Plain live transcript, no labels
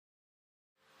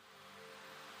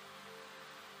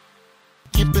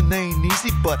Skipping ain't easy,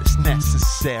 but it's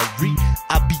necessary.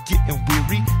 I be getting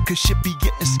weary, cause shit be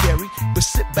getting scary. But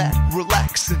sit back,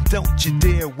 relax, and don't you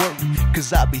dare worry,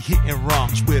 cause I be hitting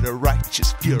wrongs with a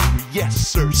righteous fury. Yes,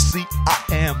 sir, see, I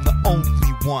am the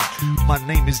only one. My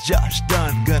name is Josh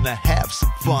Dunn, gonna have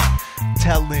some fun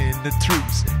telling the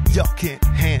truths y'all can't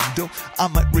handle. I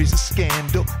might raise a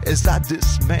scandal as I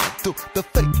dismantle the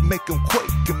fake, make them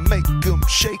quake and make them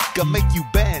shake. I make you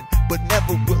bend, but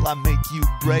never will I make you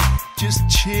break. Just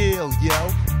chill, yo,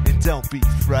 and don't be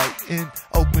frightened.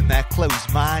 Open that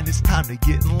closed mind, it's time to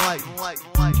get enlightened.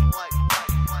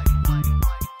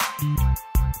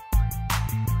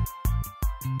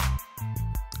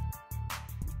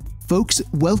 Folks,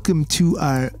 welcome to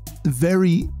our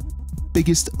very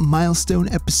biggest milestone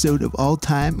episode of all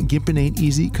time. Gimpin' ain't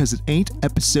easy because it ain't.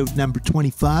 Episode number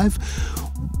 25.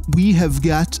 We have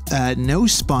got no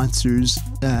sponsors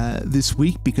this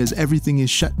week because everything is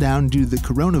shut down due to the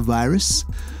coronavirus.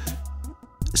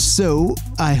 So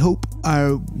I hope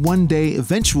our one day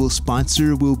eventual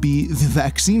sponsor will be the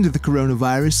vaccine to the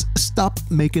coronavirus. Stop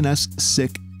making us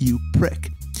sick, you prick.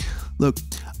 Look,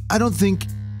 I don't think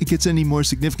it gets any more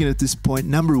significant at this point,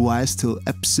 number-wise, till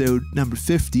episode number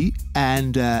 50.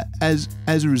 And as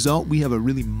a result, we have a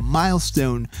really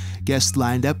milestone guest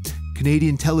lined up.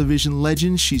 Canadian television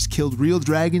legend. She's killed real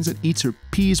dragons and eats her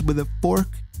peas with a fork.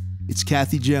 It's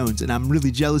Cathy Jones. And I'm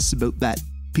really jealous about that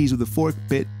peas with a fork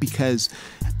bit because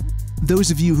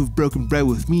those of you who've broken bread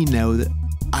with me know that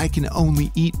I can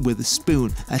only eat with a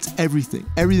spoon. That's everything.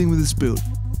 Everything with a spoon.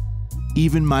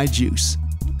 Even my juice.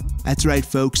 That's right,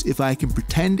 folks. If I can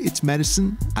pretend it's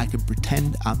medicine, I can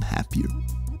pretend I'm happier.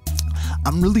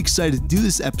 I'm really excited to do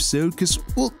this episode because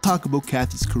we'll talk about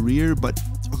Cathy's career, but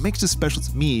what makes it special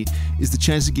to me is the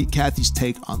chance to get Cathy's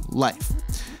take on life.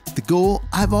 The goal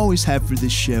I've always had for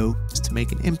this show is to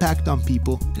make an impact on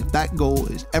people, and if that goal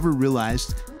is ever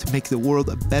realized, to make the world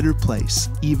a better place,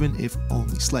 even if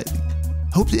only slightly.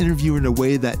 I hope to interview her in a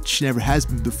way that she never has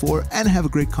been before and have a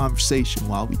great conversation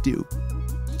while we do.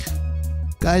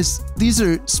 Guys, these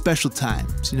are special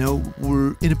times. You know,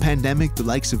 we're in a pandemic, the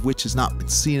likes of which has not been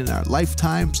seen in our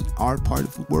lifetimes in our part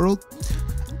of the world.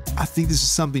 I think this is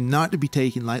something not to be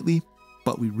taken lightly,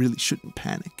 but we really shouldn't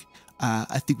panic.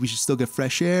 I think we should still get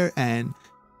fresh air, and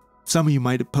some of you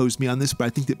might oppose me on this, but I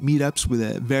think that meetups with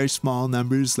very small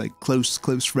numbers, like close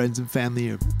friends and family,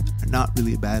 are not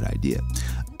really a bad idea.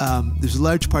 There's a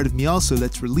large part of me also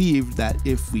that's relieved that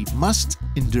if we must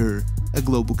endure a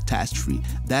global catastrophe,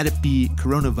 that it be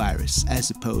coronavirus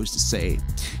as opposed to, say,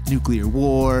 nuclear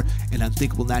war, an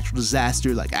unthinkable natural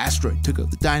disaster like asteroid took out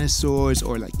the dinosaurs,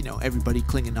 or like, you know, everybody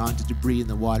clinging on to debris in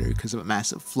the water because of a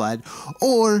massive flood,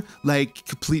 or like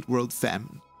complete world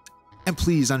famine. And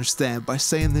please understand, by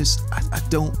saying this, I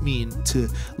don't mean to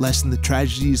lessen the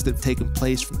tragedies that have taken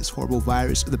place from this horrible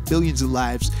virus or the billions of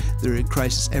lives that are in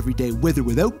crisis every day with or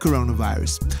without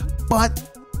coronavirus.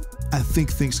 But I think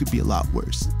things could be a lot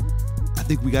worse. I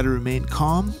think we got to remain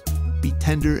calm, be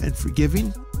tender and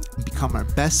forgiving, and become our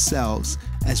best selves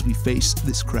as we face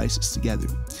this crisis together.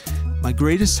 My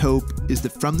greatest hope is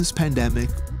that from this pandemic,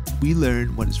 we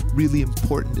learn what is really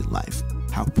important in life,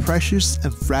 how precious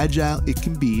and fragile it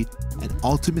can be, and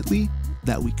ultimately,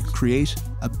 that we can create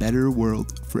a better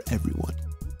world for everyone.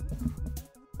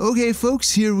 Okay,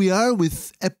 folks, here we are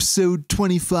with episode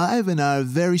 25 and our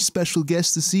very special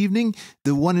guest this evening,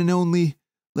 the one and only,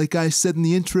 like I said in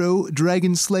the intro,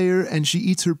 Dragon Slayer, and she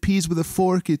eats her peas with a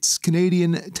fork. It's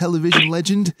Canadian television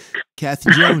legend, Cathy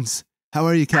Jones. How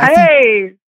are you, Cathy?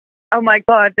 Hey! Oh my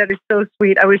God, that is so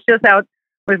sweet. I was just out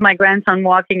with my grandson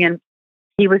walking, and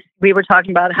we were talking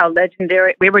about how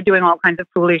legendary, we were doing all kinds of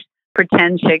foolish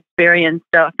pretend Shakespearean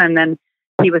stuff, and then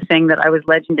he was saying that I was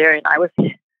legendary, and I was,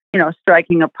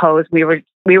 striking a pose. We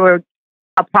were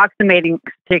approximating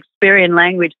Shakespearean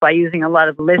language by using a lot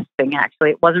of lisping.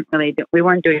 Actually, it wasn't really. We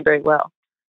weren't doing very well.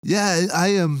 Yeah,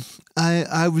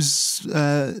 I was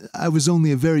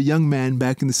only a very young man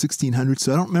back in the 1600s,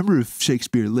 so I don't remember if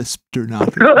Shakespeare lisped or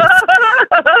not.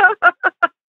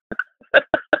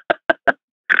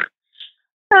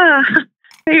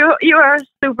 You are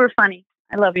super funny.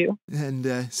 I love you.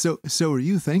 And so are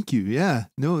you. Thank you. Yeah.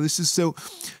 No, this is so.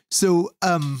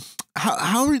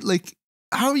 How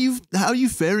are you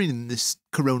faring in this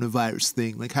coronavirus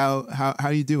thing? Like how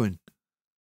are you doing?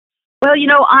 Well,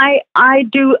 I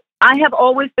have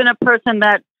always been a person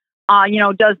that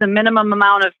does the minimum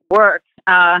amount of work,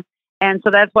 and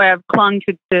so that's why I've clung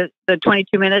to the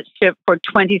 22-minute shift for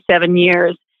 27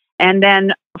 years, and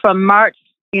then from March,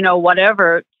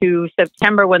 whatever, to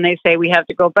September when they say we have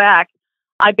to go back,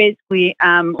 I basically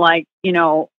am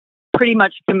pretty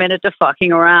much committed to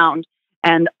fucking around.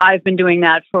 And I've been doing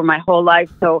that for my whole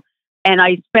life. So, and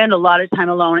I spend a lot of time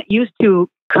alone. It used to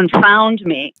confound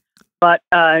me, but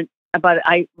I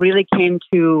really came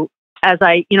to, as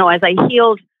I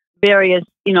healed various,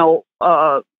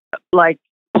 like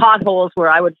potholes where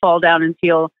I would fall down and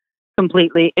feel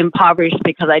completely impoverished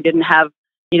because I didn't have,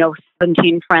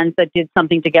 17 friends that did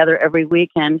something together every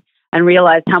weekend, and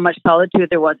realized how much solitude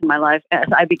there was in my life. As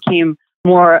I became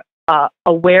more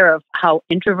aware of how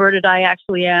introverted I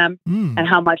actually am and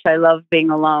how much I love being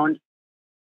alone.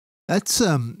 That's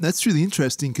really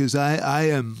interesting, because I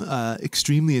am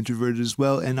extremely introverted as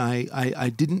well, and I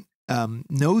didn't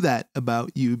know that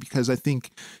about you, because I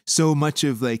think so much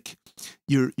of like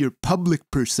your public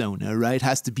persona, right,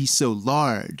 has to be so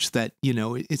large that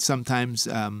it's sometimes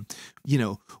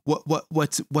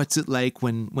what's it like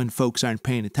when folks aren't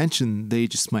paying attention? They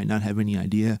just might not have any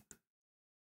idea.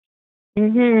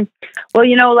 Mm-hmm. Well,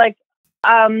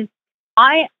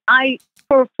 I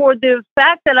for the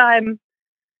fact that I'm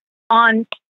on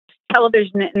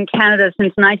television in Canada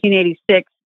since 1986,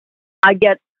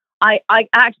 I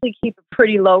actually keep a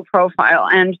pretty low profile,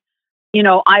 and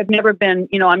I've never been,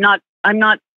 I'm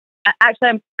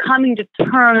coming to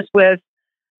terms with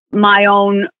my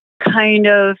own kind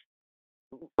of,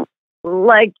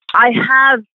 like, I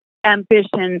have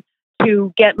ambition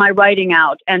to get my writing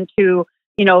out and to,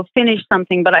 finish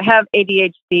something, but I have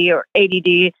ADHD or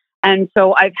ADD. And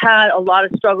so I've had a lot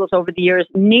of struggles over the years,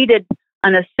 needed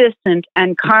an assistant,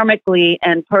 and karmically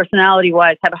and personality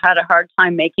wise have had a hard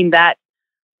time making that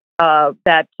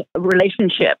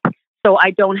relationship. So I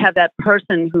don't have that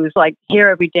person who's like here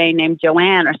every day named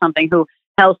Joanne or something who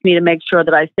helps me to make sure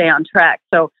that I stay on track.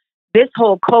 So this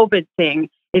whole COVID thing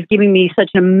is giving me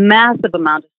such a massive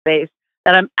amount of space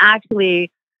that I'm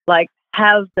actually like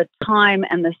have the time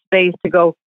and the space to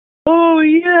go, oh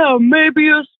yeah, maybe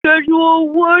a schedule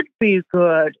would be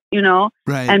good,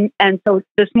 Right. And so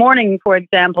this morning, for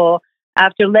example,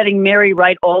 after letting Mary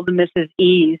write all the Mrs.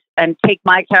 E's and take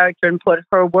my character and put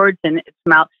her words in its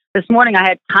mouth, this morning I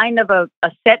had kind of a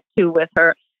set to with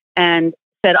her and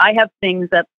said, I have things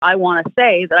that I want to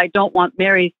say that I don't want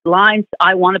Mary's lines.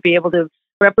 I want to be able to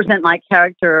represent my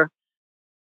character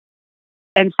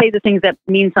and say the things that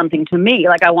mean something to me.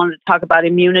 Like I wanted to talk about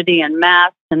immunity and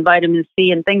masks and vitamin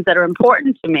C and things that are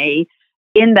important to me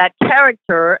in that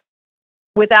character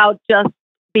without just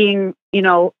being,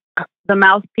 the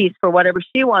mouthpiece for whatever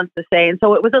she wants to say. And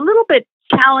so it was a little bit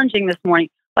challenging this morning,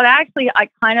 but actually I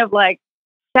kind of like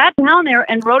sat down there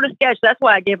and wrote a sketch. That's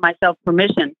why I gave myself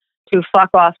permission to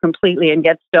fuck off completely and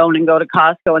get stoned and go to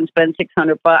Costco and spend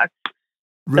 $600. Right.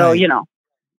 So,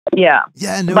 yeah.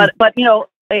 Yeah. No. But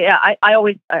yeah, I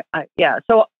always, yeah.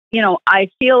 So, I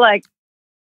feel like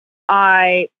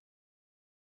I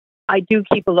do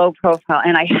keep a low profile,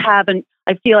 and I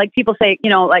feel like people say,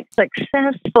 like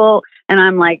successful, and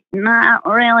I'm like, not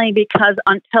really, because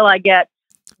until I get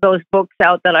those books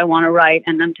out that I want to write,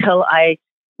 and until I,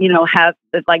 have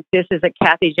like, this is a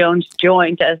Cathy Jones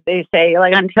joint, as they say,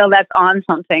 like until that's on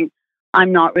something,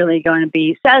 I'm not really going to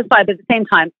be satisfied. But at the same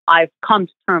time, I've come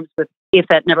to terms with, if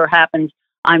that never happens,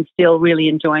 I'm still really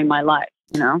enjoying my life,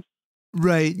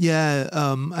 Right. Yeah.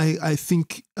 I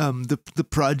think the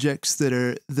projects that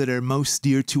are most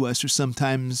dear to us are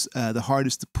sometimes the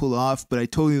hardest to pull off. But I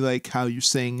totally like how you're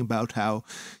saying about how,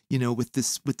 with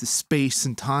the space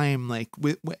and time, like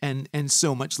and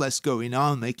so much less going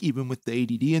on, like even with the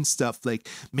ADD and stuff, like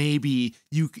maybe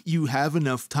you have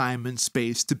enough time and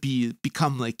space to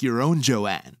become like your own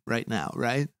Joanne right now,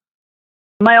 right?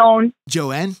 My own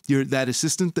Joanne, you're that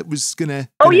assistant that was gonna.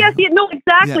 Oh yes, yeah, no,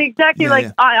 exactly. Yeah, like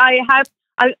yeah.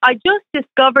 I just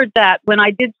discovered that when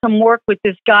I did some work with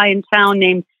this guy in town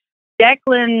named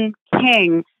Declan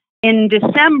King in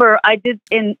December. I did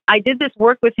this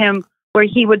work with him where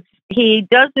he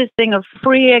does this thing of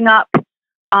freeing up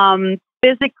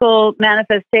physical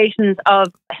manifestations of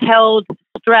held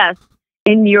stress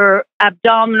in your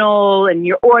abdominal and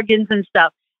your organs and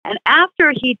stuff. And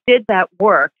after he did that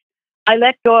work, I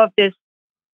let go of this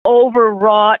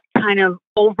overwrought, kind of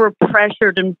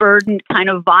overpressured and burdened kind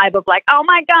of vibe of like, oh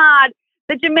my God,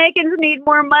 the Jamaicans need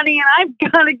more money and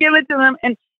I've got to give it to them.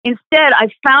 And instead, I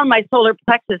found my solar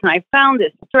plexus and I found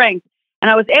this strength.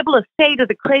 And I was able to say to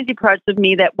the crazy parts of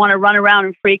me that want to run around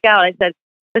and freak out, I said,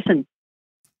 listen,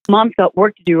 Mom's got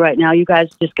work to do right now. You guys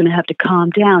are just going to have to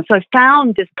calm down. So I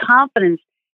found this confidence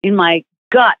in my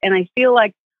gut. And I feel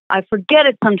like I forget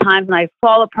it sometimes and I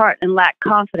fall apart and lack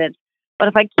confidence. But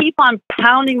if I keep on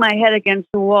pounding my head against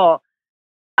the wall,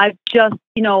 I just,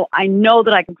 I know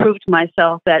that I can prove to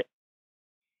myself that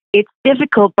it's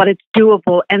difficult, but it's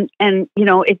doable. And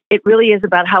it really is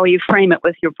about how you frame it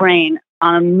with your brain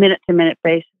on a minute-to-minute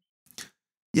basis.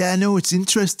 Yeah, no, it's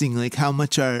interesting, like how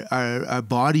much our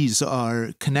bodies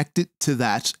are connected to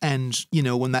that. And, you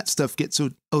know, when that stuff gets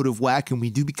out of whack and we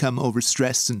do become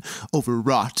overstressed and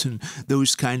overwrought and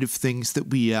those kind of things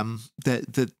that we,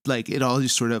 that like it all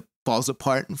just sort of falls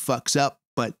apart and fucks up.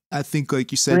 But I think,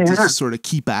 like you said, Yeah. just sort of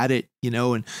keep at it, you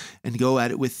know, and go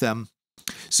at it with them.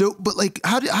 So, but like,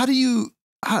 how do you,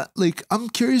 like, I'm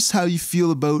curious how you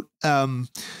feel about,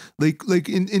 like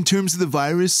in terms of the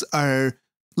virus,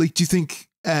 like, do you think,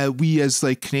 we as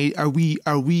like Canadian,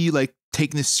 are we like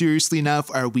taking this seriously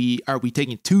enough? Are we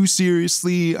taking it too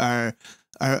seriously? Are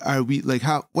we like,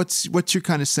 how, what's your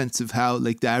kind of sense of how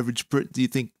like the average, do you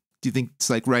think it's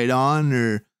like right on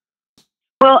or?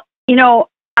 Well, when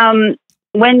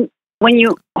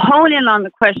you hone in on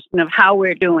the question of how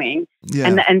we're doing,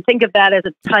 Yeah. and think of that as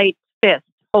a tight fist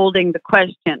holding the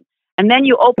question, and then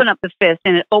you open up the fist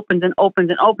and it opens and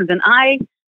opens and opens, and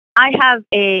I've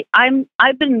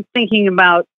been thinking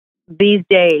about these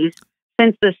days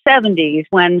since the 70s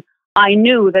when I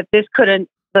knew that this couldn't,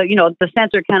 the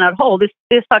sensor cannot hold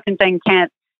this fucking thing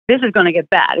can't. This is going to get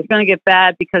bad. It's going to get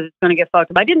bad because it's going to get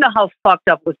fucked up. I didn't know how fucked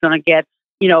up it was going to get,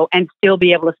 and still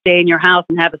be able to stay in your house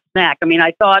and have a snack. I mean,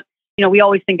 I thought, we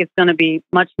always think it's going to be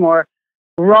much more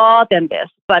raw than this,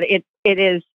 but it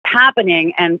is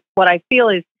happening. And what I feel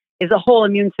is the whole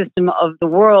immune system of the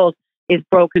world is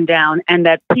broken down, and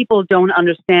that people don't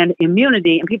understand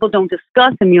immunity and people don't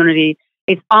discuss immunity.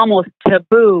 It's almost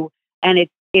taboo, and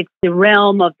it's the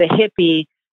realm of the hippie,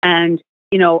 and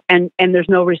and there's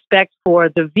no respect for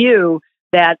the view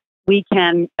that we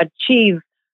can achieve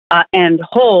and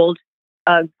hold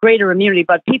greater immunity.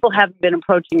 But people haven't been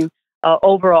approaching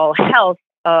overall health.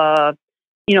 The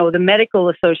medical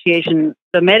association,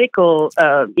 the medical,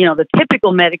 the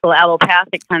typical medical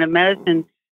allopathic kind of medicine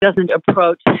doesn't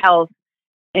approach health.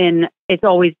 And it's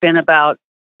always been about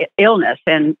illness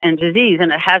and disease,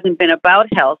 and it hasn't been about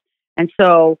health. And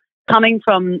so coming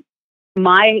from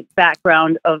my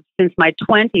background of since my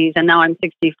 20s, and now I'm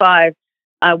 65,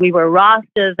 we were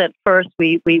Rastas at first.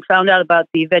 We found out about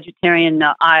the vegetarian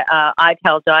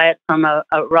ITAL diet from a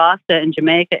Rasta in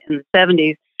Jamaica in the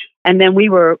 70s. And then we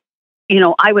were,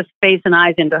 I was face and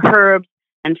eyes into herbs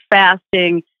and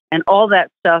fasting and all that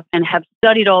stuff, and have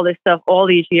studied all this stuff all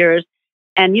these years.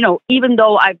 And, even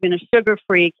though I've been a sugar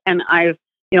freak and I've,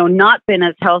 not been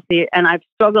as healthy, and I've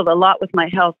struggled a lot with my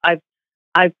health,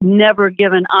 I've never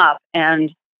given up.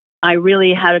 And I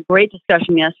really had a great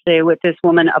discussion yesterday with this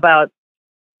woman about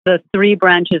the 3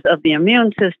 branches of the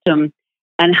immune system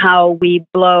and how we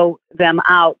blow them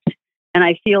out. And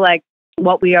I feel like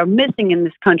what we are missing in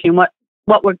this country, and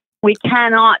what we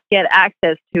cannot get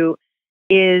access to,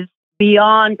 is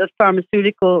beyond the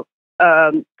pharmaceutical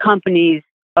companies'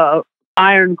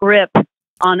 iron grip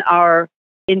on our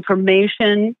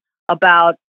information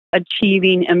about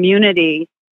achieving immunity.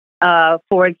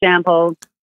 For example,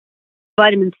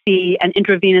 vitamin C and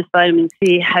intravenous vitamin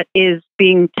C is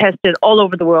being tested all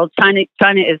over the world. China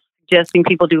is suggesting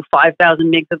people do 5,000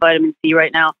 mg of vitamin C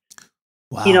right now.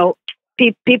 Wow.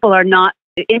 People are not.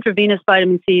 Intravenous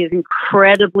vitamin C is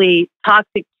incredibly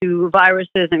toxic to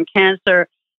viruses and cancer.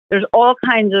 There's all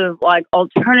kinds of like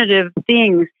alternative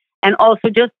things, and also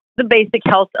just the basic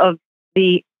health of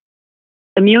the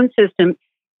immune system,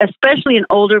 especially in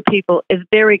older people, is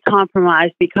very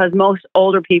compromised because most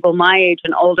older people my age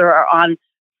and older are on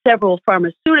several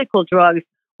pharmaceutical drugs,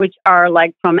 which are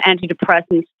like from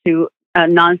antidepressants to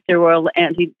non-steroidal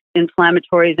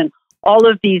anti-inflammatories, and all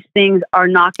of these things are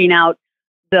knocking out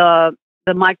the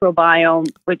microbiome,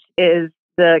 which is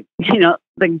the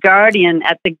guardian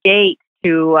at the gate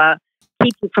to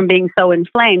keep you from being so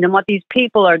inflamed. And what these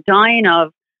people are dying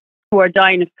of, who are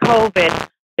dying of COVID,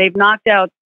 they've knocked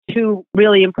out 2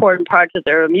 really important parts of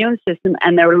their immune system,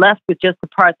 and they're left with just the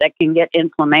part that can get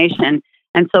inflammation.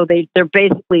 And so they're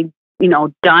basically,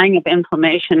 dying of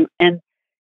inflammation. And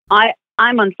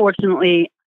I'm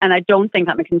unfortunately, and I don't think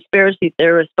I'm a conspiracy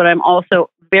theorist, but I'm also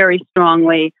very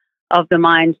strongly of the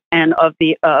mind and of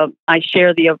the, I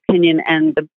share the opinion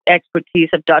and the expertise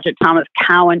of Dr. Thomas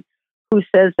Cowan, who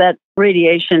says that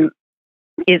radiation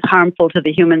is harmful to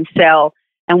the human cell,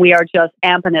 and we are just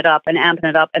amping it up, and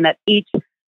that each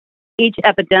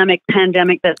epidemic,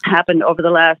 pandemic that's happened over the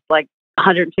last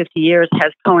 150 years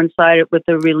has coincided with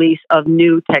the release of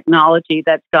new technology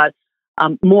that's got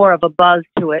more of a buzz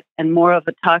to it and more of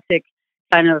a toxic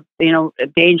kind of,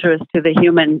 dangerous to the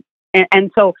human.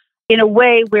 And so in a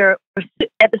way, we're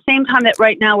at the same time that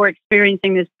right now we're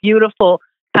experiencing this beautiful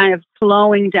kind of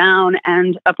slowing down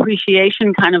and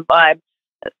appreciation kind of vibe.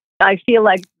 I feel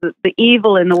like the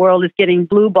evil in the world is getting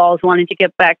blue balls, wanting to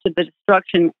get back to the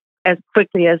destruction as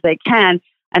quickly as they can.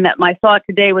 And that my thought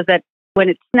today was that when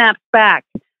it snaps back,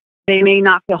 they may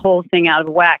knock the whole thing out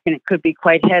of whack, and it could be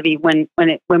quite heavy when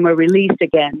we're released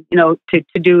again, to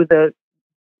do the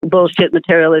bullshit,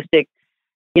 materialistic,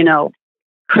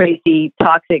 crazy,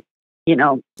 toxic,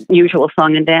 usual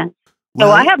song and dance. So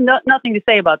I have nothing to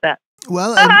say about that.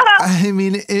 Well, I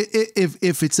mean,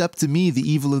 if it's up to me, the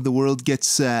evil of the world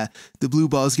gets the blue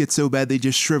balls get so bad they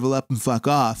just shrivel up and fuck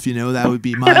off. That would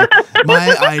be my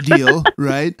ideal,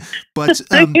 right? But so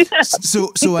I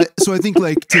think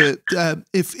like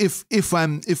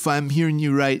if I'm hearing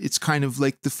you right, it's kind of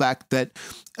like the fact that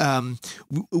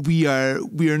we are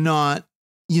not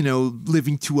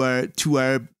living to our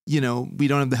we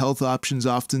don't have the health options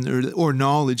often or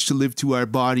knowledge to live to our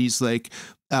bodies like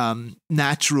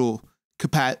natural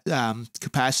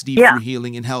capacity for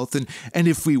healing and health, and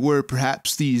if we were,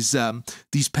 perhaps these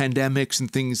pandemics and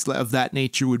things of that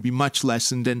nature would be much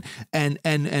lessened,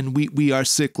 and we are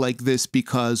sick like this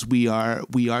because we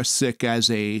are sick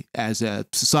as a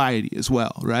society as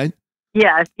well, right?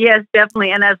 Yes,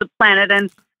 definitely, and as a planet, and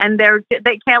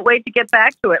they can't wait to get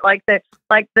back to it, like the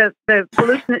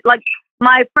pollution. Like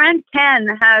my friend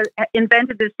Ken has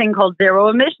invented this thing called Zero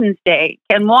Emissions Day,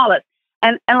 Ken Wallace.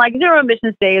 And like Zero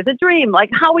Emissions Day is a dream. Like,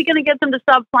 how are we going to get them to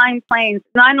stop flying planes?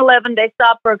 9/11, they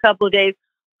stopped for a couple of days.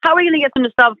 How are we going to get them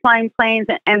to stop flying planes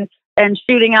and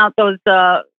shooting out those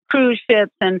cruise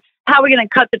ships? And how are we going to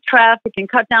cut the traffic and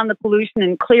cut down the pollution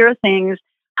and clear things?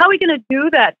 How are we going to do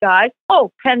that, guys?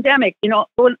 Oh, pandemic.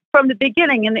 From the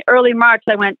beginning, in the early March,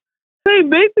 I went, hey,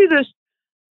 maybe this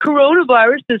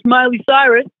coronavirus, this Miley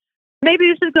Cyrus,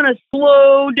 maybe this is going to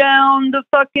slow down the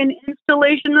fucking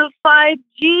installation of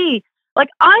 5G. Like,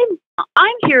 I'm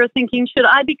here thinking, should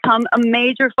I become a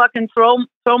major fucking throw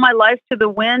my life to the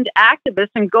wind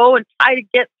activist and go and try to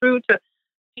get through to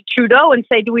Trudeau and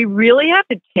say, do we really have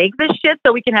to take this shit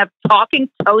so we can have talking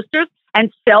toasters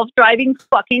and self-driving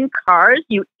fucking cars,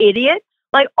 you idiot?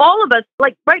 Like, all of us,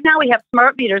 like right now we have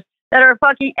smart meters that are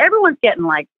fucking, everyone's getting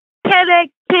like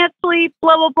headaches, can't sleep,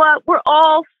 blah, blah, blah. We're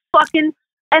all fucking,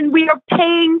 and we are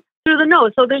paying through the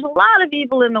nose. So there's a lot of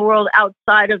evil in the world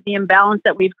outside of the imbalance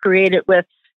that we've created with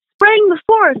spraying the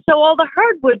forest so all the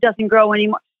hardwood doesn't grow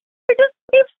anymore. We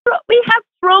have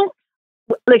thrown.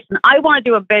 Listen, I want to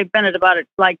do a Babe Bennett about it.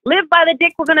 Like, live by the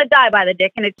dick, we're going to die by the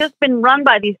dick. And it's just been run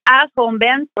by these asshole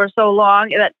men for so long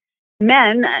that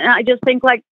men, and I just think,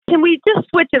 like, can we just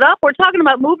switch it up? We're talking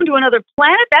about moving to another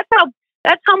planet. That's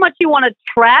how much you want to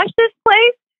trash this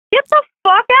place? Get the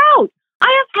fuck out.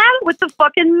 I have had it with the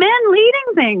fucking men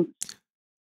leading things.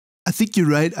 I think you're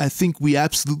right. I think we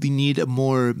absolutely need a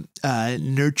more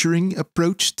nurturing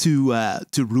approach to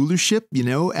rulership,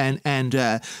 and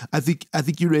I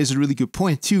think you raise a really good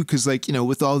point too, because like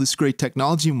with all this great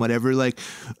technology and whatever, like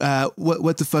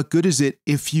what the fuck good is it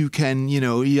if you can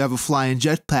you have a flying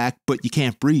jetpack but you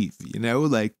can't breathe,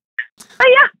 like. Oh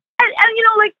yeah, and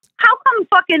like how come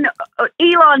fucking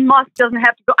Elon Musk doesn't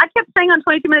have to go? I kept saying on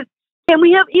 22 Minutes. Can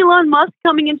we have Elon Musk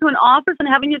coming into an office and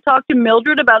having you talk to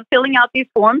Mildred about filling out these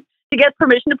forms to get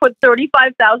permission to put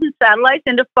 35,000 satellites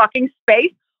into fucking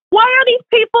space? Why are these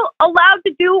people allowed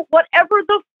to do whatever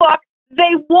the fuck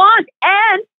they want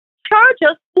and charge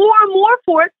us more and more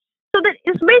for it? So that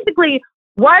it's basically,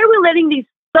 why are we letting these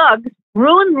thugs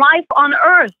ruin life on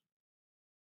Earth?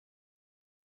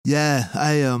 Yeah,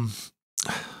 I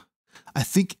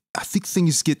think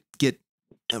things get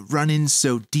run in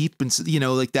so deep, and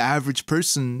like the average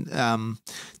person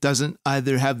doesn't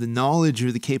either have the knowledge or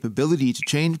the capability to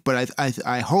change. But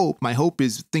my hope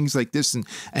is things like this and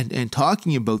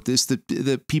talking about this,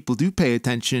 that people do pay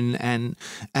attention and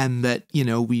that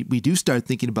we do start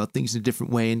thinking about things in a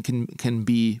different way and can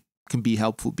be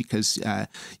helpful, because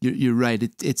you're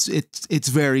right, it's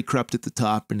very corrupt at the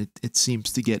top, and it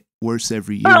seems to get worse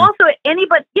every year. But also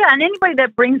anybody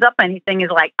that brings up anything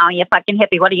is like, oh, you fucking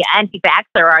hippie, what are you,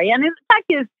 anti-vaxxer, are you? And the fact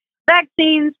is,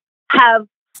 vaccines have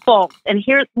faults, and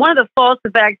here's one of the faults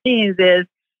of vaccines is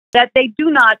that they do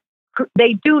not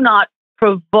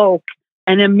provoke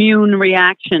an immune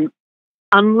reaction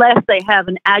unless they have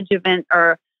an adjuvant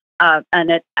or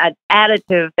an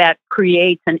additive that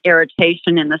creates an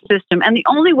irritation in the system. And the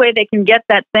only way they can get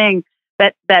that thing,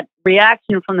 that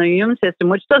reaction from the immune system,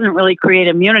 which doesn't really create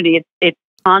immunity, it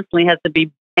constantly has to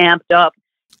be amped up.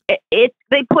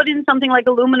 They put in something like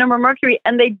aluminum or mercury,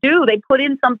 and they put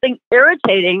in something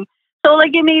irritating. So,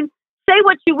 like, I mean, say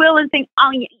what you will and think, oh,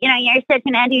 you're such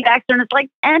an anti-vaxxer, and it's like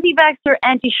anti-vaxxer,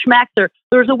 anti-schmaxer.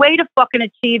 There's a way to fucking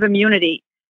achieve immunity,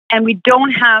 and we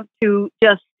don't have to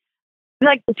just,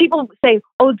 like, people say,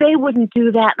 oh, they wouldn't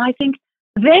do that. And I think,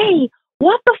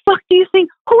 what the fuck do you think?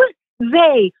 Who is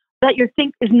they? that you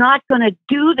think is not going to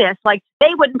do this. Like,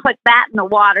 they wouldn't put that in the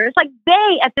water. It's like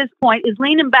they, at this point, is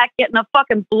leaning back, getting a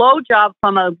fucking blowjob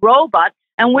from a robot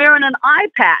and wearing an eye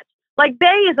patch. Like, they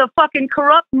is a fucking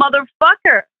corrupt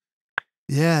motherfucker.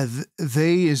 Yeah,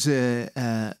 they is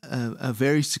a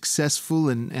very successful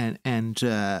and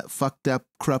fucked up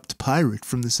corrupt pirate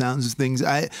from the sounds of things.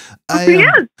 And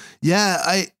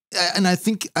I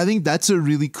think that's a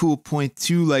really cool point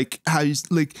too. Like how you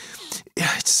like,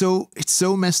 it's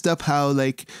so messed up how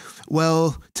like,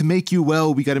 well, to make you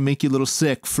well, we got to make you a little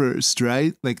sick first,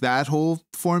 right? Like that whole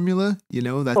formula, you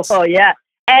know. That's yeah.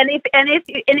 And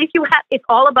if you have, it's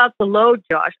all about the load,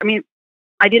 Josh. I mean,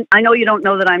 I know you don't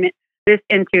know that I'm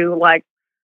into like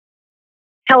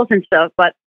health and stuff,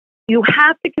 but you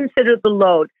have to consider the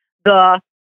load, the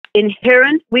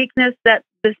inherent weakness that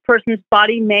this person's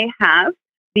body may have,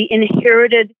 the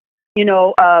inherited,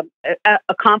 a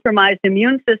compromised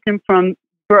immune system from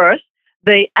birth,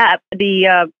 the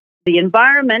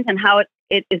environment and how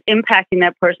it is impacting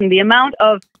that person, the amount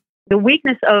of the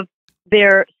weakness of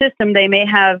their system. They may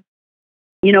have,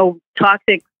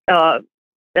 toxic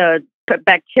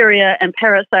bacteria and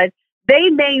parasites. They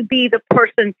may be the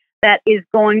person that is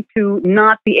going to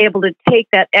not be able to take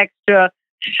that extra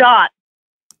shot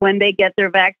when they get their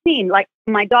vaccine. Like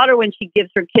my daughter, when she gives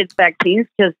her kids vaccines,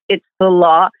 because it's the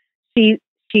law,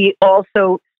 she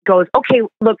also goes, okay,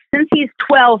 look, since he's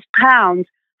 12 pounds,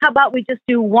 how about we just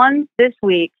do one this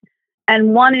week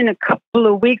and one in a couple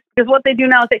of weeks? Because what they do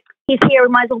now is say, he's here, we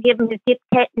might as well give him his dip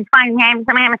kit and find him.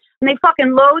 And they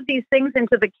fucking load these things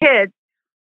into the kids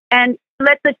and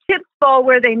let the chips fall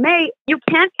where they may. You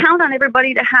can't count on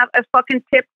everybody to have a fucking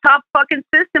tip-top fucking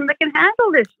system that can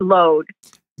handle this load.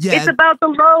 Yeah. It's about the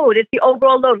load. It's the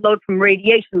overall load from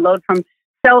radiation, load from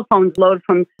cell phones, load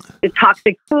from the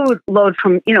toxic food, load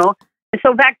from,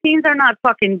 So vaccines are not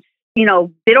fucking, they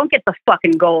don't get the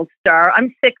fucking gold star.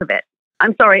 I'm sick of it.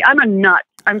 I'm sorry. I'm a nut.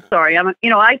 I'm sorry. I'm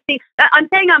saying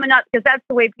I'm a nut because that's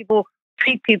the way people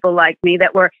treat people like me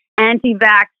that were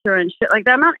anti-vaxxer and shit like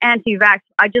that. I'm not anti-vax.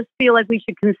 I just feel like we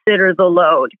should consider the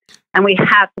load and we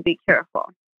have to be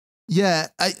careful. Yeah,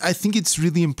 I think it's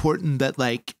really important that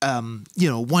like,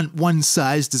 one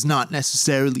size does not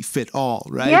necessarily fit all,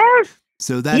 right? Yes.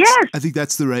 So I think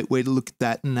that's the right way to look at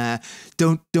that. And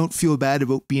don't feel bad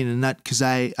about being a nut because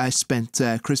I spent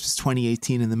Christmas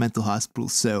 2018 in the mental hospital.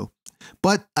 So,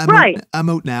 but I'm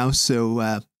out now,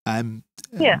 so I'm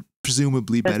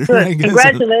presumably better.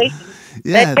 Congratulations.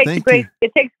 Yeah, it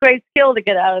takes great skill to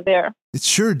get out of there. It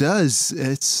sure does.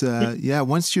 It's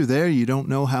once you're there, you don't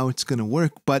know how it's going to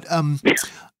work, but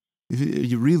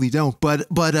you really don't.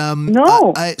 But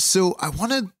no. So I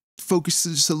want to focus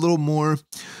just a little more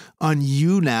on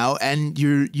you now, and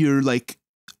you're like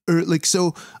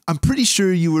so. I'm pretty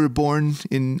sure you were born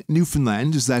in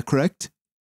Newfoundland. Is that correct?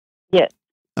 Yes.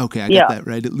 Okay, I got that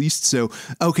right at least. So,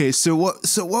 okay, so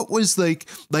what was like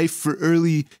life for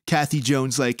early Cathy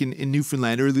Jones like in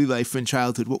Newfoundland, early life and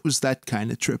childhood? What was that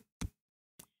kind of trip?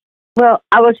 Well,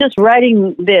 I was just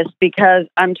writing this because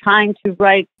I'm trying to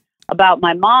write about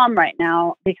my mom right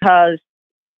now because,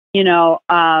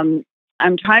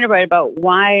 I'm trying to write about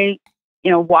why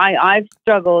I've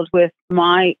struggled with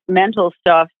my mental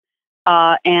stuff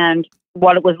and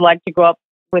what it was like to grow up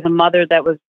with a mother that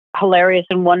was hilarious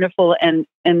and wonderful and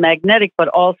magnetic, but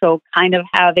also kind of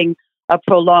having a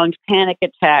prolonged panic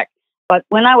attack. But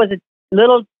when I was a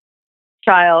little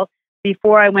child,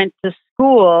 before I went to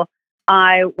school,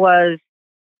 I was,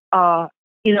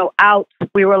 out.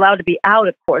 We were allowed to be out,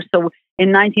 of course. So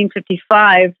in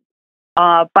 1955,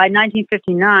 by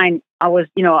 1959, I was,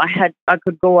 I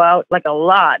could go out like a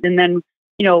lot. And then,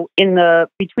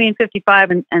 between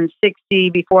 55 and 60,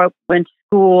 before I went to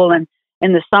school and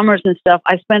in the summers and stuff,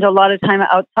 I spent a lot of time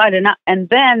outside. And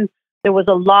then there was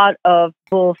a lot of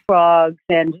bullfrogs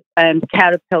and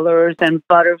caterpillars and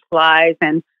butterflies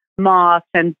and moths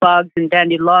and bugs and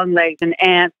dandy longlegs and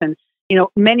ants and,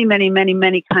 many, many, many,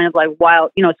 many kind of like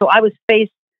wild, so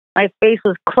my face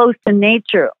was close to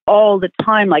nature all the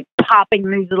time, like popping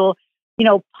those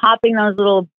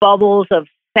little bubbles of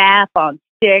sap on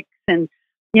sticks. And,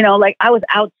 like I was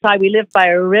outside, we lived by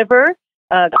a river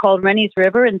called Rennie's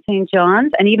River in St.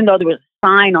 John's. And even though there was a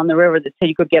sign on the river that said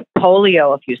you could get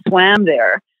polio if you swam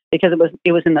there, because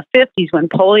it was in the 50s when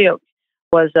polio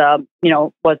was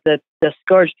the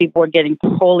scourge. People were getting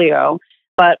polio.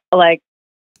 But like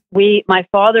my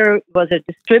father was a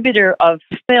distributor of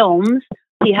films.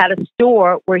 He had a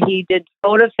store where he did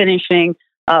photo finishing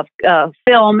of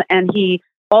film, and he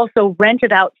also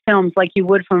rented out films like you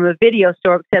would from a video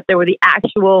store, except there were the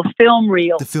actual film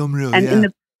reels. The film reel, and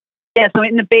so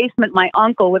in the basement, my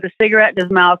uncle with a cigarette in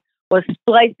his mouth was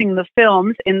splicing the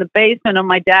films in the basement of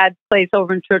my dad's place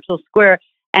over in Churchill Square.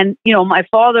 And, you know, my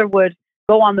father would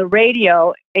go on the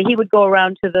radio, and he would go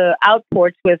around to the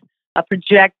outports with a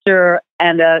projector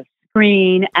and a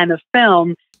screen and a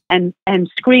film and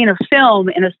screen a film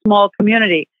in a small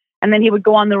community. And then he would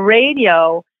go on the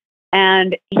radio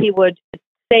and he would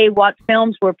say what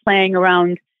films were playing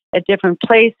around at different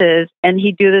places. And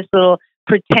he'd do this little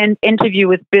pretend interview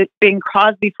with Bing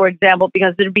Crosby, for example,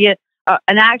 because there'd be an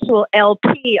actual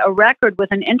LP, a record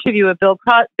with an interview with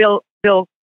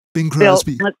Bing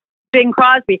Crosby. Bing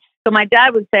Crosby. So my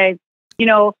dad would say, you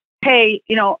know, hey,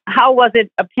 you know, how was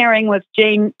it appearing with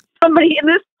Jane, somebody in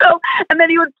this film? And then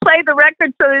he would play the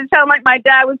record so it sounded like my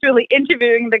dad was really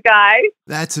interviewing the guy.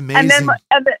 That's amazing. And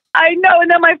then I know. And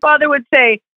then my father would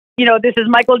say, you know, this is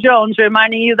Michael Jones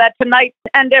reminding you that tonight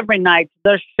and every night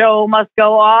the show must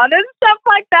go on and stuff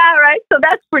like that, right? So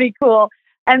that's pretty cool.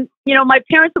 And, you know, my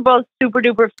parents were both super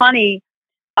duper funny.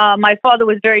 My father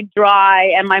was very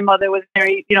dry and my mother was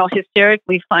very, you know,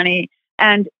 hysterically funny.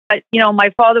 And, you know,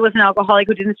 my father was an alcoholic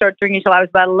who didn't start drinking until I was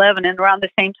about 11. And around the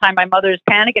same time, my mother's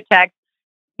panic attacks,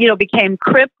 you know, became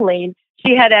crippling.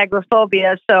 She had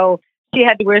agoraphobia, so she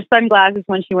had to wear sunglasses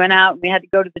when she went out. And we had to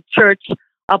go to the church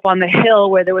up on the hill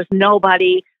where there was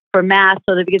nobody for mass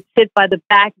so that we could sit by the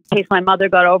back in case my mother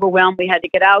got overwhelmed. We had to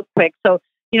get out quick. So,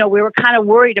 you know, we were kind of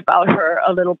worried about her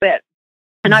a little bit.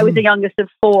 And I was the youngest of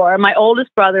four. My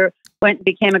oldest brother went and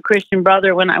became a Christian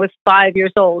brother when I was 5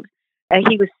 years old.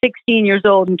 He was 16 years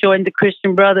old and joined the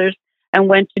Christian Brothers and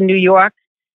went to New York.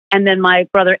 And then my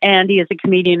brother Andy is a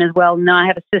comedian as well. Now I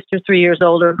have a sister 3 years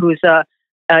older who's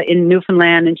in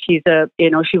Newfoundland, and she's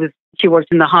she works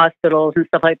in the hospitals and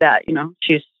stuff like that. You know,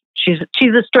 she's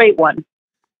a straight one.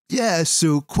 Yeah,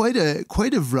 so quite a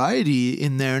variety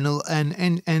in there,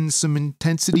 and some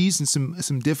intensities and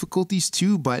some difficulties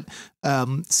too. But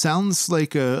sounds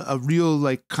like a real,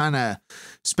 like, kind of,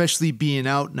 especially being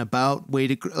out and about way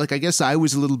to, like, I guess I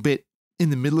was a little bit in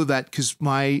the middle of that because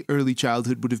my early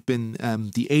childhood would have been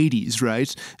the 80s,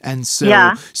 right? And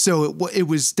so it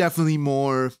was definitely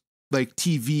more like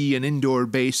TV and indoor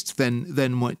based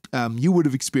than what you would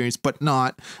have experienced, but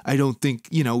not. I don't think,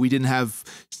 you know, we didn't have,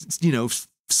 you know,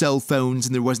 cell phones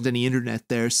and there wasn't any internet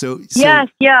there. So yes,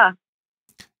 yeah.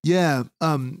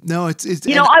 No, it's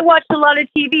you know, I watched a lot of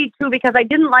TV too because I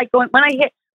didn't like going when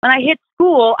I hit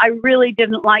school. I really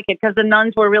didn't like it because the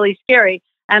nuns were really scary,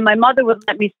 and my mother would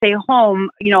let me stay home.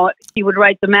 You know, she would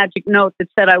write the magic note that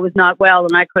said I was not well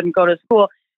and I couldn't go to school,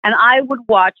 and I would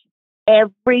watch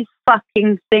every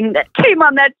fucking thing that came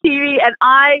on that TV, and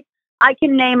I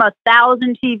can name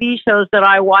 1,000 TV shows that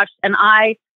I watched, and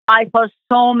I saw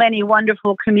so many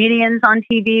wonderful comedians on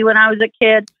TV when I was a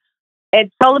kid. Ed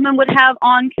Sullivan would have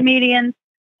on comedians,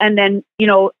 and then, you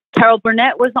know, Carol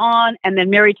Burnett was on, and then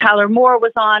Mary Tyler Moore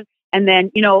was on, and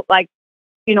then, you know, like,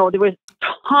 you know, there was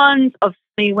tons of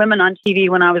funny women on TV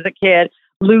when I was a kid,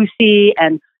 Lucy,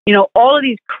 and, you know, all of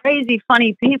these crazy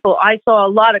funny people. I saw a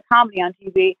lot of comedy on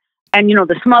TV, and, you know,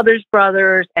 the Smothers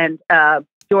Brothers, and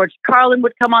George Carlin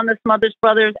would come on the Smothers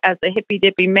Brothers as the hippy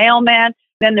dippy mailman.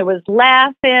 Then there was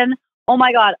Laugh-In. Oh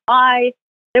my God,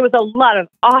 there was a lot of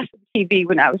awesome TV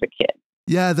when I was a kid.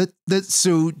 Yeah,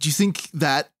 so do you think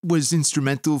that was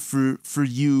instrumental for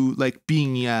you, like,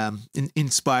 being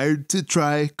inspired to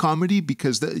try comedy?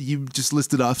 Because you just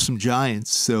listed off some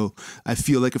giants, so I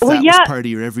feel like if that was part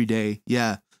of your everyday,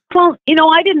 yeah. Well, you know,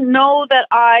 I didn't know that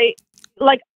I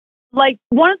like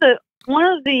one of the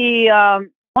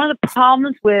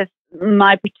problems with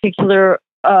my particular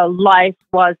life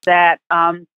was that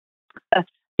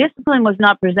discipline was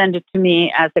not presented to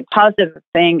me as a positive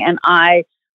thing, and I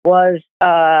was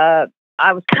kind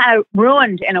of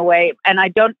ruined in a way, and I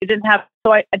didn't have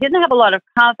a lot of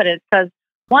confidence, because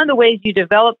one of the ways you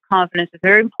develop confidence is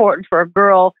very important for a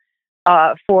girl,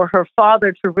 for her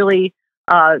father to really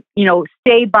you know,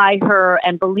 stay by her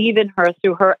and believe in her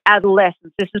through her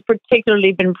adolescence. This has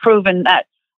particularly been proven that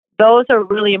those are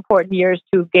really important years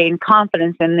to gain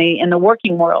confidence in the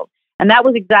working world. And that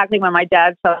was exactly when my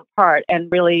dad fell apart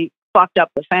and really fucked up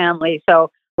the family.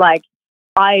 So, like,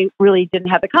 I really didn't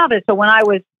have the confidence. So when I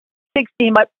was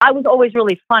 16, but I was always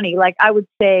really funny. Like, I would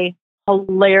say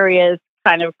hilarious,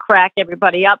 kind of crack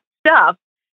everybody up stuff.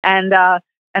 And I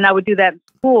would do that in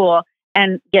school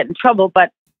and get in trouble.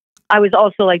 But I was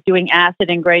also, like, doing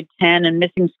acid in grade 10 and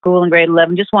missing school in grade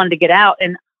 11, just wanted to get out.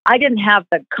 And I didn't have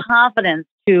the confidence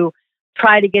to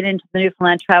try to get into the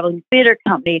Newfoundland Traveling Theater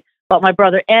Company. But my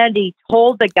brother Andy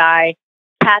told the guy,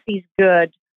 Cathy's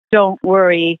good, don't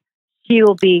worry,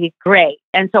 she'll be great.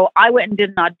 And so I went and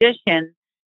did an audition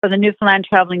for the Newfoundland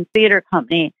Traveling Theater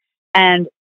Company. And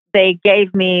they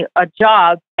gave me a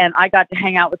job, and I got to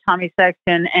hang out with Tommy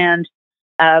Sexton and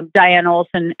Diane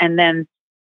Olsen. And then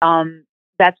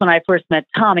that's when I first met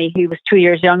Tommy. He was 2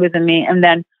 years younger than me. And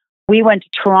then we went to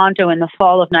Toronto in the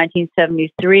fall of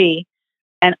 1973.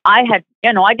 And I had,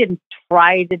 I didn't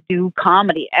try to do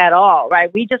comedy at all,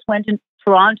 right? We just went to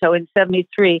Toronto in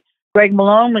 73. Greg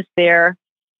Malone was there,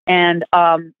 and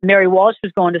Mary Walsh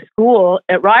was going to school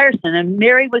at Ryerson. And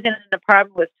Mary was in an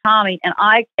apartment with Tommy,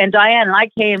 and Diane and I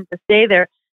came to stay there.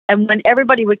 And when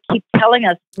everybody would keep telling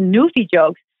us Newfie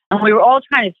jokes, and we were all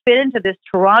trying to fit into this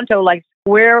Toronto, like,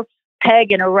 square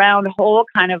peg in a round hole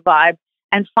kind of vibe.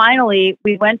 And finally,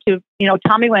 we went to,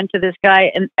 Tommy went to this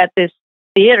guy at this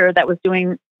theater that was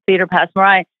doing Theater Passe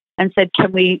Muraille and said,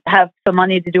 can we have some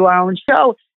money to do our own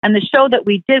show? And the show that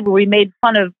we did, where we made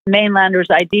fun of mainlanders'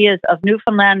 ideas of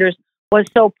Newfoundlanders, was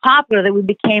so popular that we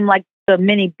became like the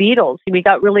mini Beatles. We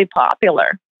got really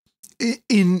popular.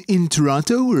 In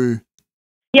Toronto, or?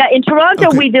 Yeah, in Toronto,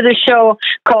 okay. We did a show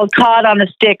called Cod on a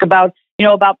Stick about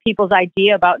people's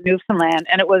idea about Newfoundland,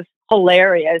 and it was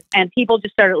hilarious. And people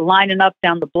just started lining up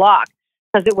down the block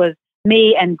because it was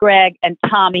me and Greg and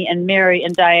Tommy and Mary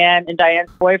and Diane and Diane's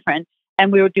boyfriend.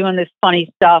 And we were doing this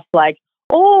funny stuff like,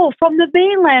 oh, from the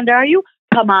mainland, are you?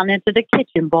 Come on into the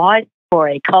kitchen, boys, for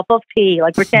a cup of tea.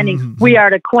 Like pretending we are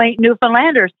the quaint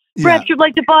Newfoundlanders. Perhaps you'd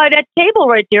like to buy that table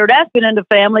right there. That's been in the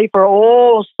family for,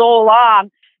 so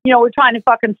long. We're trying to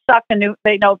fucking suck the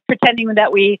pretending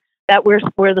that we're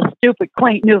the stupid,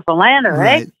 quaint Newfoundlander,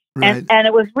 right? Right. And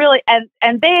it was really,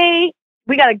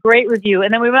 we got a great review.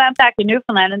 And then we went back to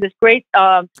Newfoundland, and this great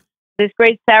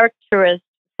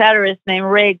satirist named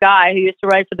Ray Guy, who used to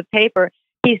write for the paper,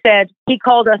 he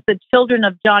called us the children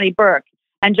of Johnny Burke.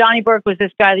 And Johnny Burke was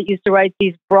this guy that used to write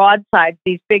these broadsides,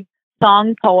 these big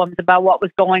song poems about what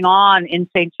was going on in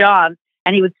St. John's,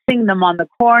 and he would sing them on the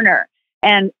corner.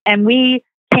 And we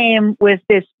came with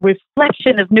this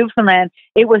reflection of Newfoundland.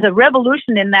 It was a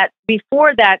revolution in that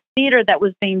before that, theater that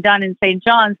was being done in St.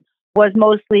 John's was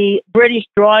mostly British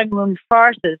drawing room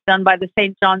farces done by the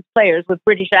St. John's players with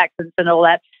British accents and all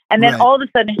that. And then all of a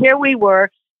sudden, here we were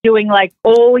doing like,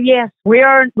 oh yes, we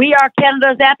are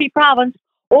Canada's happy province.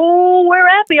 Oh, we're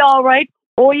happy, all right.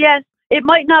 Oh yes, it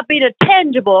might not be the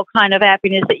tangible kind of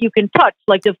happiness that you can touch,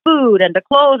 like the food and the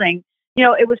clothing.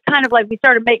 It was kind of like we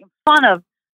started making fun of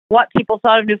what people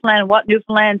thought of Newfoundland and what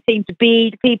Newfoundland seemed to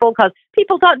be to people, because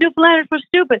people thought Newfoundlanders were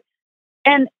stupid.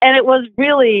 And it was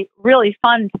really, really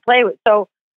fun to play with. So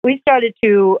we started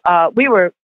to, and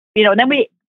then we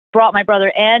brought my brother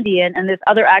Andy in and this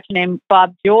other actor named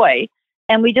Bob Joy.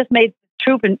 And we just made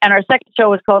troupe. And our second show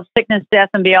was called Sickness, Death,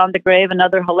 and Beyond the Grave,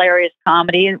 another hilarious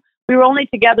comedy. And we were only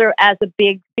together as a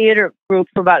big theater group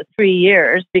for about 3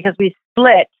 years because we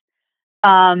split,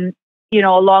 along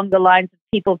the lines of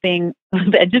people being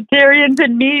vegetarians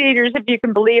and meat eaters, if you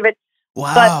can believe it.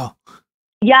 Wow. But,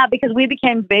 yeah, because we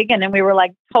became vegan and we were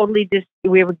like totally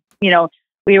we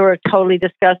were totally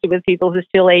disgusted with people who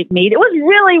still ate meat. It was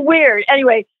really weird.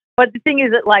 Anyway, but the thing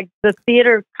is that like the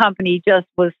theater company just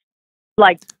was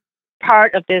like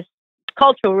part of this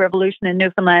cultural revolution in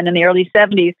Newfoundland in the early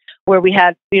 70s, where we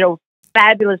had,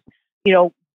 fabulous,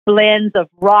 blends of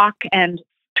rock and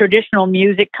traditional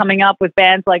music coming up with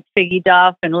bands like Figgy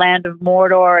Duff and Land of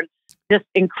Mordor, and just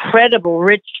incredible,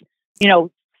 rich,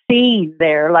 scene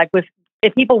there. Like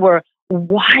if people were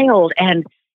wild and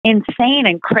insane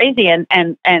and crazy and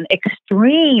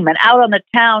extreme and out on the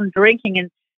town drinking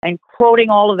and quoting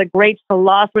all of the great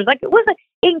philosophers. Like it was an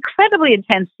incredibly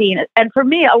intense scene. And for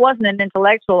me, I wasn't an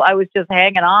intellectual. I was just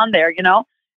hanging on there,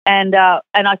 And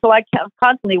so I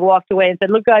constantly walked away and said,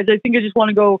 look, guys, I think I just want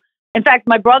to go. In fact,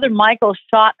 my brother Michael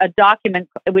shot a document,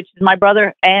 which my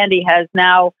brother Andy has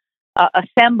now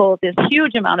assembled this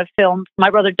huge amount of film.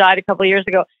 My brother died a couple of years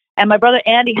ago. And my brother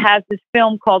Andy has this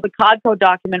film called the Codco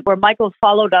Document, where Michael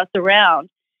followed us around.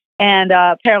 And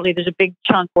apparently there's a big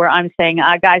chunk where I'm saying,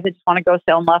 guys, I just want to go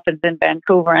sell muffins in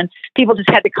Vancouver. And people just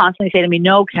had to constantly say to me,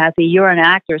 no, Cathy, you're an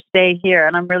actor. Stay here.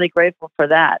 And I'm really grateful for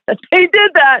that. They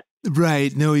did that.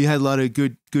 Right. No, you had a lot of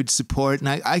good support. And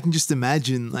I can just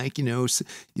imagine, like,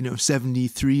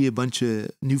 73, a bunch of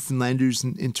Newfoundlanders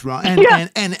in Toronto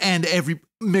and every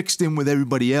mixed in with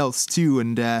everybody else too.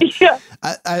 And I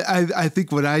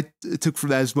think what I took from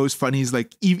that as most funny is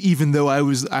like, even though I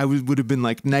would have been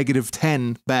like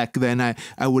 -10 back then, I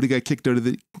would have got kicked out of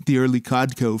the early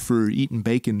Codco for eating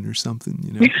bacon or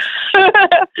something,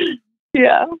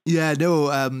 Yeah. Yeah.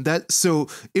 No. So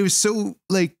it was so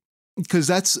like,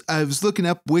 because I was looking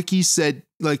up, Wiki said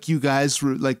like you guys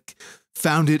were like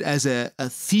founded as a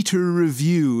theater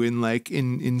review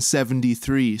in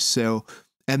 73. So,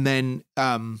 and then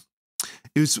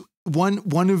it was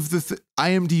one of the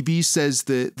IMDb says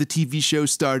the TV show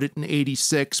started in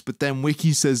 86, but then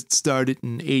Wiki says it started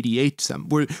in 88.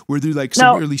 Were there like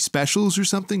some early specials or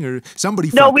something, or somebody?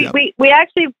 No, we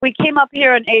actually came up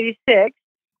here in 86,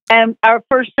 and our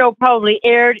first show probably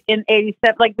aired in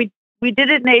 87. Like we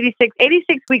did it in 86.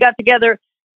 86 we got together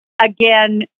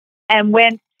again and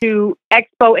went to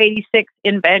Expo 86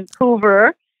 in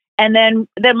Vancouver. And then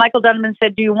Michael Dunman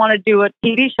said, "Do you want to do a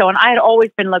TV show?" And I had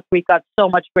always been like, "We've got so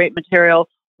much great material.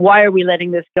 Why are we letting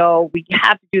this go? We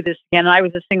have to do this again." And I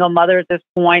was a single mother at this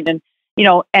point, and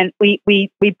and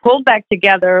we pulled back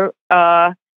together.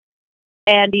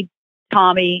 Andy,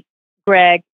 Tommy,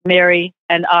 Greg, Mary,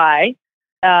 and I,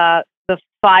 the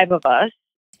five of us.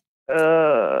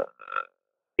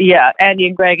 Andy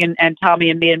and Greg and Tommy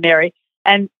and me and Mary,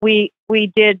 and we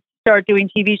did start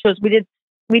doing TV shows. We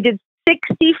did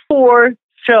 64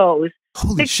 shows,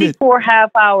 Holy 64 shit. half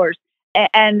hours.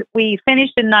 And we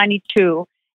finished in 92.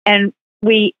 And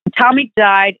Tommy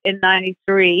died in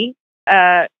 93.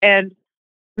 And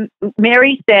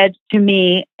Mary said to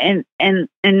me in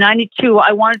 92,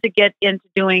 I wanted to get into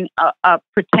doing a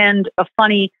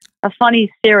funny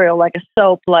serial, like a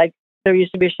soap, like there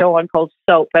used to be a show on called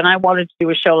Soap. And I wanted to do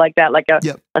a show like that, like a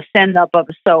send up of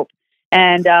a soap,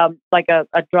 and like a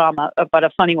drama, but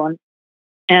a funny one.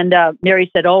 And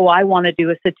Mary said, "Oh, I want to do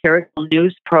a satirical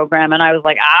news program." And I was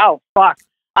like, "Oh, fuck.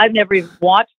 I've never even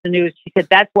watched the news." She said,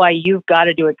 "That's why you've got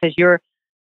to do it, because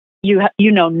you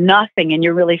know nothing and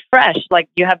you're really fresh. Like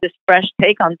you have this fresh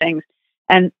take on things,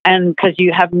 and because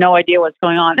you have no idea what's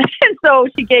going on." And so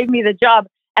she gave me the job.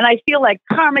 And I feel like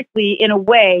karmically, in a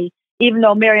way, even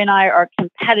though Mary and I are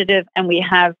competitive and we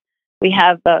have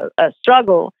a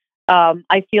struggle,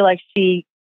 I feel like she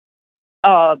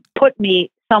put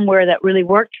me somewhere that really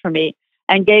worked for me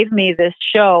and gave me this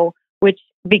show, which,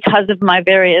 because of my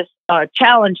various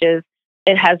challenges,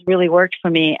 it has really worked for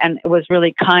me. And it was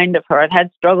really kind of her. I've had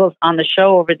struggles on the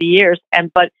show over the years.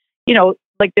 But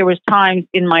like there was times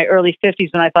in my early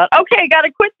 50s when I thought, okay, got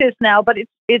to quit this now. But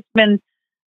it's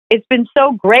been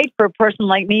so great for a person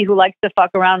like me who likes to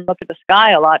fuck around and look at the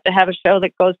sky a lot to have a show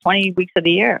that goes 20 weeks of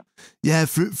the year. Yeah,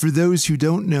 for those who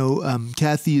don't know,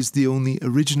 Cathy is the only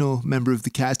original member of the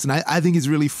cast. And I think it's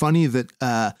really funny that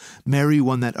Mary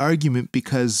won that argument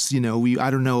because, I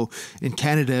don't know, in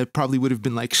Canada, it probably would have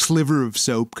been like Sliver of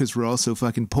Soap because we're all so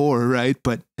fucking poor, right?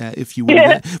 But if you would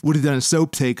have done a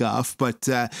soap takeoff. But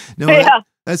no, yeah.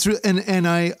 That's real. And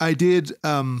I did,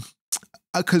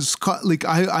 because like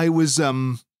I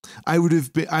would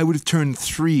have turned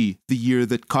 3 the year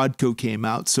that Codco came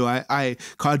out. So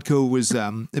Codco was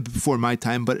before my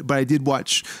time, but I did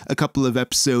watch a couple of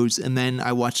episodes, and then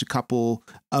I watched a couple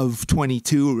of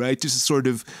 22, right? Just to sort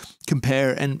of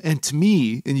compare. And to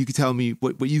me, and you can tell me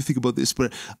what you think about this,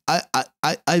 but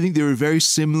I think they were very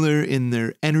similar in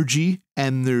their energy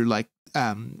and their like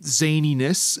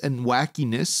zaniness and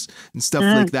wackiness and stuff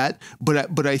like that.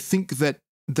 But I think that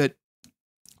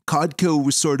Codco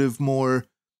was sort of more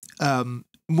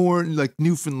like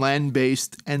Newfoundland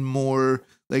based and more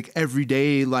like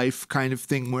everyday life kind of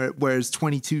thing, whereas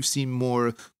 22 seemed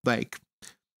more like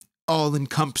all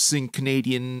encompassing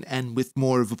Canadian and with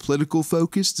more of a political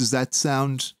focus. Does that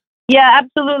sound? Yeah,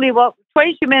 absolutely. Well,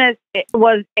 22 Minutes it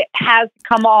has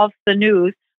come off the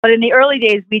news, but in the early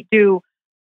days we do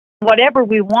whatever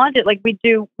we wanted. Like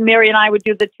Mary and I would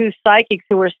do the two psychics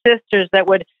who were sisters that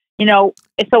would,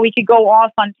 so we could go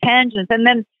off on tangents. And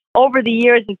then over the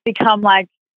years, it's become like,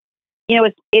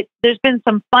 there's been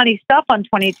some funny stuff on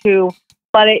 22,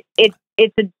 but it's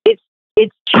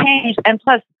changed. And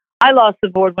plus, I lost the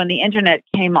board when the internet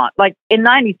came on. Like in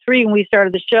 '93, when we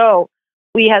started the show,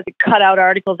 we had to cut out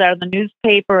articles out of the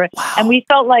newspaper, and you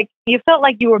felt like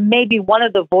you were maybe one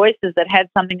of the voices that had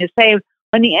something to say.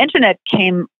 When the internet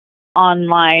came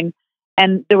online,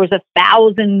 and there was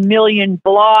 1,000 million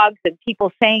blogs and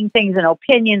people saying things and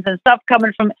opinions and stuff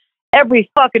coming from every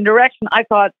fucking direction, I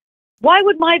thought, why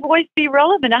would my voice be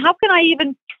relevant? How can I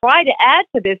even try to add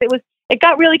to this? It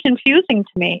got really confusing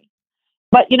to me.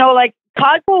 But like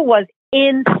Codco was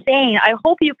insane. I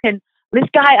hope you can. This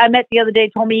guy I met the other day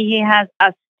told me he has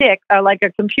a stick, like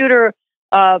a computer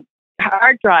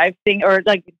hard drive thing, or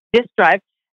like disk drive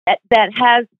that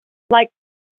has like,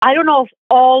 I don't know if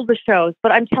all the shows,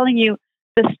 but I'm telling you,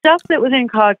 the stuff that was in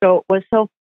Codco was so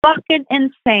fucking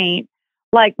insane.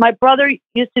 Like my brother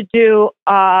used to do,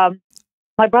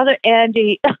 my brother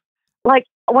Andy, like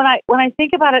when I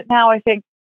think about it now, I think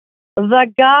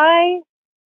the guy,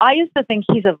 I used to think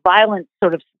he's a violent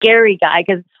sort of scary guy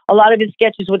because a lot of his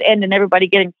sketches would end in everybody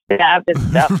getting stabbed and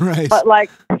stuff. Right. But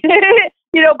like,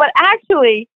 but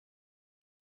actually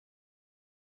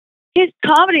his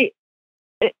comedy,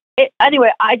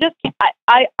 anyway,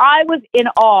 I was in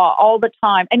awe all the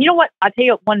time. And you know what? I'll tell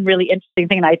you one really interesting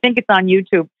thing, and I think it's on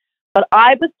YouTube. But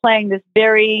I was playing this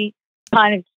very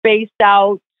kind of spaced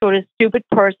out, sort of stupid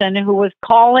person who was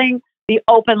calling the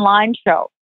open line show.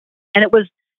 And it was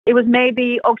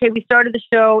maybe, okay, we started the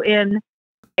show in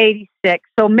 86.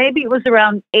 So maybe it was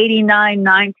around 89,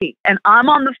 90. And I'm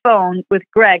on the phone with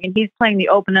Greg, and he's playing the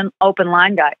open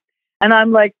line guy. And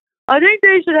I'm like, I think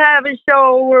they should have a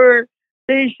show where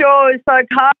they show a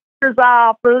psychiatrist's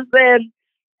office.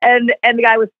 And the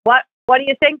guy was, what do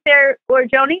you think there, or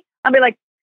Joni? I'll be like,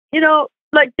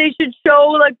 like they should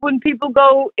show like when people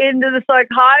go into the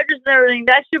psychiatrist and everything,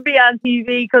 that should be on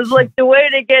TV because like the way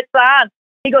it gets on.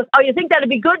 He goes, oh, you think that'd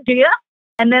be good, do you?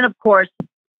 And then, of course,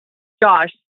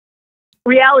 Josh,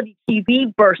 reality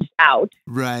TV bursts out.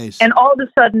 Right. And all of a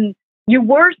sudden, you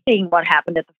were seeing what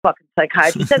happened at the fucking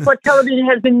psychiatrist. That's what television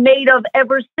has been made of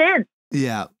ever since.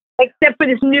 Yeah. Except for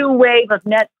this new wave of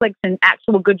Netflix and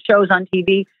actual good shows on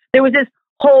TV. There was this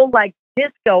whole like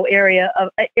disco era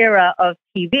of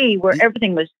TV where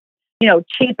everything was,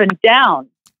 cheapened down.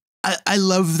 I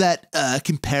love that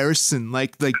comparison,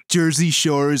 like Jersey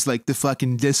Shore is like the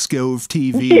fucking disco of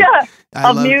TV. Yeah,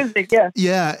 music. Yeah,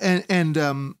 yeah,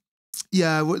 and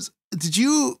yeah. Did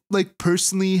you like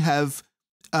personally have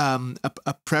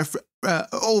a preference?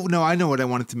 Oh no, I know what I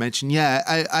wanted to mention. Yeah,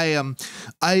 I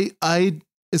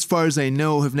as far as I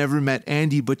know, have never met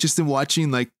Andy, but just in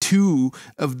watching like 2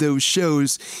 of those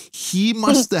shows, he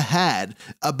must have had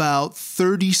about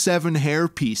 37 hair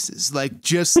pieces, like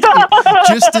just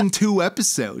in 2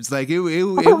 episodes. Like it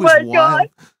was wild. God.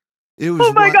 It was.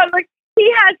 Oh my God! Like he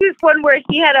has this one where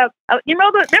he had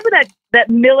remember that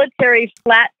military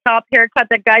flat top haircut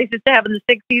that guys used to have in the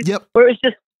 60s, Yep. where it was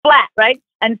just flat, right,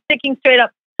 and sticking straight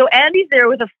up. So Andy's there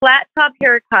with a flat top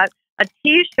haircut, a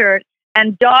T-shirt,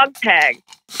 and dog tags.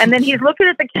 And then he's looking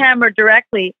at the camera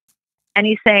directly and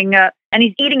he's saying, and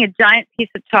he's eating a giant piece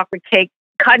of chocolate cake,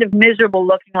 kind of miserable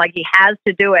looking, like he has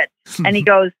to do it. And he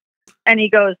goes,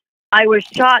 I was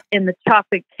shot in the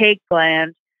chocolate cake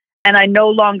gland and I no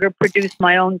longer produce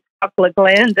my own chocolate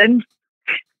gland. And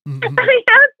he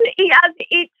has to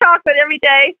eat chocolate every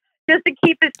day just to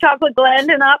keep his chocolate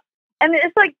glanding up. And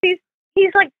it's like, he's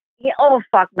like, yeah, oh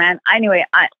fuck, man. Anyway,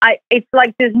 it's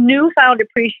like this newfound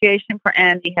appreciation for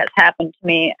Andy has happened to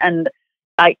me, and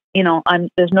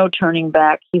there's no turning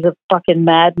back. He's a fucking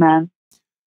madman.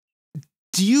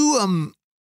 Do you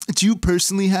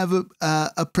personally have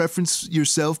a preference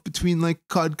yourself between like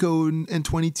Codco and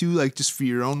 22, like just for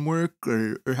your own work,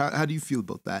 or how do you feel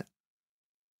about that?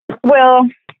 Well,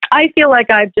 I feel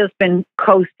like I've just been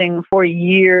coasting for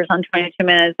years on 22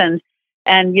 Minutes, and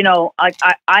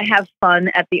I have fun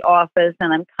at the office,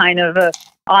 and I'm kind of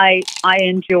I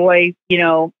enjoy,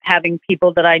 having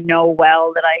people that I know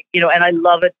well, that and I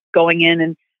love it going in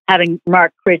and having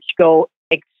Mark Critch go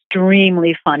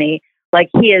extremely funny. Like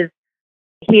he is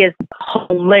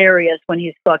hilarious when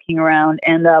he's fucking around.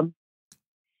 And, and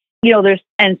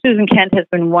Susan Kent has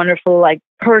been wonderful, like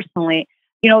personally.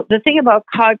 The thing about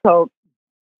Codco,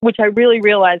 which I really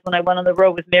realized when I went on the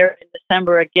road with Mary in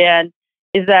December again,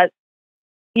 is that,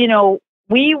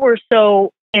 we were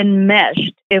so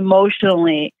enmeshed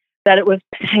emotionally that it was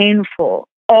painful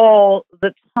all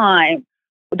the time.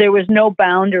 There was no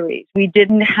boundaries. We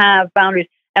didn't have boundaries.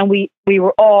 And we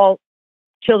were all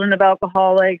children of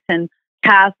alcoholics and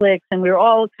Catholics. And we were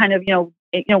all kind of,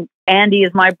 Andy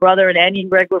is my brother, and Andy and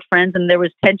Greg were friends. And there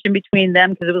was tension between them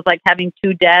because it was like having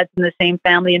 2 dads in the same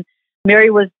family. And Mary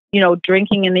was,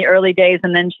 drinking in the early days.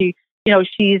 And then she's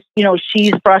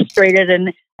frustrated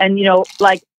and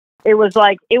it was,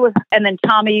 and then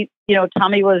Tommy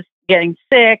was getting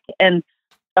sick, and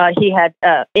he had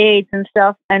AIDS and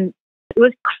stuff, and it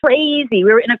was crazy. We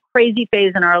were in a crazy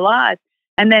phase in our lives.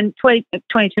 And then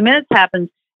 22 Minutes happens,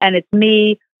 and it's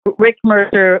me, Rick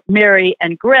Mercer, Mary,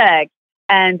 and Greg,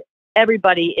 and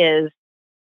everybody is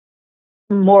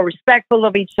more respectful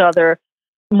of each other,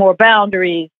 more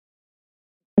boundaries.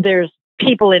 There's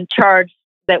people in charge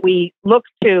that we look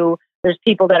to. There's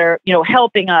people that are,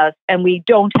 helping us, and we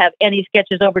don't have any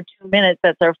sketches over 2 minutes.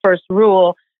 That's our first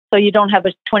rule. So you don't have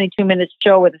a 22-minute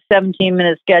show with a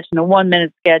 17-minute sketch and a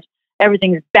 1-minute sketch.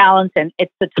 Everything's balanced, and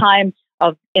it's the time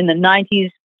in the 90s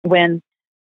when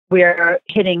we're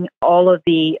hitting all of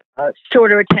the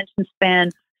shorter attention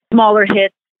span, smaller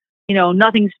hits.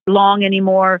 Nothing's long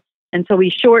anymore, and so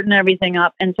we shorten everything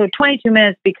up. And so 22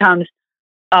 minutes becomes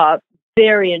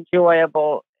very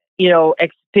enjoyable,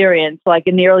 experience. Like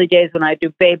in the early days when I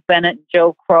do Babe Bennett and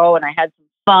Joe Crow, and I had some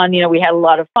fun, we had a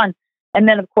lot of fun. And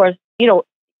then of course,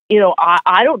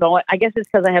 I don't know. I guess it's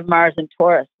because I have Mars and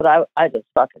Taurus, but I just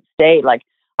fucking stayed. Like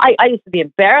I used to be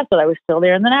embarrassed that I was still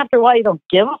there. And then after a while, you don't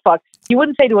give a fuck. You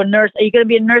wouldn't say to a nurse, "Are you going to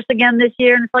be a nurse again this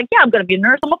year?" And it's like, "Yeah, I'm going to be a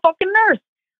nurse. I'm a fucking nurse."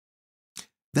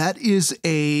 That is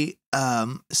a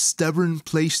stubborn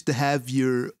place to have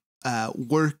your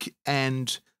work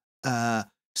and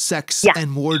sex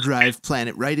and war drive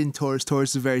planet right in Taurus.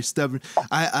 Taurus is very stubborn.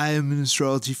 I am an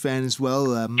astrology fan as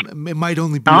well. It might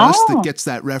only be us that gets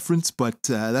that reference, but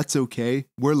that's okay.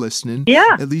 We're listening.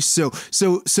 Yeah. At least so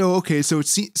okay. So it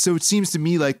seems to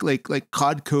me like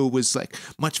Codco was like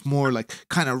much more like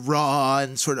kind of raw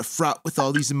and sort of fraught with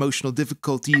all these emotional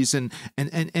difficulties, and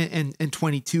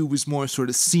 22 was more sort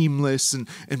of seamless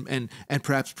and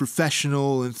perhaps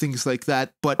professional and things like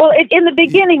that. But in the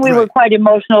beginning we were quite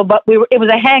emotional, but it was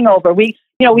a hangover. We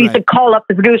used to call up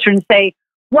the producer and say,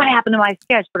 "What happened to my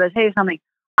sketch?" But I'll tell you something.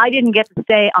 I didn't get to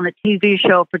stay on a TV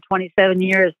show for 27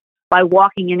 years by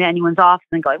walking into anyone's office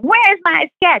and going, "Where's my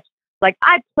sketch?" Like,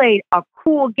 I played a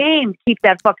cool game to keep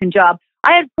that fucking job.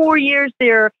 I had 4 years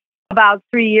there about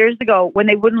 3 years ago when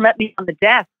they wouldn't let me on the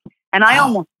desk, and I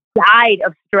almost died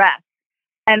of stress.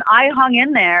 And I hung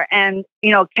in there and,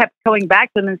 kept going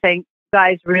back to them and saying,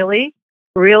 "Guys, really?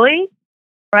 Really?"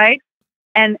 Right?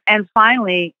 And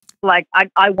finally, like,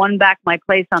 I won back my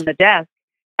place on the desk,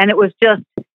 and it was just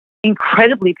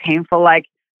incredibly painful. Like,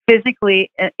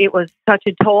 physically, it was such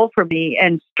a toll for me,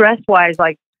 and stress wise,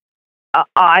 like,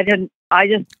 I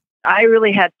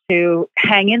really had to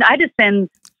hang in. I had to send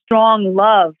strong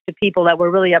love to people that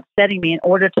were really upsetting me in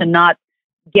order to not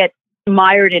get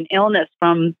mired in illness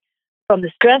from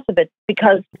the stress of it,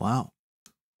 because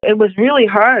it was really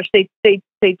harsh. They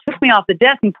took me off the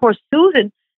desk, and poor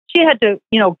Susan, she had to,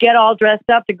 get all dressed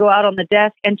up to go out on the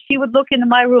desk, and she would look into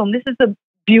my room. This is a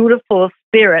beautiful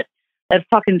spirit that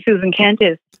fucking Susan Kent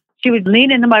is. She would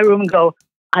lean into my room and go,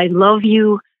 "I love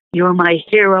you. You're my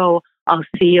hero. I'll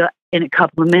see you in a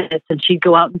couple of minutes." And she'd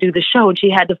go out and do the show, and she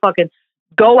had to fucking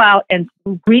go out and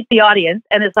greet the audience.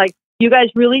 And it's like, you guys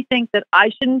really think that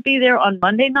I shouldn't be there on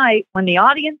Monday night when the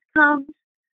audience comes,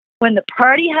 when the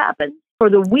party happens for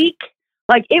the week?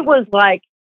 Like, it was like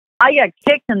I got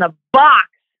kicked in the box.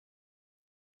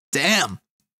 Damn.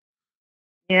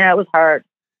 Yeah, it was hard.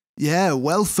 Yeah,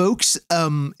 well, folks,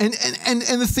 and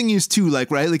the thing is too, like,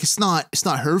 right, like, it's not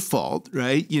her fault,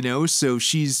 right? So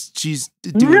she's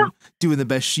doing the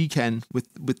best she can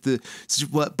with the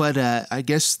but I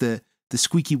guess the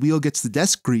squeaky wheel gets the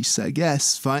desk grease, I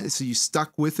guess. Fine. So you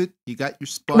stuck with it. You got your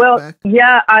spot back.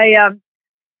 Yeah, I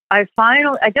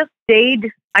just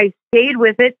stayed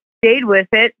with it,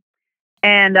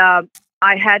 and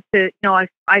I had to,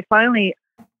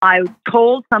 I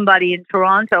told somebody in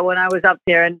Toronto when I was up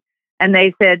there, and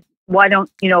they said, "Why don't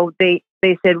they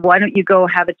said, "Why don't you go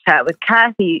have a chat with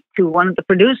Cathy," to one of the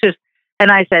producers?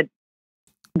 And I said,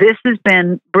 "This has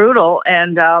been brutal,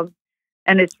 and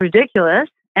it's ridiculous,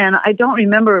 and I don't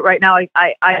remember it right now.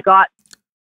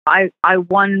 I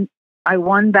won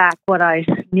back what I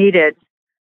needed,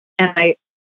 and I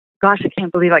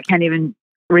can't believe I can't even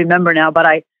remember now. But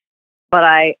I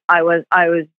was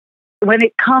when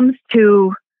it comes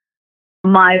to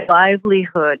my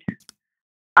livelihood,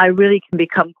 I really can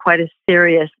become quite a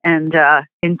serious and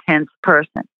intense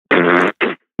person."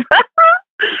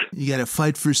 You got to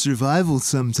fight for survival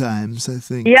sometimes, I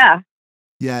think. Yeah.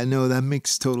 Yeah, no, that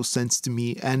makes total sense to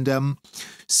me. And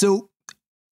so,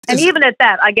 and even at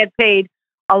that, I get paid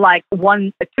like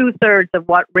 2/3 of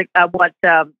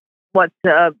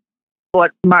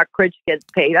what Mark Critch gets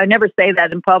paid. I never say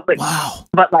that in public. Wow.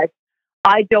 But like,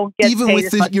 I don't get even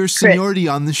paid with your seniority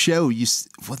on the show.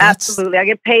 Absolutely, I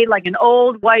get paid like an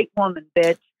old white woman,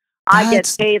 bitch. I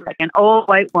get paid like an old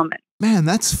white woman. Man,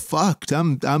 that's fucked.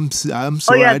 I'm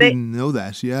sorry, I didn't know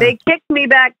that. Yeah, they kicked me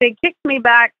back.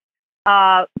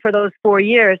 For those 4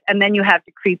 years, and then you have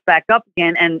to creep back up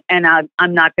again, and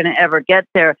I'm not going to ever get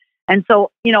there. And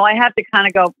so, I have to kind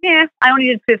of go, I only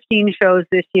did 15 shows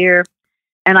this year,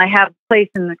 and I have a place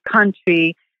in the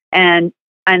country, and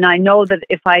I know that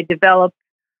if I develop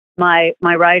my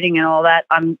writing and all that,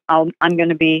 I'm going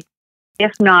to be,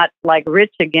 if not like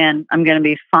rich again, I'm going to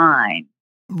be fine.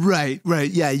 Right.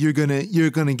 Yeah, you're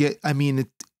gonna get. I mean,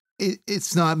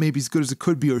 it's not maybe as good as it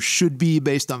could be or should be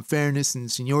based on fairness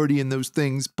and seniority and those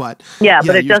things, but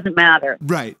but it doesn't matter.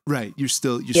 Right. You're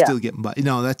still getting by.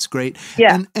 No, that's great.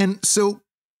 Yeah. And so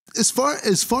as far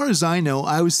as I know,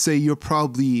 I would say you're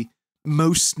probably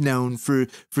most known for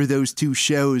those two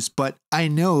shows, but I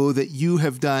know that you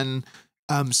have done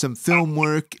some film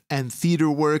work and theater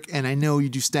work, and I know you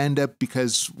do stand up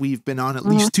because we've been on at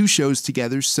least 2 shows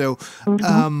together. So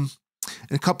and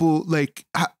a couple, like,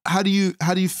 how do you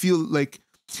feel, like,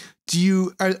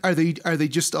 are they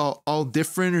just all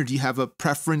different, or do you have a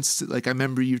preference? Like, I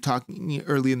remember you talking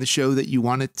early in the show that you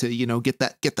wanted to, get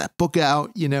that book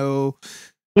out, Yeah.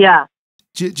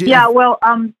 Well,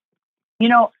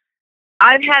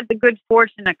 I've had the good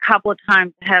fortune a couple of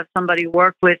times to have somebody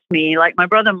work with me, like my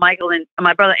brother Michael and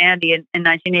my brother Andy in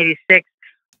 1986.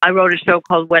 I wrote a show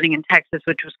called Wedding in Texas,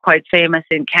 which was quite famous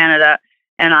in Canada,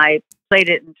 and I played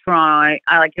it in Toronto.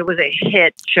 It was a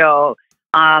hit show.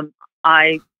 But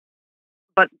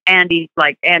Andy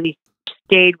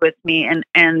stayed with me,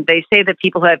 and they say that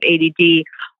people who have ADD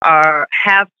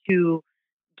have to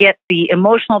get the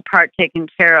emotional part taken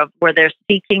care of, where they're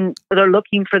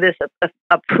looking for this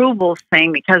approval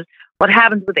thing, because what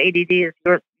happens with ADD is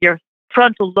your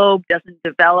frontal lobe doesn't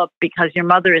develop because your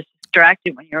mother is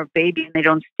distracted when you're a baby and they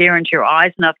don't stare into your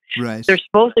eyes enough. Right. They're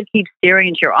supposed to keep staring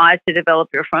into your eyes to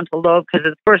develop your frontal lobe, because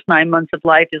the first 9 months of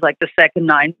life is like the second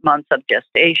 9 months of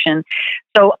gestation.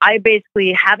 So I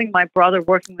basically, having my brother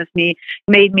working with me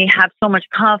made me have so much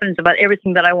confidence about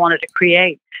everything that I wanted to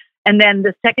create. And then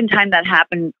the second time that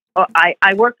happened,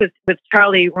 I worked with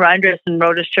Charlie Reinders and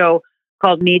wrote a show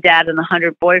called Me, Dad, and the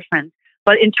 100 Boyfriends.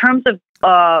 But in terms of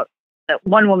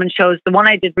one woman shows, the one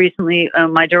I did recently,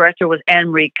 my director was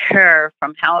Anne-Marie Kerr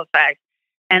from Halifax,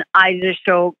 and I did a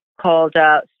show called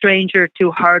Stranger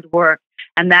to Hard Work,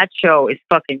 and that show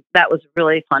that was a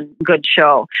really fun, good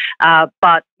show.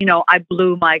 But I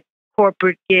blew my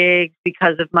corporate gigs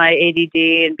because of my ADD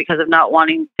and because of not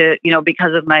wanting to,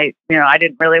 because of my, I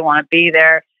didn't really want to be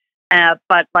there.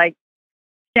 But like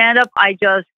stand up, I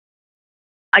did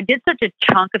such a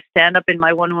chunk of stand up in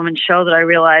my one woman show that I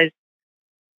realized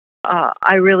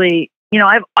I really,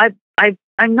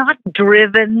 I'm not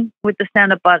driven with the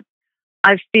stand up, but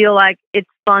I feel like it's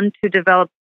fun to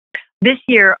develop. This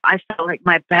year, I felt like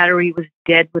my battery was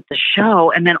dead with the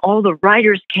show, and then all the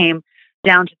writers came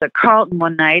down to the Carlton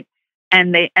one night,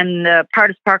 and the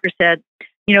Partis Parker said,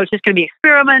 it's just going to be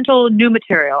experimental, new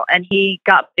material, and he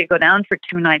got me to go down for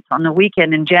 2 nights on the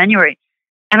weekend in January,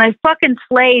 and I fucking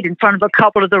slayed in front of a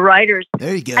couple of the writers.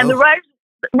 There you go. And the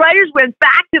writers went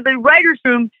back to the writers'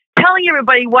 room telling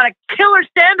everybody what a killer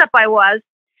stand-up I was,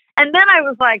 and then I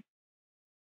was like,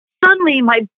 suddenly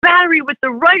my battery with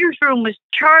the writers' room was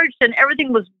charged and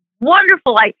everything was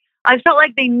wonderful. I felt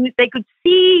like they could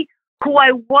see who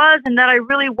I was and that I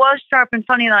really was sharp and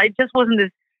funny, and I just wasn't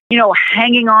this,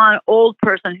 hanging on old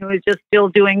person who was just still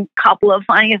doing a couple of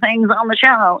funny things on the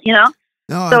channel, No,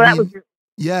 so that was...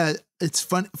 Yeah, it's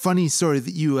funny, sorry,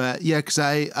 that you, because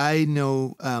I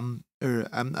know, or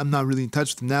I'm not really in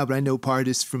touch with him now, but I know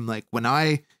Partis from like when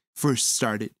I first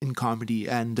started in comedy,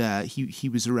 and he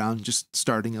was around just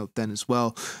starting out then as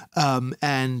well.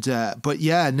 But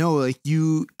yeah, no, like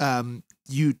you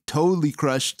totally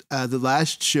crushed the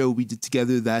last show we did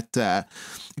together, that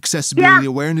Accessibility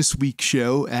Awareness Week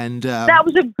show, and that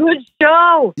was a good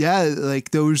show. Yeah,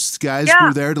 like those guys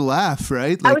were there to laugh,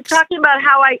 right? Like, I was talking about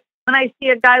how when I see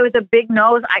a guy with a big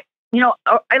nose, I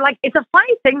like, it's a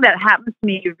funny thing that happens to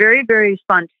me very, very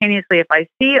spontaneously. If I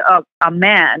see a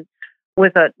man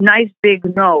with a nice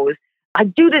big nose, I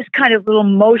do this kind of little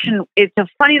motion. It's a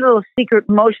funny little secret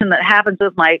motion that happens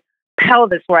with my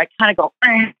pelvis, where I kind of go,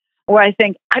 where I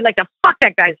think I'd like to fuck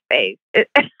that guy's face.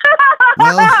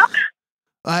 Well,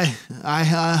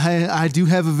 I do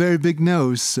have a very big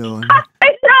nose, so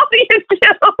I know you do.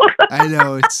 I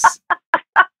know it's.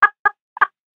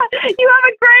 You have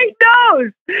a great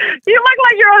nose. You look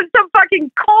like you're on some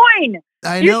fucking coin.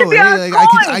 I know.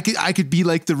 Like I could be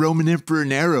like the Roman Emperor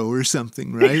Nero or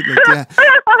something, right? Like,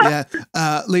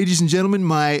 yeah. Ladies and gentlemen,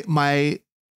 my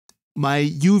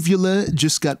uvula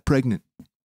just got pregnant.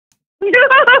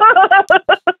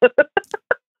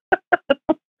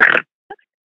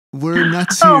 We're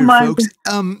nuts here, folks.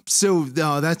 So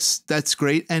no, that's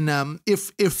great. And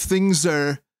if things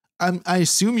are, I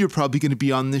assume you're probably going to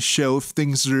be on this show if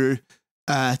things are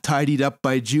tidied up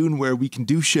by June, where we can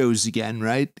do shows again,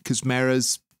 right? Because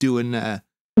Mara's doing. Yeah,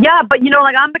 but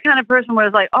like I'm the kind of person where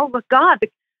it's like, oh my God,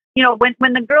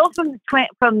 when the girl from the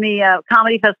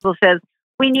comedy festival says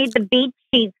we need the beat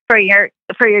sheets for your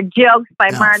jokes by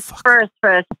March 1st,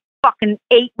 for fucking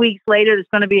 8 weeks later, it's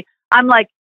going to be. I'm like,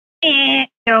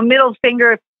 middle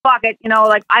finger. Fuck it,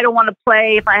 like I don't want to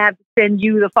play if I have to send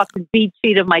you the fucking beat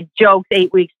sheet of my jokes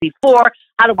 8 weeks before.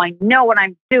 How do I know what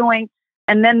I'm doing?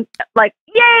 And then like,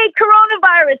 yay,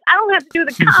 coronavirus! I don't have to do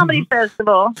the comedy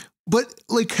festival. But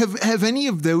like, have any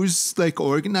of those like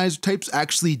organizer types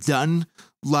actually done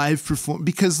live perform,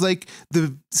 because like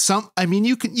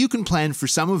you can plan for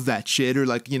some of that shit, or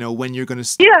like, when you're going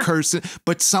to curse it,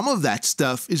 but some of that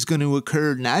stuff is going to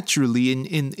occur naturally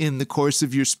in the course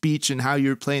of your speech and how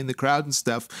you're playing the crowd and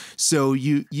stuff. So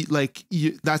you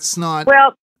that's not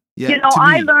well.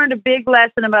 I learned a big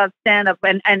lesson about stand-up,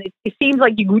 and it seems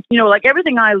like like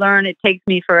everything I learn, it takes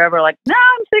me forever. Like, now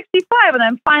I'm 65 and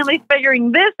I'm finally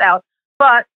figuring this out.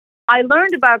 But I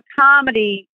learned about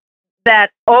comedy that,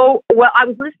 I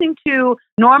was listening to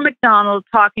Norm Macdonald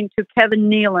talking to Kevin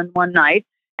Nealon one night,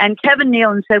 and Kevin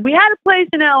Nealon said, we had a place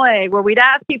in LA where we'd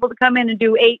ask people to come in and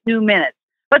do 8 new minutes,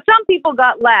 but some people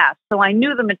got laughs, so I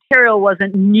knew the material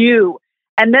wasn't new.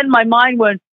 And then my mind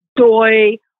went,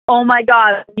 doy. Oh my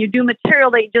God, you do material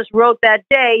that you just wrote that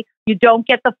day, you don't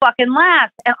get the fucking laugh.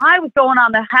 And I was going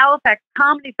on the Halifax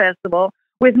Comedy Festival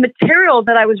with material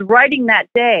that I was writing that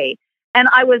day. And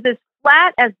I was as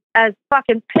flat as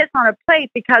fucking piss on a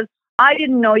plate, because I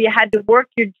didn't know you had to work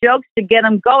your jokes to get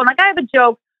them going. Like, I have a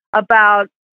joke about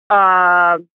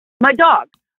my dog,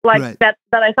 like that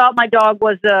I thought my dog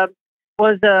was a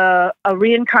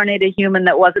reincarnated human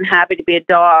that wasn't happy to be a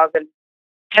dog. And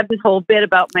I have this whole bit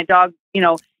about my dog,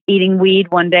 eating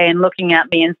weed one day and looking at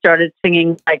me and started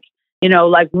singing like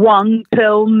one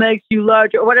pill makes you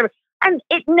larger or whatever. And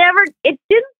it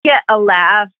didn't get a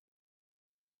laugh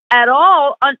at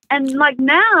all. And like,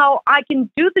 now I can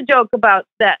do the joke about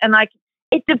that. And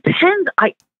it depends.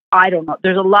 I don't know.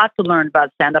 There's a lot to learn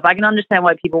about stand-up. I can understand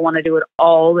why people want to do it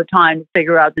all the time to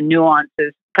figure out the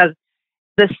nuances, because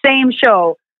the same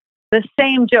show, the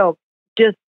same joke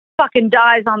just fucking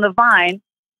dies on the vine.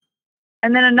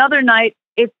 And then another night,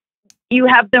 you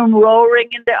have them roaring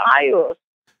in the aisles.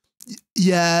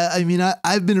 Yeah, I mean,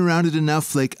 I've been around it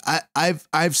enough. Like,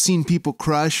 I've seen people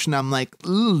crush, and I'm like,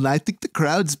 I think the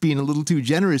crowd's being a little too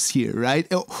generous here,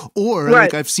 right? Or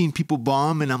like, I've seen people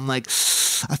bomb, and I'm like,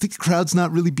 I think the crowd's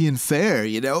not really being fair,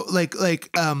 Yeah.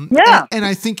 And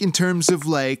I think in terms of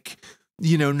like,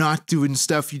 not doing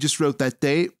stuff you just wrote that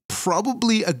day,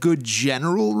 probably a good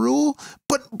general rule,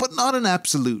 but not an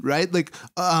absolute, right? Like,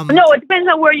 no, it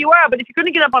depends on where you are. But if you're going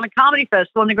to get up on a comedy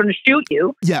festival and they're going to shoot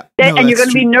you, and you're going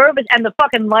to be nervous, and the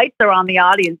fucking lights are on the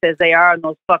audience as they are on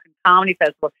those fucking comedy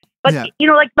festivals. But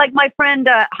like my friend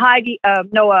Heidi,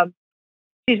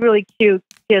 she's really cute.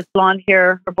 She has blonde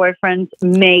hair. Her boyfriend's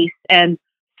Mace, and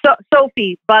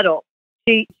Sophie Buttle.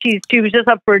 She was just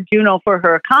up for a Juno for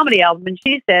her comedy album, and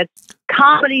she said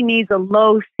comedy needs a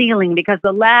low ceiling because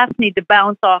the laughs need to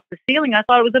bounce off the ceiling. I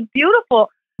thought it was a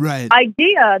beautiful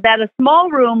idea that a small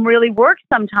room really works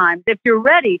sometimes if you're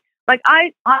ready. Like,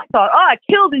 I thought, I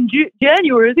killed in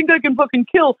January. I think I can fucking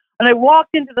kill. And I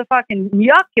walked into the fucking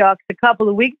Yuck Yucks a couple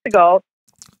of weeks ago,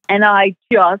 and I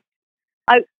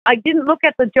didn't look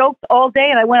at the jokes all day,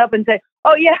 and I went up and said,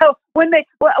 oh yeah, what was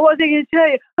I going to tell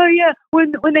you? Oh yeah,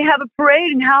 when they have a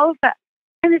parade in Halifax.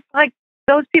 And it's like,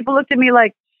 those people looked at me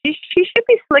like, she should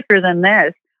be slicker than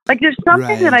this. Like, there's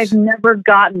something that I've never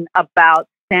gotten about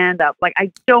stand-up. Like,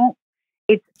 I don't,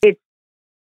 it's hit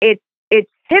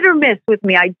or miss with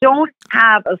me. I don't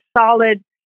have a solid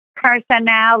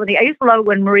personality. I used to love it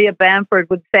when Maria Bamford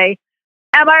would say,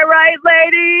 am I right,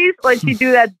 ladies? When she'd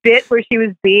do that bit where she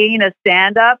was being a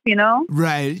stand-up,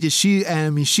 Right.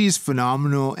 She's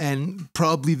phenomenal, and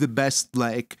probably the best,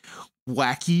 like,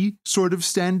 wacky sort of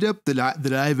stand-up that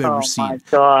I've ever seen. Oh my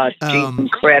God, she's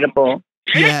incredible.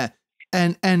 Yeah.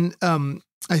 And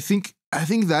I think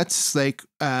that's like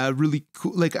really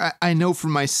cool. Like, I know for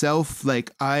myself,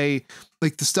 like, I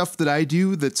like the stuff that I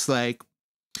do that's like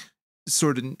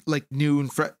sort of like new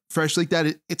and fresh like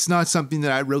that. It's not something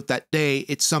that I wrote that day.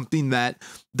 It's something that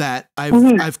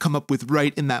I've come up with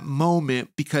right in that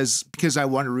moment because I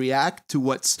want to react to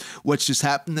what's just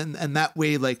happened, and that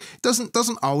way, like, it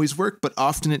doesn't always work, but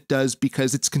often it does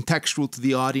because it's contextual to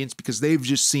the audience, because they've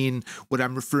just seen what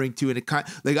I'm referring to, and it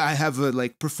like, I have a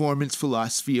like performance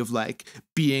philosophy of like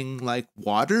being like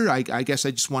water. I guess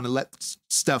I just want to let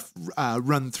stuff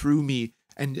run through me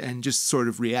and just sort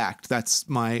of react. That's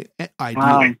my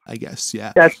idea, I guess.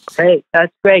 Yeah. That's great.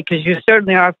 That's great. Cause you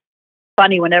certainly are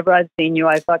funny. Whenever I've seen you,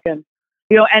 I fucking,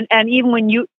 and even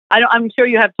when I'm sure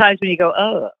you have times when you go,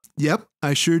 oh. Yep.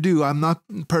 I sure do. I'm not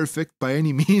perfect by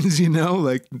any means,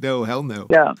 like, no, hell no.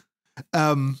 Yeah.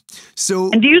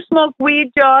 So. And do you smoke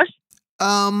weed, Josh?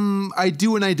 I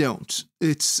do and I don't.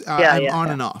 It's, I'm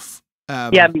on and off.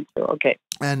 Yeah, me too. Okay.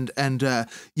 It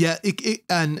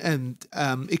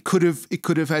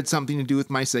could have had something to do with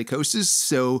my psychosis,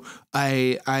 so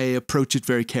I approach it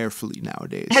very carefully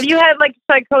nowadays. Have you had like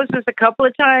psychosis a couple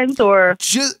of times, or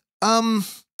just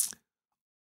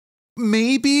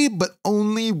Maybe, but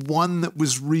only one that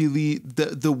was really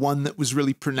the one that was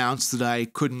really pronounced that I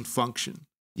couldn't function.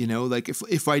 You know, like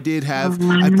if I did have,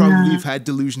 I'd probably have had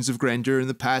delusions of grandeur in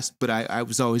the past, but I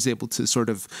was always able to sort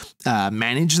of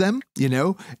manage them, you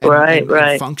know,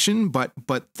 and function. But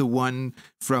the one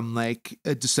from like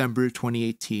December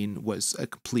 2018 was a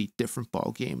complete different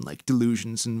ball game, like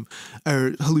delusions and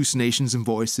or hallucinations and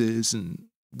voices and.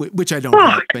 Which I don't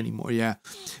have anymore. Yeah.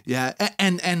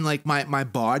 And like my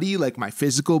body, like my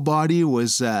physical body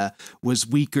was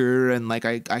weaker, and like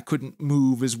I couldn't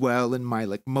move as well, and my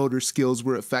like motor skills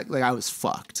were affected. Like I was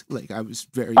fucked. Like I was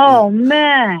very ill.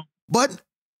 Man. But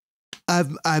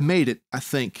I made it, I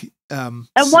think. And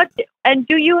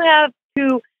do you have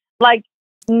to, like,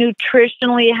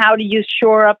 nutritionally, how do you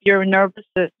shore up your nervous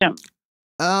system?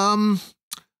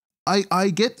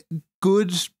 I get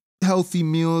good healthy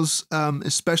meals,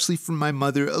 especially from my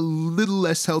mother, a little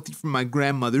less healthy from my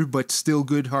grandmother, but still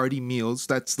good hearty meals.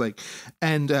 That's like,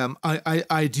 and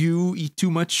I do eat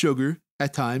too much sugar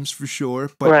at times for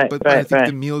sure, but I think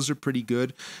the meals are pretty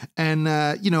good. And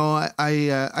you know,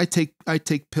 I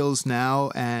take pills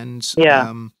now, and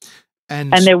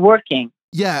and they're working.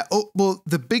 Yeah. Oh, well,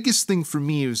 the biggest thing for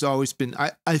me has always been,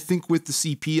 I think with the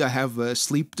CP, I have a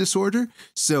sleep disorder.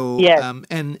 So,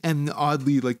 and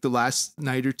oddly, like the last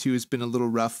night or two has been a little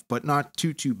rough, but not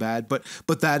too bad. But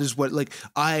that is what, like,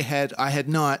 I had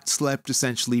not slept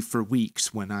essentially for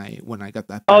weeks when I got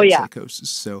that bad psychosis.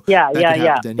 So that could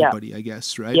happen to anybody, I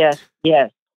guess. Right.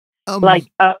 Yes.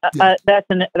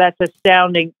 That's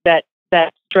astounding that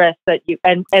stress that you,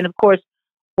 and of course,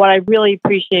 what I really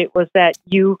appreciate was that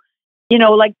you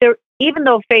know, like there, even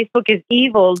though Facebook is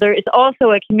evil, there is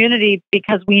also a community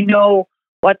because we know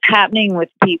what's happening with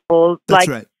people. That's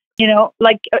right. You know,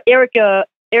 like Erica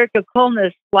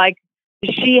Colness, like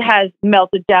she has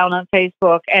melted down on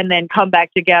Facebook and then come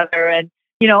back together. And,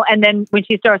 you know, and then when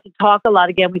she starts to talk a lot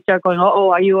again, we start going,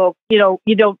 oh, are you, you know,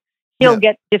 you don't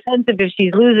get defensive if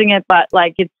she's losing it. But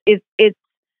like, it's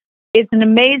an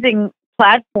amazing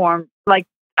platform. Like,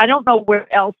 I don't know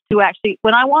where else to actually,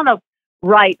 when I want to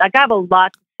write, like I have a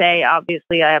lot to say,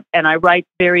 obviously, and I write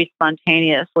very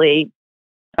spontaneously,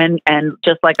 and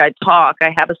just like I talk,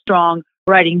 I have a strong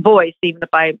writing voice, even if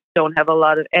I don't have a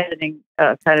lot of editing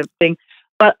kind of thing.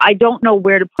 But I don't know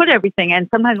where to put everything. And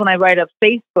sometimes when I write a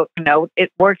Facebook note,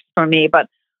 it works for me, but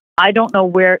I don't know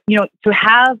where, you know, to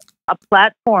have a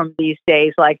platform these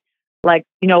days, like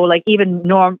you know, like even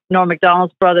Norm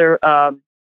Macdonald's brother,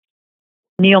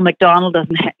 Neil MacDonald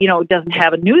doesn't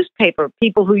have a newspaper.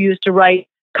 People who used to write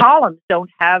columns don't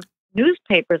have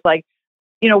newspapers. Like,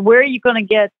 you know, where are you going to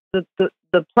get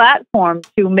the platform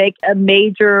to make a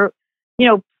major, you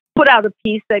know, put out a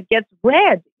piece that gets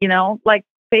read? You know, like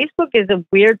Facebook is a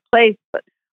weird place, but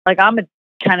like I'm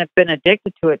kind of been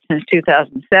addicted to it since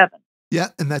 2007. Yeah,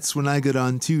 and that's when I got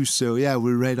on too. So yeah,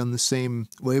 we're right on the same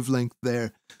wavelength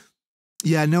there.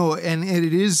 Yeah, no, and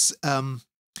it is.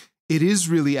 It is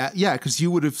really, because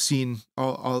you would have seen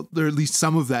all, or at least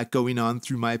some of that going on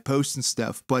through my posts and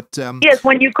stuff. But yes,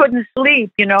 when you couldn't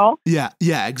sleep, you know. Yeah,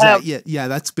 exactly.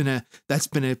 That's been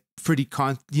a pretty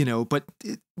you know. But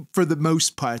for the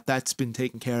most part, that's been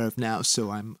taken care of now. So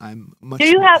I'm much. Do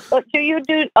you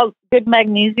do good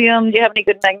magnesium? Do you have any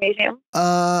good magnesium?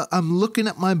 I'm looking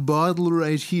at my bottle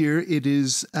right here. It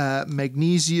is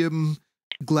magnesium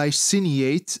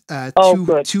glycinate,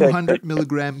 200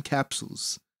 milligram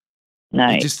capsules.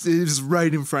 Nice. It was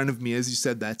right in front of me as you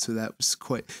said that, so that was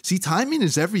quite. See, timing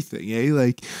is everything, eh?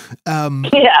 Like,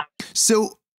 yeah.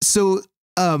 So,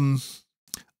 and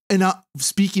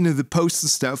speaking of the posts and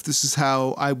stuff, this is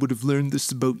how I would have learned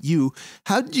this about you.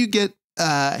 How did you get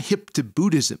hip to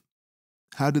Buddhism?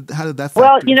 How did that?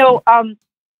 Well, you know,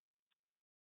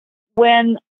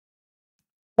 when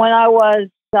I was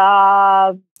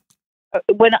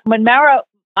when Mara,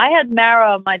 I had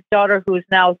Mara, my daughter, who is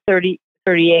now 38.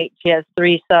 She has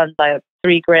 3 sons. I have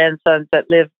 3 grandsons that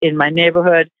live in my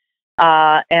neighborhood.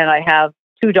 And I have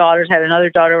 2 daughters. I had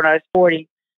another daughter when I was 40.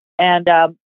 And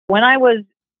when I was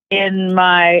in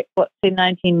my, let's say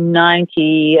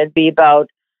 1990, I'd be about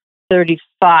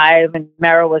 35, and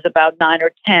Mara was about 9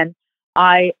 or 10.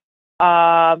 My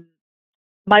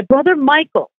brother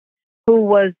Michael, who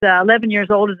was 11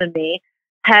 years older than me,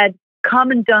 had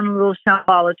come and done a little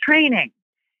Shambhala training.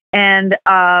 And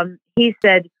he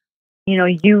said, you know,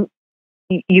 you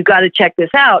got to check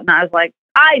this out. And I was like,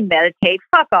 I meditate,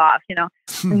 fuck off, you know.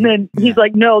 And then he's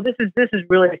like, no, this is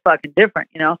really fucking different,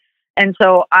 you know. And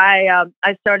so I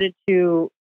started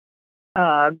to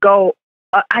go.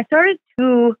 I started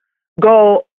to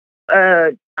go.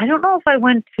 I don't know if I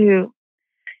went to.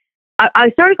 I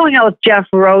started going out with Jeff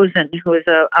Rosen, who is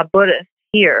a Buddhist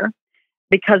here,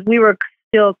 because we were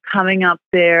still coming up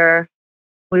there.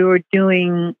 We were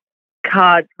doing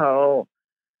Codco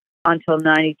until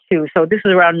 92. So this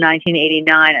was around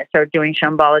 1989. I started doing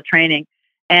Shambhala training.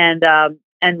 And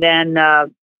then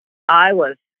I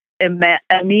was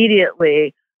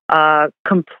immediately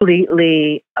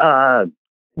completely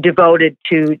devoted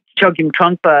to Chogyam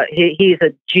Trungpa. He's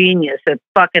a genius, a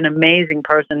fucking amazing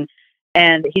person.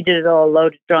 And he did it all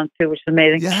loaded drunk too, which is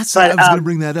amazing. Yeah, I was going to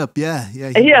bring that up. Yeah.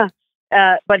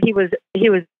 But he was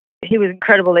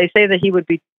incredible. They say that he would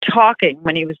be talking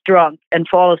when he was drunk and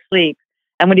fall asleep,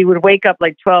 and when he would wake up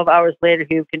like 12 hours later,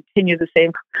 he would continue the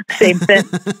same sentence.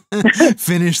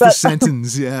 Finish the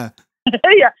sentence. Yeah.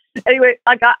 Yeah. Anyway,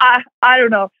 like I don't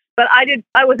know, but I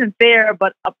wasn't there,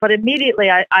 but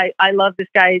immediately I love this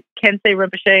guy Kensei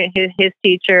Rinpoche, his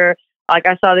teacher. Like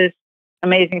I saw this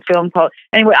amazing film called.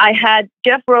 Anyway, I had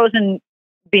Jeff Rosen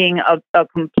being a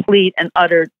complete and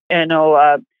utter,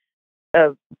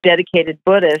 a dedicated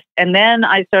Buddhist. And then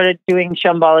I started doing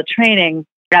Shambhala training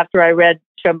after I read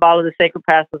Shambhala, The Sacred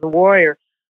Path of the Warrior,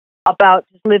 about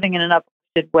just living in an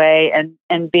uplifted way and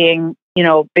being,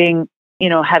 having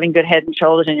good head and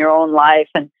shoulders in your own life.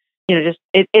 And, it's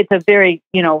a very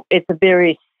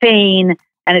sane,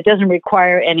 and it doesn't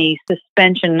require any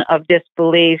suspension of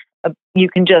disbelief. You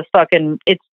can just that's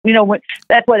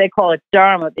why they call it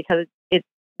Dharma, because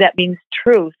that means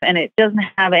truth, and it doesn't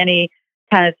have any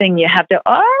kind of thing you have to,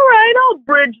 all right, I'll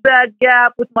bridge that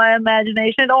gap with my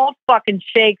imagination. It all fucking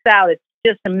shakes out. It's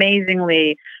just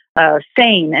amazingly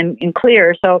sane and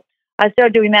clear. So I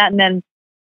started doing that, and then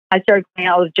I started going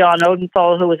out with John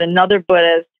Odenthal, who was another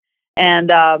Buddhist, and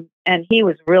he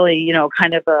was really,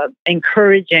 kind of a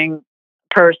encouraging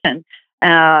person. So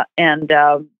I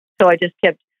just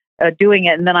kept doing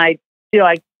it, and then I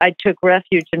took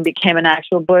refuge and became an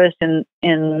actual Buddhist in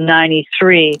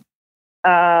 93.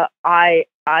 I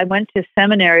went to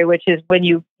seminary, which is when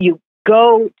you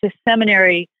go to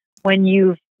seminary when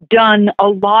you've done a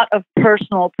lot of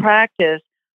personal practice,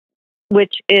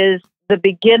 which is the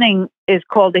beginning is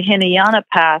called the Hinayana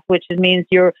path, which means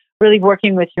you're really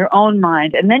working with your own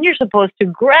mind. And then you're supposed to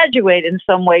graduate in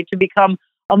some way to become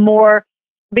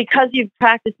because you've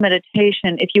practiced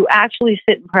meditation, if you actually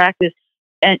sit and practice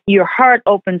and your heart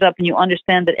opens up and you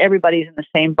understand that everybody's in the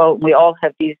same boat and we all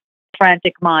have these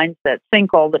frantic minds that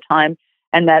think all the time,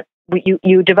 and that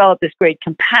you develop this great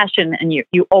compassion, and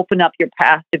you open up your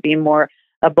path to be more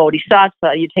a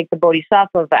bodhisattva. You take the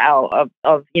bodhisattva vow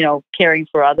of caring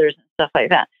for others and stuff like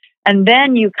that. And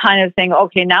then you kind of think,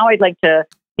 okay, now I'd like to,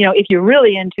 if you're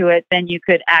really into it, then you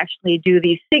could actually do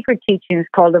these secret teachings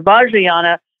called the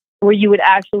Vajrayana, where you would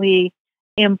actually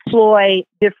employ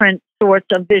different sorts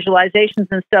of visualizations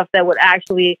and stuff that would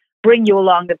actually bring you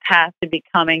along the path to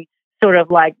becoming sort of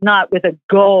like, not with a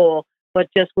goal, but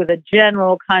just with a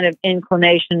general kind of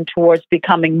inclination towards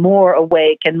becoming more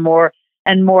awake and more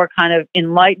kind of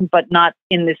enlightened, but not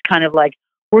in this kind of like,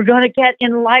 we're going to get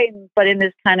enlightened, but in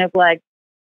this kind of like,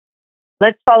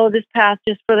 let's follow this path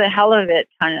just for the hell of it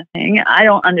kind of thing. I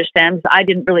don't understand, because I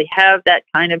didn't really have that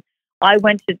kind of, I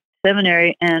went to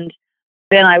seminary, and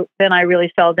then I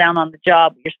really fell down on the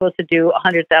job. You're supposed to do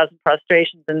 100,000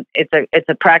 prostrations, and it's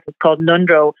a practice called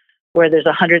Nundro, where there's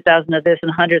 100,000 of this and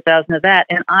 100,000 of that.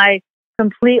 And I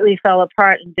completely fell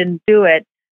apart and didn't do it.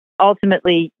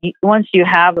 Ultimately, once you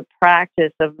have a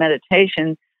practice of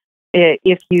meditation,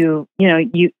 if your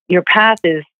path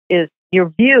is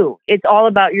your view. It's all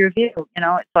about your view.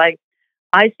 It's like,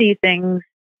 I see things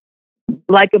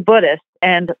like a Buddhist,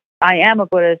 and I am a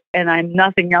Buddhist, and I'm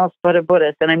nothing else but a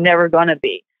Buddhist, and I'm never going to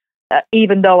be,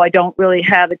 even though I don't really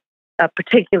have a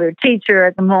particular teacher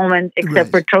at the moment,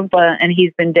 except for Trungpa, and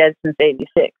he's been dead since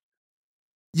 86.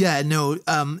 Yeah, no,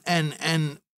 and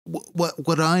I'm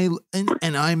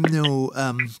no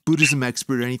Buddhism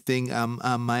expert or anything.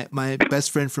 My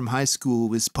best friend from high school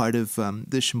was part of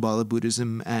the Shambhala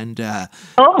Buddhism, and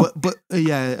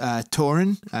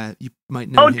Torin, you might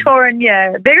know him. Torin,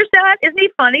 yeah, Biggerstadt, isn't he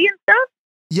funny and stuff?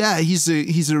 Yeah,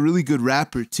 he's a really good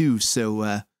rapper too.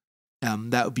 So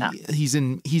that would be he's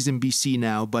in BC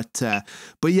now, but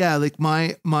yeah, like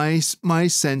my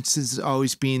sense has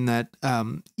always been that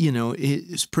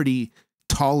it's pretty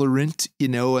tolerant,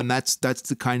 and that's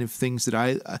the kind of things that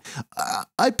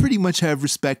I pretty much have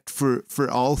respect for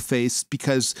all faiths,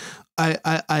 because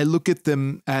I look at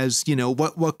them as,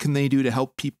 what can they do to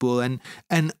help people, and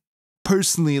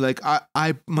personally, like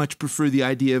I much prefer the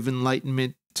idea of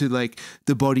enlightenment to like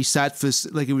the bodhisattvas.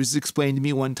 Like it was explained to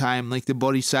me one time, like the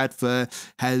bodhisattva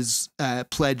has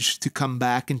pledged to come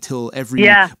back until every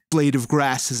blade of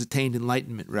grass has attained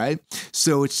enlightenment, right?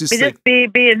 So it's just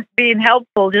being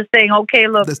helpful, just saying, okay,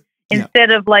 look,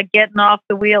 Instead of like getting off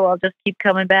the wheel, I'll just keep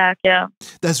coming back. Yeah,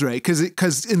 that's right.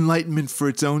 Because enlightenment for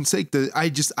its own sake, I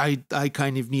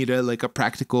kind of need a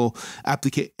practical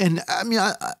application. And I mean,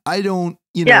 I don't,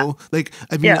 like,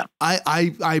 I mean,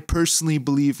 I personally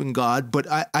believe in God, but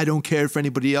I don't care if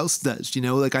anybody else does,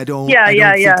 like I don't,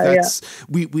 that's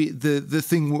the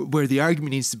thing where the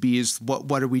argument needs to be is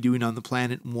what are we doing on the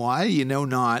planet and why,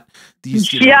 not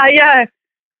these,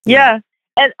 yeah.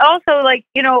 And also like,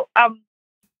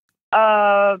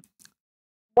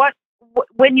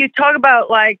 when you talk about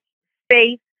like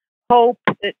faith, hope,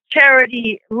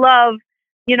 charity, love,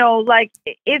 like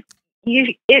if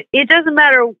it doesn't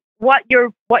matter what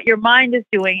your mind is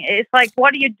doing. It's like,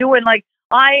 what are you doing? Like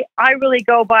I really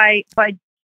go by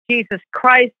Jesus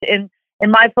Christ in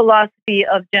my philosophy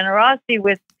of generosity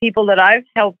with people that I've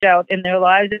helped out in their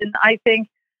lives. And I think,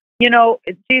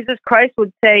 Jesus Christ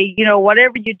would say,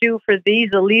 whatever you do for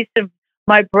these, the least of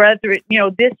my brethren,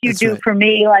 this you do for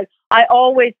me. Like I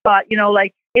always thought,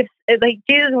 like if like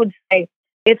Jesus would say,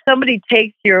 if somebody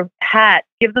takes your hat,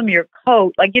 give them your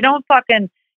coat. Like you don't stop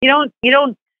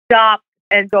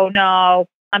and go, no,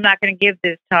 I'm not going to give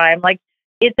this time. Like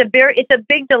it's a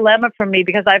big dilemma for me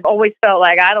because I've always felt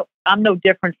like I'm no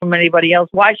different from anybody else.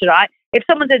 Why should I? If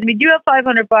someone said to me, do you have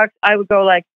 $500? I would go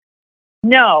like,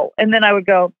 no. And then I would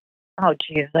go, oh,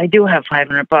 Jesus, I do have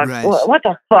 $500. Right. What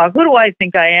the fuck? Who do I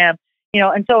think I am?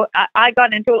 And so I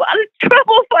got into a lot of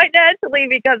trouble financially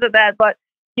because of that. But,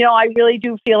 I really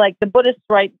do feel like the Buddhists,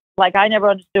 right? Like I never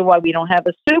understood why we don't have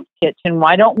a soup kitchen.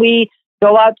 Why don't we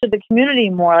go out to the community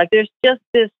more? Like there's just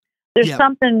there's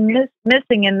something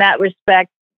missing in that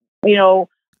respect, because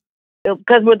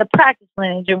we're the practice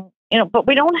lineage, and, but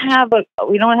we don't have a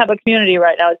community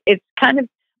right now. It's kind of,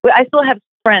 I still have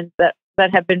friends that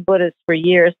have been Buddhists for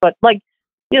years, but like,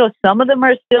 some of them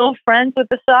are still friends with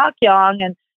the Sakyong,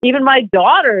 and even my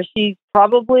daughter, she's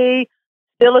probably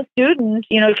still a student,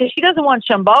 because she doesn't want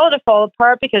Shambhala to fall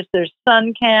apart because there's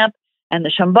Sun Camp and the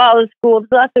Shambhala school.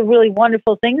 There's lots of really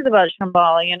wonderful things about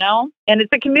Shambhala, and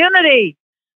it's a community.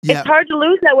 Yeah. It's hard to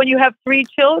lose that when you have 3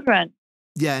 children.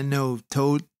 Yeah, no,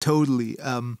 totally.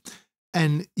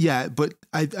 And yeah, but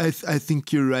I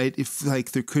think you're right. If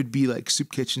like there could be like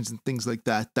soup kitchens and things like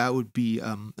that, that would be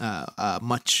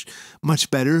much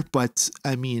better. But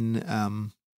I mean,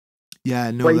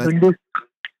 yeah, no.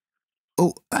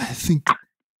 I think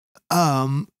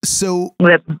so.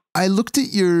 I looked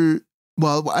at your.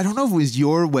 Well, I don't know if it was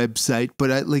your website, but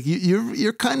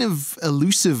you're kind of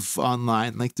elusive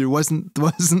online. Like there wasn't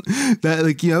that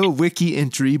like a wiki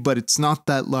entry, but it's not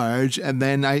that large. And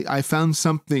then I found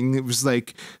something that was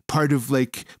like part of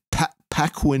like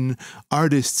Paquin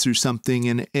artists or something,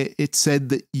 and it said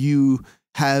that you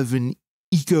have an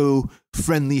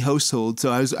eco-friendly household.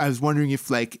 So I was wondering if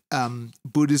like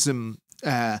Buddhism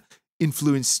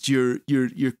influenced your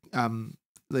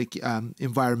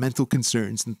environmental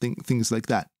concerns and things like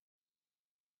that.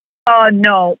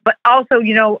 No, but also,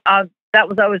 that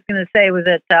was what I was going to say was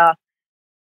that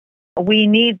we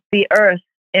need the earth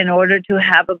in order to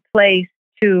have a place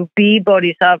to be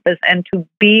bodhisattvas and to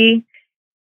be,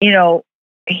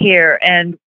 here.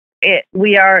 And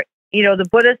we are, the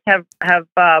Buddhists have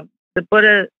the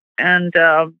Buddha and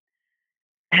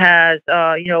has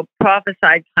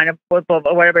prophesied kind of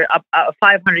whatever a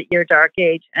 500-year dark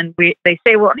age, and they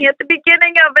say we're only at the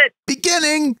beginning of it.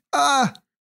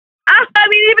 I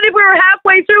mean, even if we were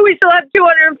halfway through, we still have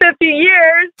 250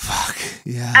 years. Fuck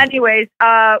yeah. Anyways,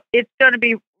 it's going to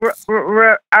be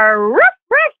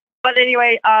but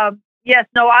anyway, yes,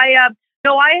 no, I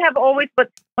have always. But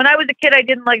when I was a kid, I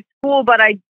didn't like school, but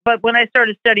when I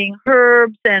started studying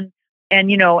herbs and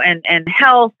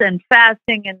health and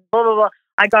fasting and blah blah blah,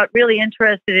 I got really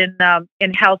interested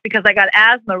in health because I got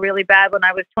asthma really bad when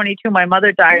I was 22. My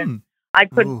mother died and I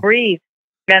couldn't breathe.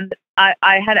 And I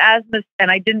had asthma and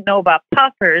I didn't know about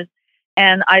puffers.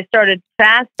 And I started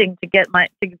fasting to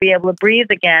be able to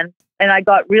breathe again. And I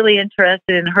got really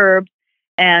interested in herbs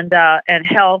and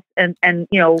health and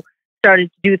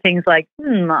started to do things like,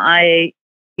 I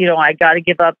got to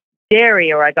give up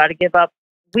dairy, or I got to give up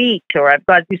wheat, or I've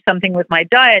got to do something with my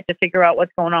diet to figure out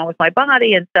what's going on with my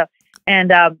body and stuff.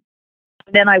 And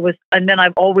then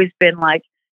I've always been like,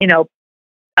 a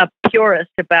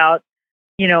purist about,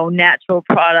 natural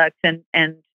products and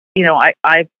I'm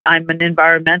an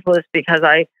environmentalist because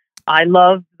I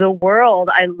love the world.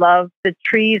 I love the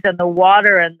trees and the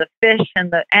water and the fish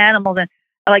and the animals. And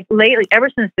like lately,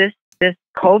 ever since this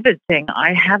COVID thing,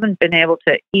 I haven't been able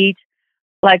to eat.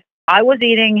 Like I was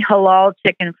eating halal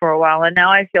chicken for a while, and now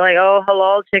I feel like,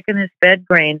 halal chicken is fed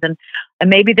grains, and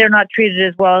maybe they're not treated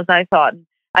as well as I thought. And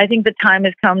I think the time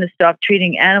has come to stop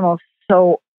treating animals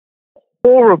so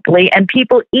horribly, and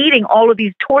people eating all of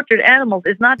these tortured animals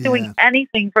is not doing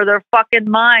anything for their fucking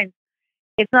minds.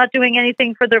 It's not doing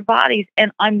anything for their bodies.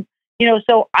 And I'm,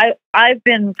 so I've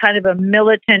been kind of a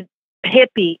militant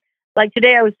hippie. Like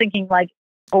today I was thinking like,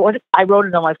 I wrote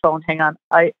it on my phone. Hang on.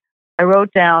 I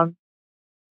wrote down,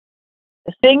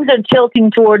 things are tilting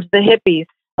towards the hippies,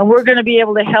 and we're going to be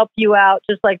able to help you out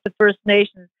just like the First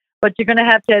Nations, but you're going to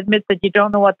have to admit that you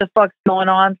don't know what the fuck's going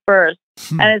on first.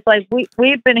 And it's like,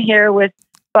 we've been here with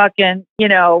fucking,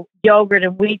 yogurt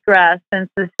and wheatgrass since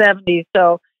the 70s.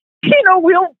 So,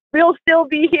 we'll still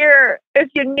be here if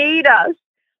you need us.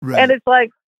 Right. And it's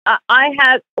like, I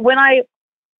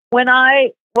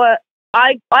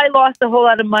lost a whole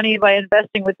lot of money by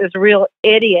investing with this real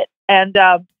idiot, and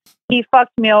he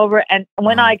fucked me over. And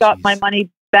when I got my money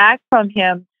back from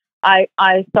him, I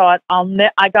thought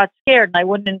I got scared and I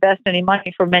wouldn't invest any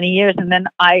money for many years. And then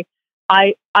I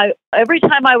every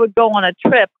time I would go on a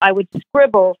trip, I would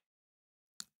scribble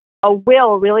a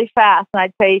will really fast, and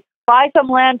I'd say, buy some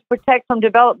land to protect from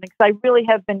development, because I really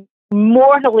have been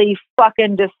mortally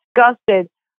fucking disgusted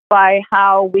by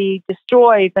how we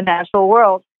destroy the natural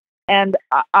world. And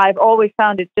I've always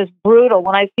found it just brutal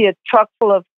when I see a truck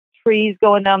full of trees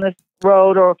going down this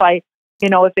road, or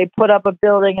if they put up a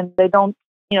building and they don't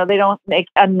make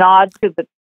a nod to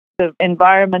the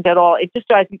environment at all. It just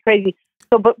drives me crazy.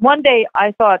 So, but one day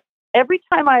I thought, every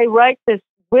time I write this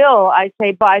will, I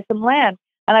say, buy some land.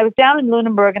 And I was down in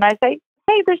Lunenburg, and I say,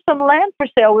 hey, there's some land for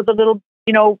sale with a little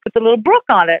brook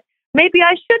on it. Maybe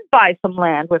I should buy some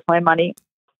land with my money.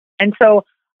 And so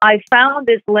I found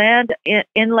this land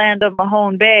inland of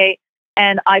Mahone Bay,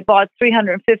 and I bought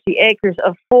 350 acres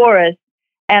of forest,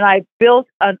 and I built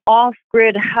an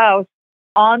off-grid house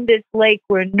on this lake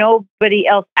where nobody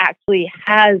else actually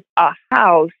has a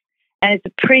house, and it's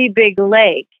a pretty big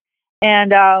lake.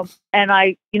 And I've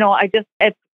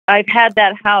had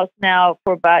that house now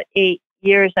for about 8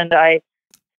 years, and I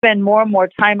spend more and more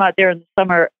time out there in the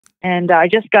summer. And I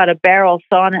just got a barrel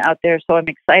sauna out there, so I'm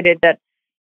excited that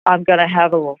I'm going to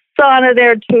have a little sauna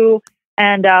there too.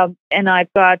 And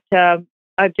I've got,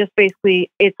 I've just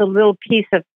basically, it's a little piece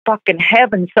of fucking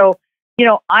heaven. So,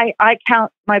 I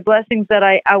count my blessings that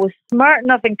I was smart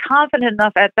enough and confident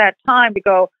enough at that time to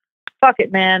go, fuck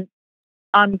it, man.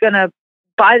 I'm going to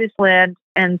buy this land,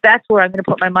 and that's where I'm going to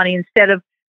put my money instead of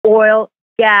oil,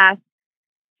 gas,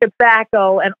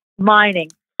 tobacco, and mining.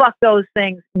 Fuck those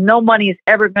things. No money is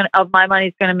ever of my money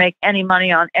is going to make any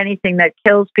money on anything that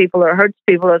kills people or hurts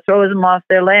people or throws them off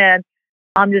their land.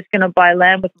 I'm just going to buy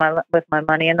land with my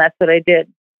money, and that's what I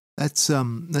did. That's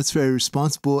very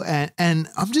responsible, and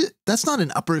that's not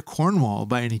in Upper Cornwall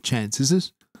by any chance, is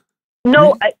it?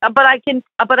 No, but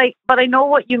I know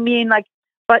what you mean. Like,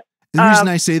 but the reason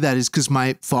I say that is because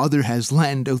my father has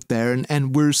land out there,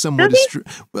 and we're somewhat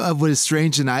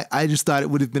estranged, and I just thought it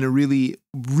would have been a really,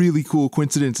 really cool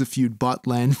coincidence if you'd bought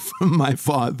land from my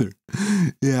father.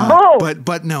 Yeah,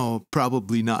 but no,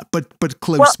 probably not. But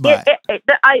close by.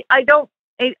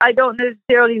 I don't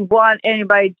necessarily want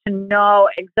anybody to know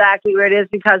exactly where it is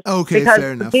because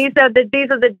fair enough. These are the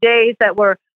days that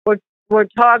were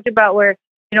talked about where,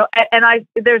 and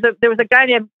there was a guy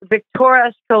named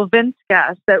Viktoras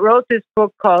Kulvinskas that wrote this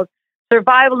book called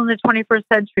Survival in the 21st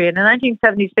Century. And in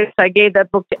 1976, I gave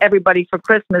that book to everybody for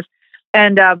Christmas,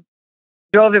 and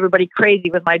drove everybody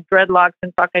crazy with my dreadlocks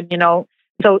and fucking,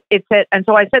 So it said, and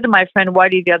so I said to my friend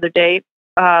Whitey the other day,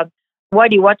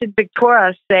 Whitey, what did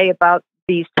Viktoras say about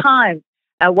these times?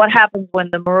 What happens when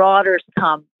the marauders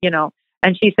come?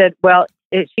 And she said,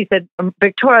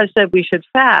 Victoria said we should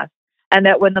fast, and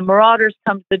that when the marauders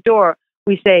come to the door,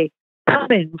 we say,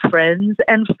 "Come in, friends,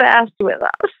 and fast with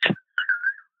us."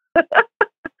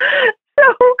 So,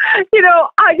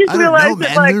 I just realized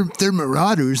that, they're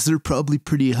marauders. They're probably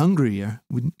pretty hungry. I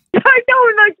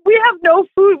know, we have no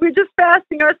food. We're just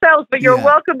fasting ourselves, but you're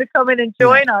welcome to come in and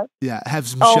join us. Yeah, have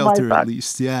some shelter at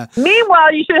least. Yeah.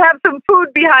 Meanwhile, you should have some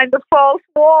food behind the false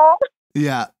wall.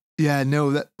 Yeah. Yeah,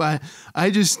 no, I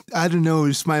don't know,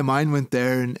 just my mind went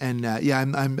there, and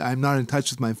I'm not in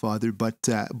touch with my father, but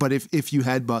if you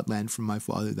had bought land from my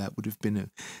father, that would have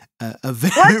been a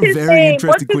very very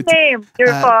interesting. What's his name? Your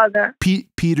father?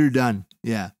 Peter Dunn.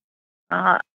 Yeah.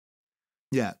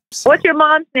 Yeah. So. What's your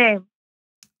mom's name?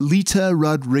 Lita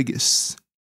Rodriguez.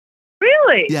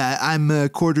 Really? Yeah, I'm a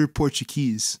quarter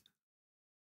Portuguese.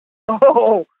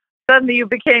 Oh, suddenly you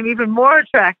became even more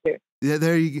attractive. Yeah,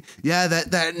 there you go. Yeah,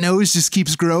 that nose just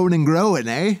keeps growing and growing,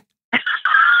 eh?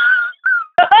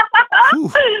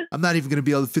 Whew, I'm not even going to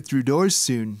be able to fit through doors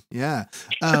soon. Yeah.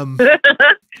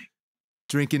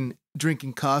 Drinking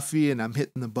coffee, and I'm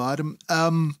hitting the bottom.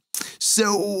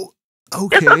 So,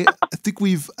 okay.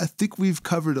 we've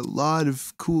covered a lot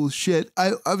of cool shit.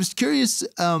 I was curious,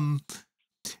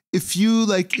 if you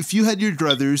had your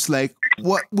druthers, like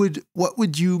what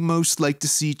would you most like to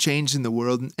see change in the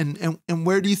world, and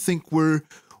where do you think we're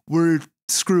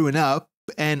screwing up,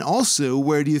 and also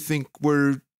where do you think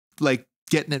we're like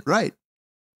getting it right?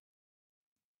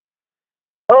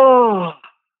 Oh,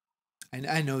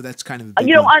 I know that's kind of a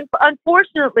big one.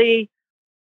 Unfortunately,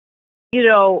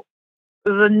 the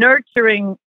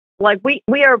nurturing, like we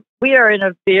are in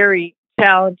a very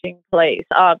challenging place.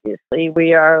 Obviously,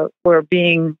 we're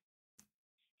being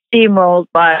steamrolled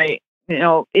by,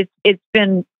 it's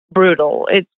been brutal.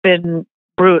 It's been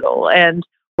brutal, and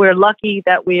we're lucky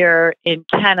that we are in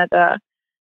Canada,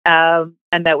 and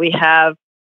that we have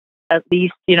at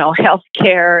least health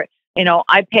care.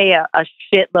 I pay a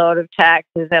shitload of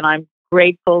taxes, and I'm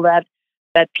grateful that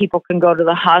people can go to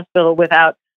the hospital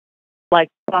without like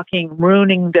fucking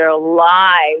ruining their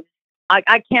lives.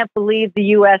 I can't believe the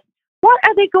U.S. What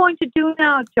are they going to do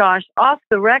now, Josh? Off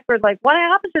the record, like what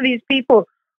happens to these people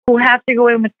who have to go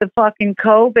in with the fucking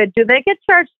COVID? Do they get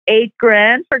charged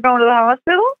 $8,000 for going to the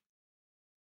hospital?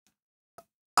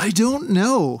 I don't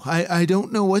know. I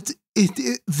don't know what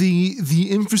the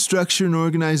infrastructure and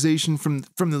organization from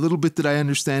the little bit that I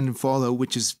understand and follow,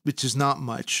 which is not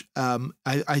much.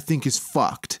 I think is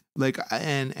fucked. Like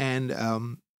I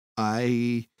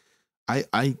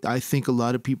think a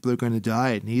lot of people are going to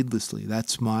die needlessly.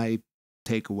 That's my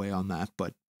takeaway on that.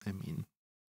 But I mean,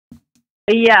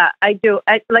 yeah, I do.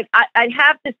 I'd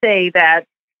have to say that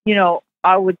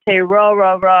I would say raw.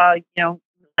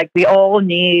 Like we all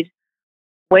need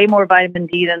way more vitamin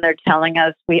D than they're telling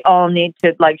us. We all need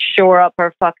to like shore up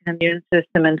our fucking immune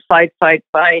system and fight. Fight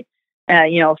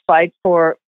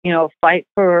for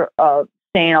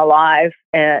staying alive.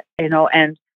 And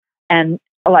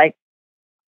like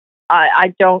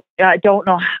I don't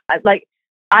know. Like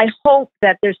I hope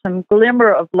that there's some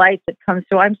glimmer of light that comes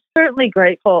through. I'm certainly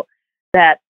grateful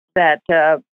that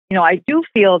I do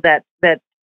feel that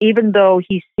even though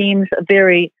he seems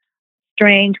very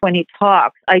strange when he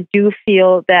talks, I do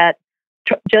feel that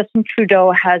Justin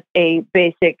Trudeau has a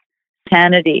basic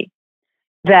sanity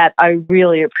that I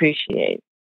really appreciate.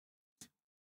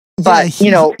 But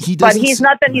he but he's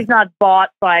not that he's not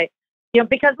bought by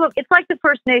because look, it's like the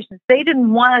First Nations. They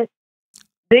didn't want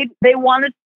to. They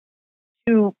wanted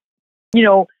to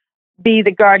be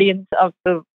the guardians of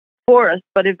the forest,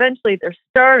 but eventually they're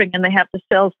starving and they have to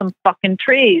sell some fucking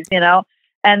trees,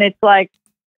 and it's like.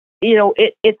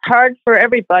 It's hard for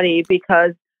everybody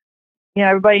because,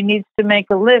 everybody needs to make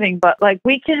a living, but like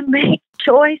we can make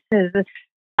choices.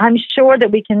 I'm sure that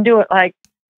we can do it. Like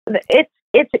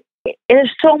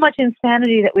there's so much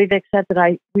insanity that we've accepted.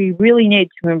 We really need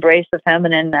to embrace the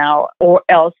feminine now, or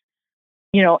else,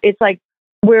 it's like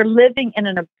we're living in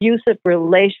an abusive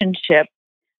relationship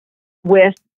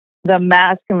with the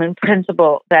masculine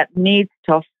principle that needs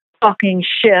to fucking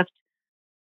shift.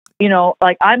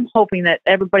 Like I'm hoping that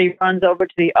everybody runs over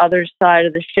to the other side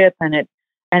of the ship and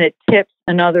it tips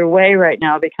another way right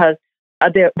now, because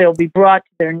they'll be brought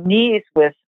to their knees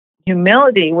with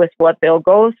humility with what they'll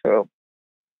go through.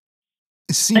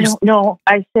 I don't know.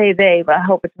 I say they, but I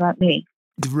hope it's not me.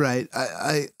 Right.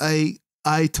 I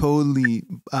totally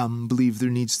believe there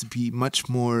needs to be much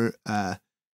more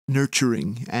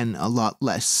nurturing and a lot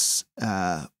less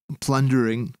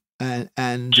plundering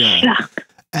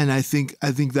and I think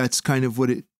that's kind of what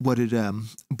it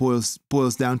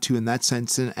boils down to in that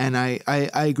sense, and I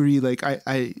agree. Like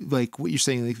I like what you're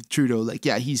saying, like Trudeau. Like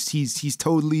yeah, he's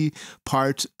totally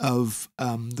part of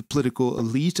the political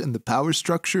elite and the power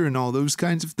structure and all those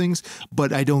kinds of things.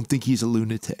 But I don't think he's a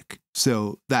lunatic.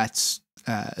 So that's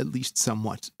at least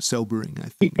somewhat sobering, I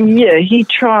think. Yeah, he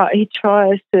tries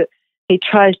to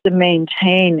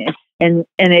maintain it, and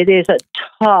it is a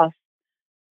tough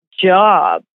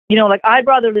job. Like I'd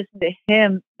rather listen to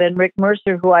him than Rick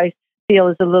Mercer, who I feel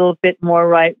is a little bit more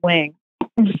right wing.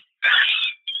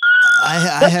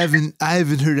 I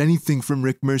haven't heard anything from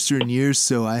Rick Mercer in years,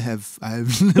 so I have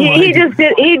no idea.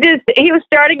 He was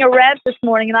starting a rant this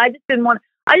morning, and I just don't want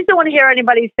to hear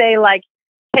anybody say like,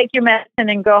 take your medicine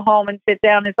and go home and sit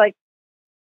down. It's like,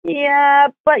 yeah,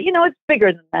 but it's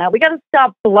bigger than that. We got to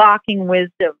stop blocking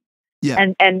wisdom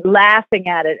and laughing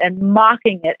at it and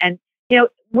mocking it. And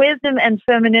wisdom and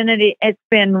femininity, it's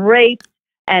been raped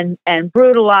and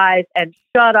brutalized and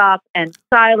shut up and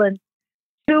silenced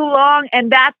too long, and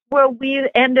that's where we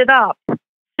ended up,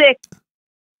 sick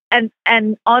and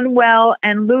unwell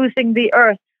and losing the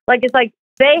earth. Like it's like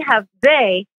they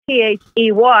THEY,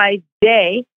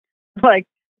 they, like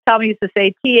Tommy used to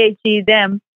say, THE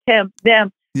them,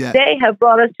 Yeah. They have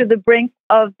brought us to the brink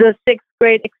of the sixth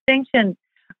grade extinction.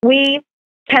 We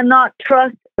cannot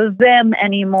trust them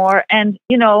anymore. And,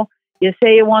 you know, you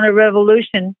say you want a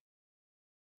revolution.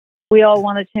 We all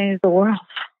want to change the world.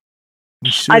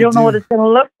 Sure I don't know what it's going to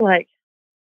look like.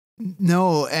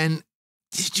 No, and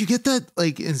did you get that,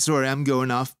 like, and sorry, I'm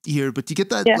going off here, but do you get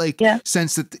that,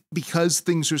 sense that because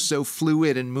things are so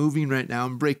fluid and moving right now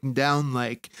and breaking down,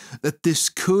 like, that this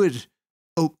could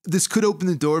open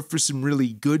the door for some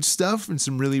really good stuff and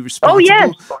some really responsible. Oh,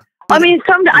 yes. I mean,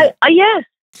 yes.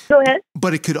 Go ahead.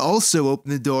 But it could also open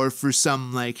the door for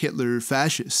some like Hitler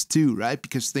fascists too, right?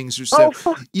 Because things are so,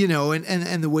 you know,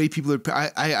 and the way people are,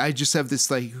 I just have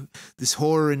this like this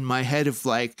horror in my head of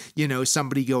like, you know,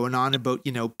 somebody going on about,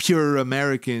 you know, pure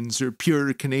Americans or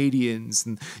pure Canadians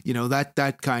and, you know,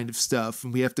 that kind of stuff.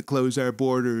 And we have to close our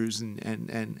borders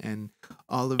and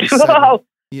all of a sudden,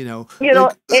 you know,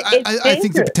 I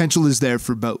think the potential is there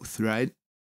for both, right?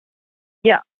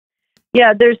 Yeah.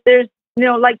 Yeah. There's, you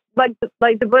know, like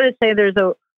the Buddhists say, there's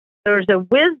a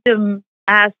wisdom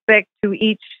aspect to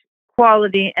each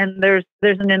quality, and there's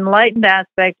an enlightened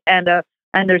aspect and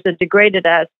there's a degraded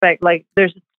aspect. Like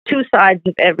there's two sides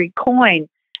of every coin,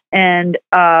 and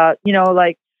you know,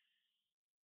 like,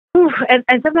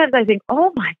 and sometimes I think,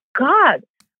 oh my God,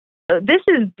 this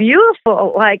is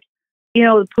beautiful. Like, you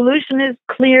know, the pollution is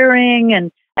clearing,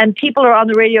 and people are on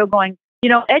the radio going, you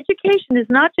know, education is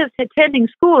not just attending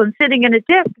school and sitting in a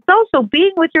desk. It's also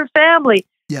being with your family.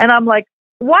 Yeah. And I'm like,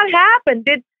 what happened?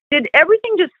 Did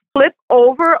everything just flip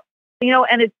over? You know,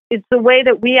 and it's the way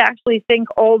that we actually think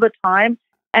all the time.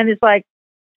 And it's like,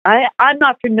 I'm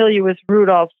not familiar with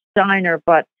Rudolf Steiner,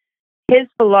 but his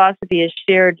philosophy is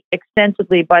shared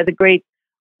extensively by the great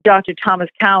Dr. Thomas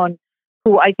Cowan,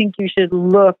 who I think you should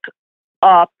look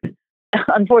up.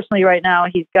 Unfortunately, right now,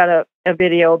 he's got a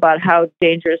video about how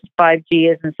dangerous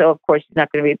 5G is. And so, of course, he's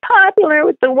not going to be popular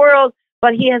with the world.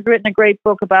 But he has written a great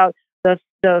book about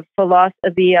the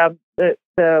philosophy,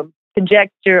 the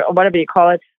conjecture, or whatever you call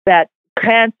it, that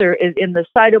cancer is in the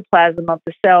cytoplasm of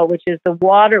the cell, which is the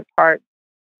water part.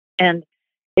 And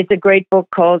it's a great book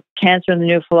called Cancer and the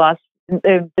New Philosophy,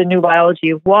 the New Biology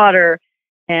of Water.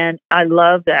 And I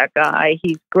love that guy.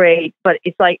 He's great. But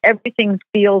it's like everything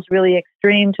feels really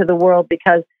extreme to the world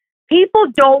because people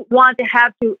don't want to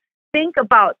have to think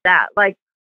about that. Like,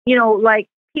 you know, like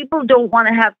people don't want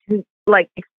to have to like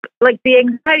the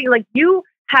anxiety, like you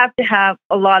have to have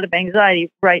a lot of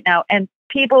anxiety right now. And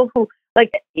people who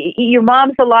like your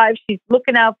mom's alive, she's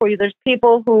looking out for you. There's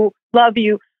people who love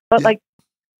you. But like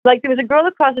there was a girl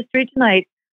across the street tonight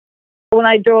when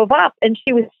I drove up and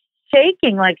she was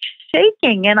shaking.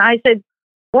 And I said,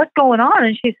 what's going on?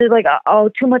 And she said like, oh,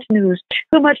 too much news.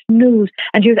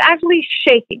 And she was actually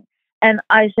shaking. And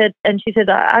I said, and she said,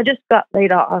 I just got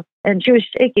laid off. And she was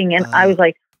shaking. And I was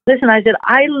like, listen, I said,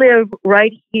 I live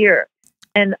right here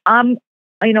and I'm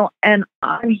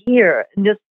here. And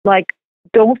just like,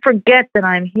 don't forget that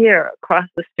I'm here across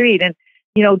the street. And,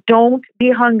 you know, don't be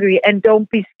hungry and don't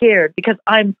be scared because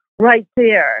I'm right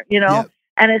there, you know? Yeah.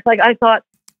 And it's like, I thought,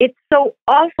 it's so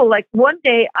awful. Like one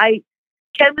day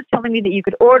Ken was telling me that you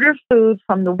could order food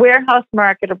from the warehouse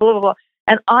market or blah, blah, blah.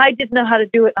 And I didn't know how to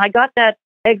do it. And I got that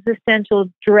existential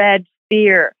dread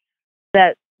fear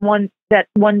that one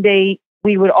day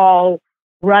we would all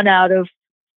run out of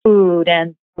food and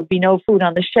there would be no food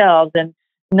on the shelves and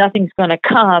nothing's going to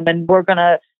come and we're going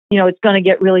to, you know, it's going to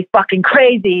get really fucking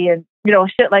crazy and, you know,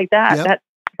 shit like that. Yep,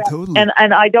 totally. And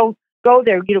I don't go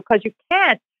there, you know, because you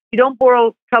can't. You don't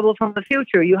borrow trouble from the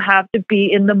future. You have to be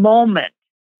in the moment.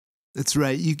 That's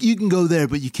right. You can go there,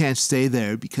 but you can't stay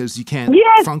there because you can't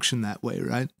function that way,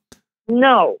 right?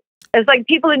 No. It's like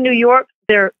people in New York,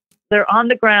 they're on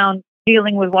the ground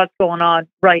dealing with what's going on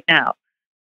right now.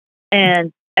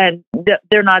 And they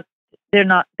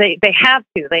have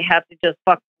to just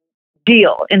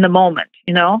deal in the moment,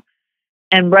 you know?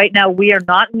 And right now we are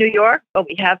not in New York, but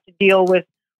we have to deal with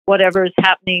whatever is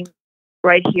happening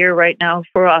right here, right now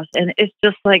for us. And it's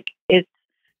just like, it's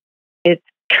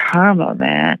karma,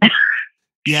 man.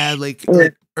 Yeah. Like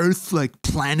Earth, like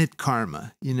planet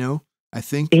karma, you know, I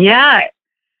think. Yeah.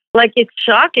 Like it's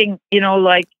shocking, you know,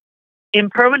 like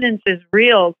impermanence is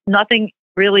real. Nothing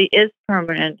really is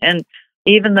permanent. And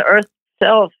even the Earth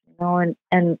itself, you know,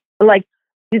 and like,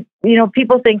 you know,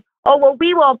 people think, oh, well,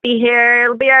 we won't be here.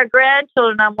 It'll be our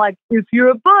grandchildren. I'm like, if you're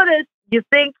a Buddhist, you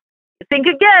think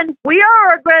again. We are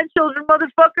our grandchildren,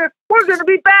 motherfucker. We're going to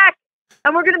be back,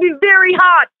 and we're going to be very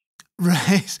hot.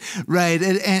 Right.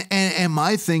 And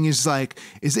my thing is like,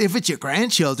 if it's your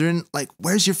grandchildren, like,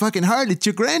 where's your fucking heart? It's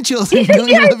your grandchildren. Don't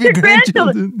you love your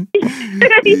grandchildren? You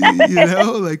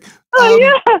know, like,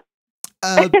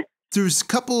 there's a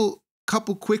couple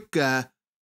quick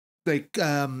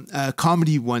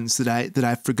comedy ones that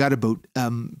I forgot about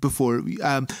before.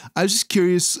 I was just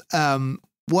curious,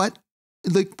 what,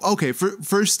 like, okay,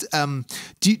 first,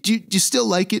 do you still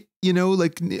like it?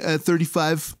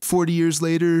 35, 40 years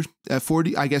later,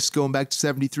 40, I guess, going back to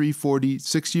 73,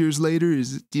 46 years later,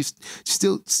 do you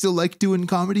still like doing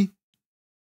comedy?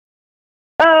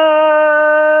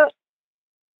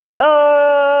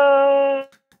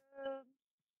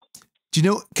 Do you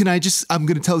know, I'm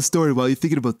going to tell the story while you're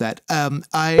thinking about that.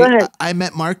 I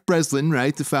met Mark Breslin,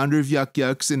 right? The founder of Yuck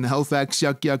Yucks, in the Halifax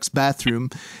Yuck Yucks bathroom.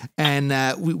 And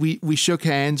we shook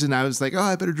hands, and I was like, oh,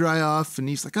 I better dry off. And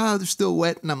he's like, oh, they're still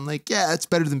wet. And I'm like, yeah, it's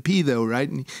better than pee though, right?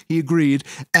 And he agreed.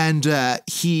 And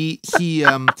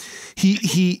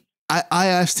I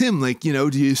asked him, like, do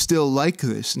you still like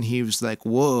this? And he was like,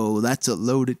 whoa, that's a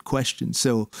loaded question.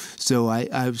 So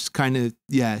I was kind of,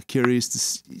 curious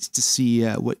to see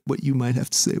what you might have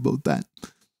to say about that.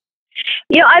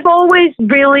 I've always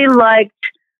really liked,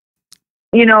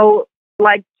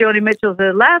 like Joni Mitchell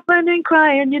said, laughing and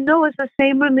crying, it's the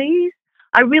same release.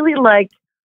 I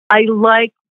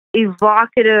like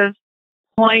evocative,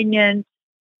 poignant,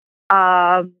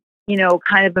 kind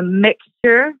of a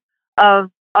mixture of,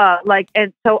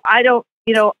 and so I don't,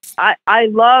 I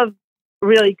love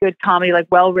really good comedy, like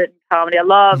well-written comedy. I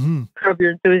love Curb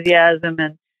Your Enthusiasm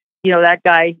and, that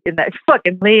guy in that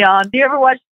fucking Leon. Do you ever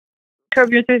watch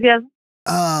Curb Your Enthusiasm?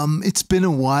 It's been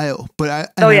a while, but I've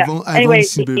anyway, only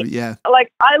seen a bit of it, yeah.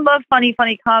 Like, I love funny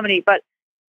comedy, but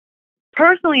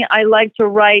personally, I like to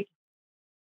write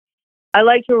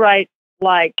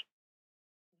like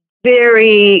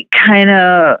very kind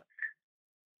of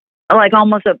like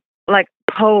almost a, like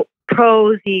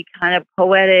prosy kind of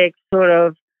poetic sort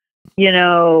of,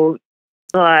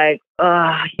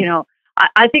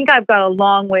 I think I've got a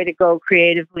long way to go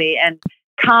creatively, and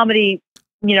comedy,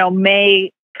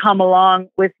 may come along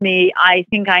with me. I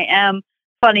think I am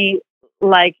funny,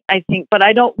 but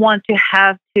I don't want to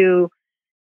have to,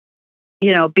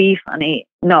 be funny.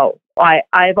 No,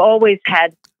 I've always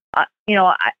had,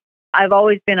 I've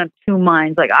always been of two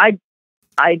minds. Like I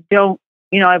don't,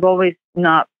 I've always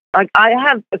not, like, I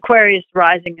have Aquarius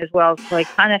rising as well. So I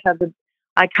kind of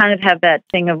have that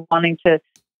thing of wanting to,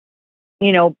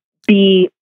 be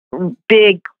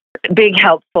big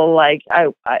helpful. Like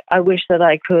I wish that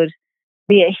I could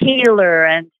be a healer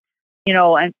and,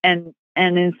 and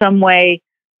in some way,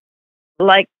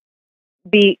 like,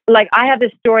 be like, I have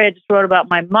this story I just wrote about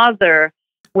my mother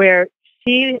where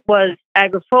she was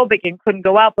agoraphobic and couldn't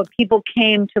go out, but people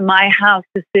came to my house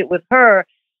to sit with her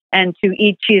and to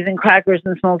eat cheese and crackers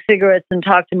and smoke cigarettes and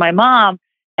talk to my mom.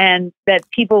 And that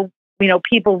people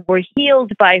were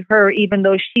healed by her, even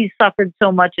though she suffered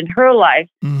so much in her life.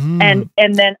 Mm-hmm. And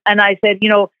I said,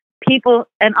 people,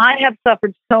 and I have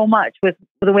suffered so much with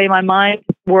the way my mind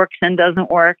works and doesn't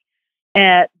work,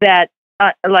 and that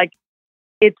like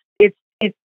it's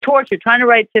torture trying to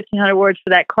write 1,500 words for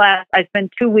that class. I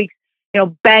spent 2 weeks,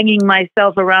 banging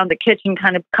myself around the kitchen,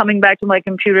 kind of coming back to my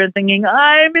computer and thinking,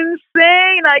 I'm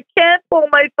insane. I can't pull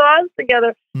my thoughts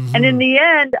together. Mm-hmm. And in the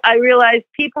end, I realized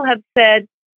people have said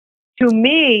to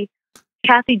me,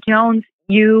 Cathy Jones,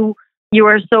 you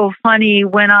are so funny.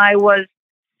 When I was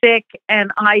sick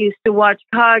and I used to watch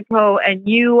Codco, and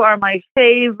you are my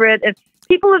favorite. And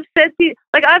people have said to me,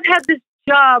 like, I've had this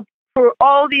job for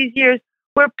all these years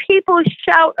where people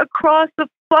shout across the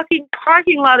fucking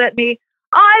parking lot at me,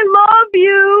 I love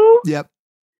you. Yep.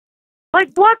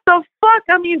 Like, what the fuck?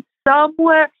 I mean,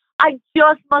 somewhere I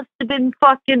just must have been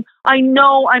fucking, I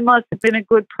know I must have been a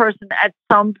good person at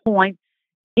some point.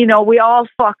 We all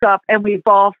fuck up, and we've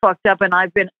all fucked up, and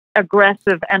I've been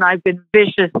aggressive, and I've been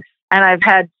vicious, and I've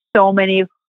had so many,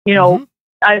 mm-hmm.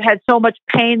 I've had so much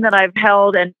pain that I've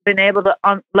held and been able to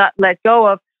let go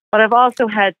of, but I've also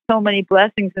had so many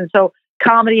blessings. And so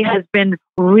comedy has been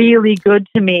really good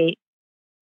to me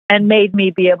and made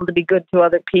me be able to be good to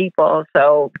other people.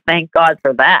 So thank God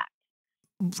for that.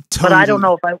 Totally. But I don't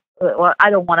know if I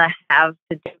don't want to have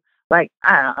to do, like,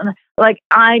 I don't know, like,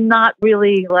 I'm not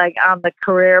really like on the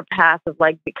career path of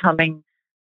like becoming,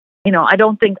 I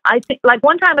think like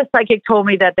one time a psychic told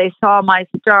me that they saw my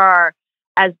star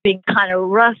as being kind of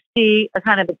rusty, a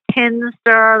kind of a tin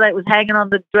star that was hanging on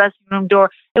the dressing room door.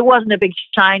 It wasn't a big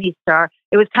shiny star.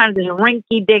 It was kind of this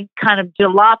rinky-dink kind of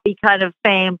jalopy kind of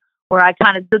fame where I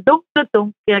kind of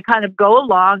kind of go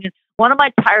along, and one of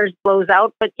my tires blows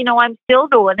out, but I'm still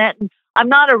doing it, and I'm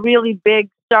not a really big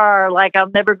star. Like,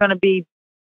 I'm never going to be,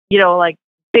 like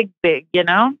big,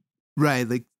 right?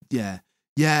 Like, yeah.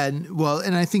 Yeah,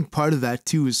 and I think part of that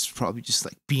too is probably just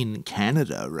like being in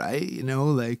Canada, right?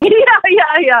 Like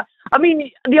yeah. I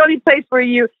mean, the only place where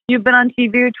you've been on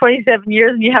TV 27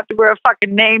 years and you have to wear a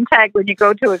fucking name tag when you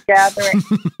go to a gathering.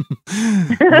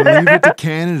 Well, even to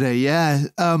Canada, yeah.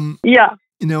 Yeah.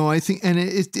 I think, and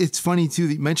it's funny too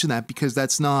that you mentioned that, because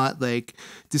that's not like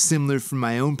dissimilar from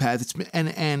my own path.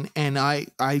 And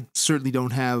I certainly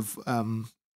don't have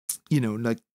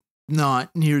like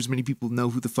not near as many people know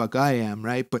who the fuck I am,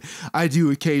 right? But I do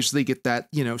occasionally get that,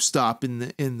 stop in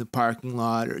the parking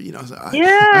lot, or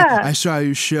I saw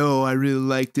your show, I really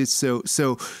liked it. So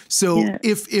yeah.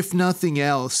 If nothing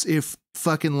else, if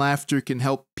fucking laughter can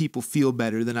help people feel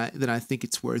better, then I think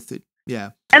it's worth it.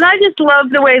 Yeah. And I just love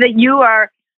the way that you are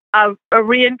a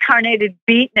reincarnated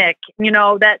beatnik,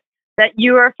 that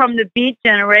you are from the beat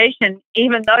generation,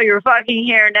 even though you're fucking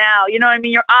here now. You know what I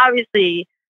mean?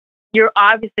 You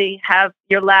obviously have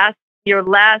your last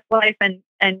life, and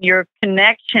your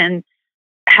connection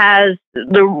has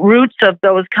the roots of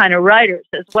those kind of writers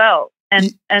as well.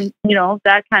 And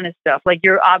that kind of stuff. Like,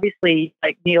 you're obviously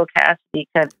like Neil Cassidy,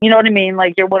 you know what I mean?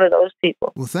 Like, you're one of those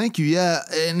people. Well, thank you. Yeah.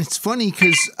 And it's funny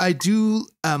because I do,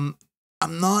 I'm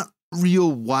not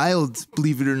real wild,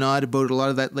 believe it or not, about a lot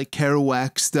of that like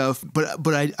Kerouac stuff, but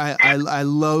I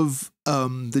love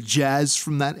the jazz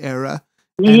from that era.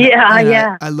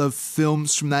 I love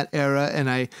films from that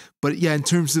era, but in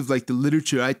terms of like the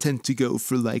literature, I tend to go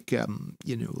for like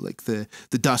like the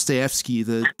Dostoevsky,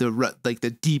 the like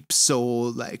the deep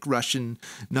soul, like Russian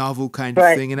novel kind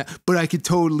of thing. But I could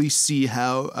totally see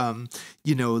how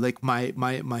like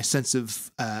my sense of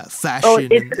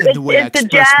fashion and the way I express myself. It's the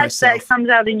jazz that comes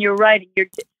out in your writing.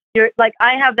 You're like,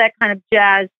 I have that kind of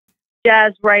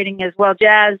jazz writing as well.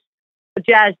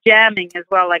 Jazz jamming as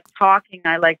well, like talking.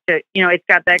 I like to, it's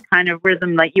got that kind of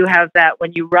rhythm, like you have that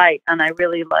when you write, and I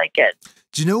really like it.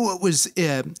 Do you know what was,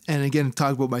 and again,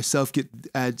 talk about myself, get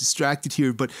distracted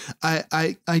here, but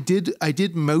I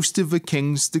did most of a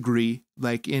King's degree,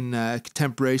 like in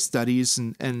contemporary studies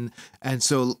and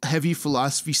so heavy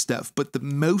philosophy stuff. But the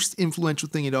most influential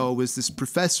thing at all was this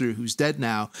professor who's dead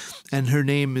now, and her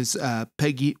name is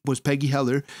Peggy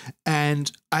Heller,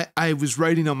 and I was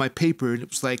writing on my paper, and it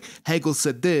was like Hegel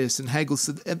said this, and Hegel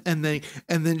said, and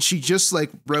then she just like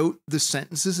wrote the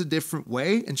sentences a different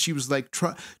way, and she was like,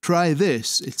 try this.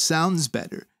 It sounds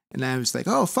better. And I was like,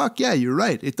 oh, fuck yeah, you're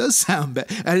right. It does sound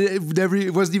better. And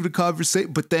it wasn't even a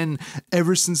conversation. But then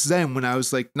ever since then, when I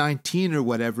was like 19 or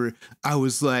whatever, I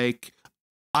was like,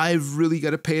 I've really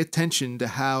got to pay attention to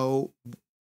how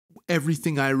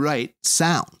everything I write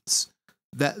sounds.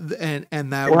 That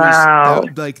wow.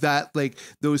 was like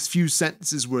those few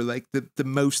sentences were like the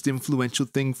most influential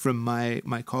thing from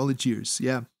my college years.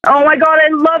 Yeah. Oh my God, I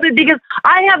love it, because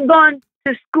I have gone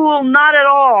to school not at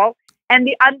all. And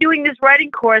I'm doing this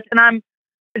writing course, and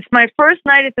it's my first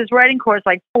night at this writing course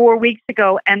like 4 weeks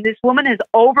ago. And this woman has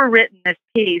overwritten this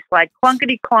piece, like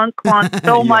clunkety clunk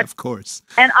so much. Of course.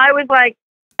 And I was like,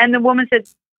 and the woman said,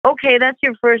 okay, that's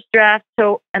your first draft.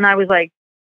 So, and I was like,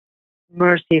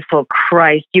 merciful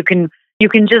Christ, you can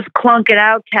just clunk it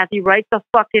out, Cathy. Write the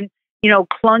fucking,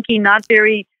 clunky, not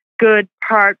very good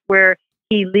part where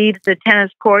he leaves the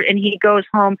tennis court and he goes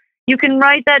home. You can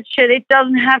write that shit. It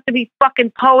doesn't have to be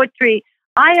fucking poetry.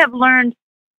 I have learned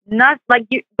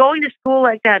going to school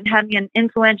like that and having an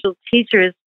influential teacher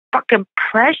is fucking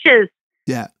precious.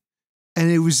 Yeah.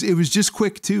 And it was just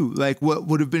quick too. Like what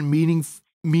would have been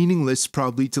meaningless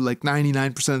probably to like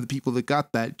 99% of the people that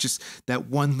got that, just that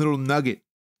one little nugget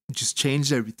just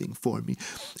changed everything for me.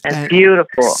 That's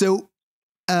beautiful. So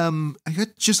I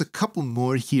got just a couple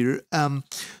more here.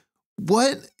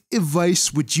 What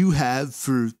advice would you have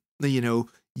for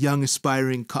young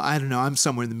aspiring, I don't know, I'm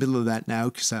somewhere in the middle of that now,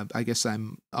 because I guess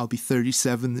I'll be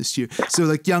 37 this year. So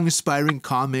like young aspiring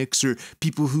comics or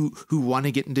people who want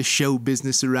to get into show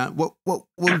business around, what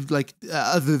would like,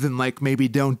 other than like maybe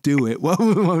don't do it, what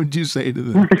would you say to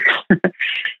them?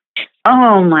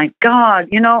 Oh my God.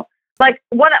 Like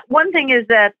one thing is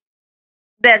that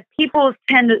people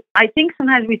tend to, I think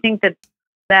sometimes we think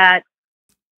that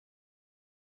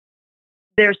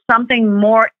there's something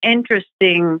more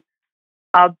interesting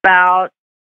about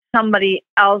somebody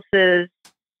else's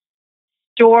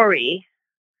story.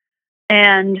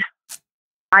 And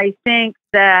I think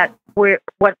that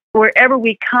wherever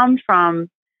we come from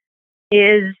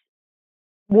is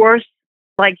worth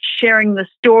like sharing the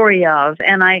story of.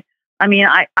 And I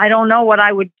don't know what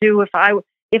I would do if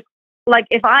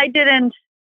I didn't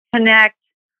connect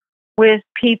with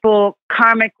people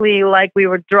karmically, like we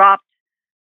were dropped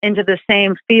into the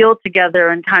same field together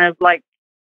and kind of like,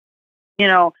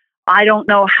 I don't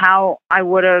know how I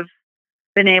would have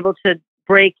been able to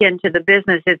break into the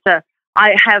business.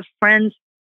 I have friends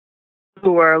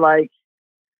who are like,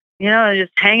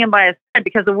 just hanging by a thread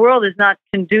because the world is not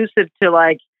conducive to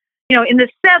like, in the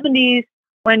 70s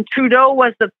when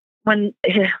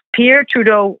Pierre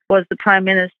Trudeau was the prime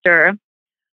minister,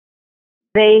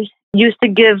 they used to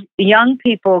give young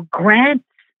people grants.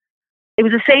 It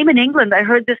was the same in England. I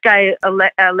heard this guy,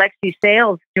 Alexi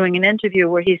Sales, doing an interview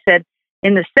where he said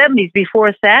in the 70s,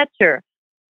 before Thatcher,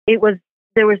 there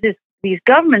was these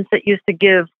governments that used to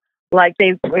give, like,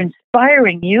 they were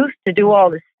inspiring youth to do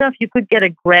all this stuff. You could get a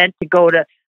grant to go to,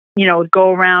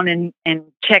 go around and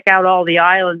check out all the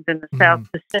islands in the South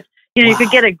Pacific. Wow. You could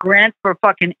get a grant for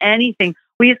fucking anything.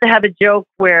 We used to have a joke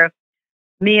where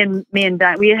me and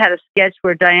Diane, we had a sketch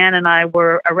where Diane and I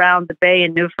were around the bay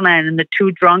in Newfoundland, and the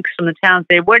two drunks from the town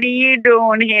said, "What are you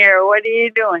doing here? What are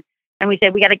you doing?" And we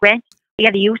said, "We got a grant. We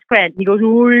got a youth grant." And he goes,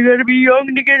 "Oh, you got to be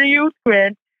young to get a youth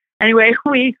grant." Anyway,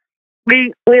 we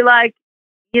like,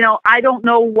 I don't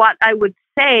know what I would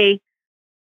say,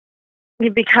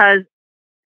 because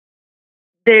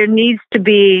there needs to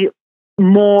be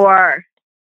more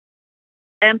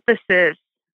emphasis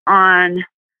on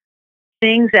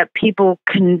things that people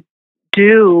can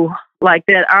do, like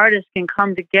that artists can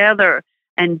come together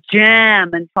and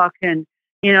jam and fucking,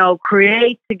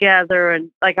 create together.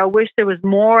 And like, I wish there was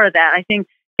more of that. I think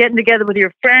getting together with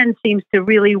your friends seems to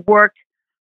really work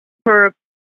for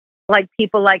like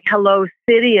people like Hello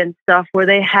City and stuff, where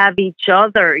they have each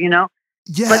other, Yeah.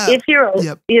 But if you're,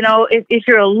 if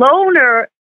you're a loner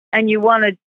and you want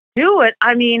to do it,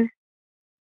 I mean,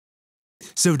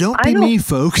 so don't be me,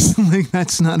 folks. Like,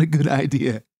 that's not a good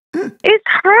idea. It's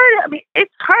hard. I mean,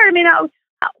 it's hard. I mean,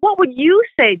 what would you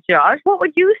say, Josh? What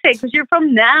would you say? Because you're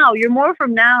from now. You're more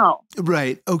from now.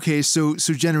 Right. Okay. So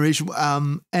generation.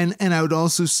 And I would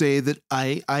also say that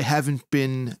I haven't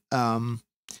been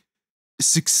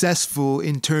successful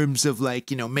in terms of like,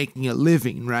 making a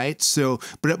living, right? So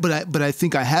but I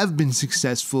think I have been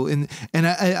successful and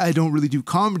I don't really do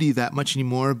comedy that much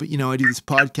anymore, but I do this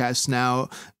podcast now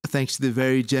thanks to the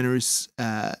very generous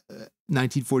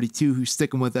 1942 who's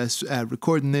sticking with us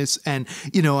recording this. And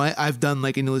I've done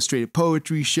like an illustrated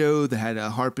poetry show that had a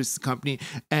harpist company,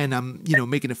 and I'm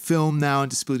making a film now on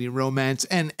disability and romance.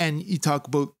 And you talk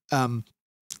about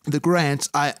the grants,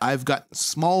 I've got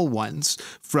small ones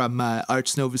from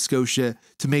Arts Nova Scotia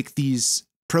to make these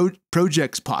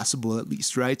projects possible, at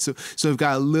least, right? So I've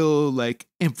got a little like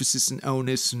emphasis and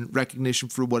onus and recognition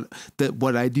for what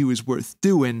I do is worth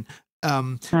doing.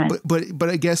 Right. But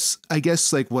I guess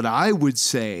like what I would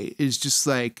say is just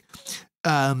like,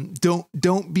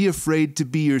 don't be afraid to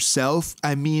be yourself.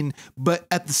 I mean, but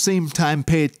at the same time,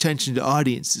 pay attention to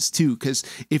audiences too, because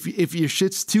if your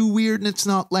shit's too weird and it's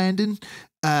not landing,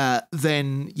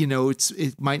 then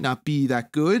it might not be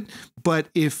that good. But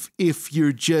if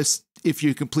you're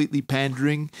completely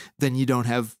pandering, then you don't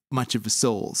have much of a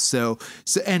soul. So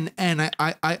and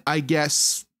I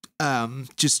guess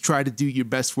just try to do your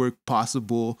best work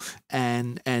possible,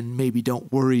 and maybe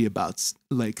don't worry about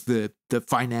like the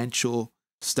financial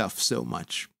stuff so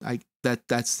much.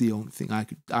 That's the only thing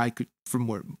I could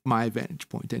from my vantage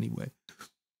point anyway.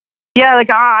 Yeah, like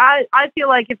I feel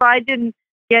like if I didn't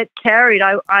get carried,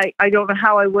 I don't know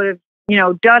how I would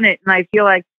have done it. And I feel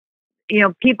like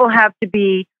people have to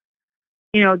be,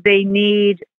 they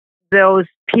need those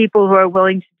people who are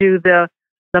willing to do the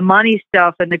money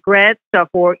stuff and the grant stuff,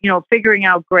 or figuring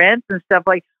out grants and stuff.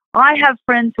 Like, I have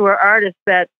friends who are artists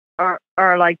that are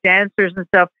like dancers and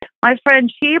stuff. My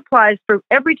friend, she applies for,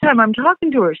 every time I'm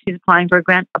talking to her, she's applying for a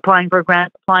grant, applying for a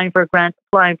grant, applying for a grant,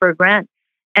 applying for a grant.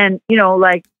 And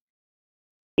like,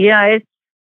 yeah,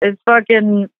 it's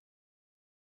fucking,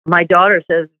 my daughter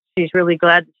says she's really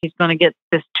glad that she's going to get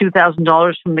this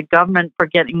 $2,000 from the government for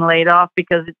getting laid off,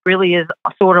 because it really is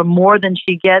sort of more than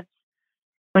she gets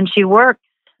when she works.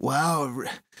 Wow.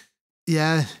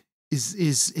 Yeah. Is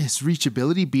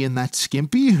reachability being that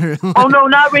skimpy? Oh no,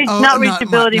 not reachability. Not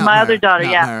my Mara, other daughter,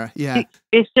 yeah. Mara, yeah.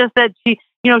 It's just that she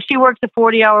works a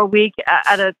 40-hour week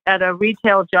at a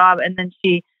retail job, and then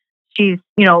she's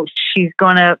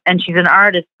gonna, and she's an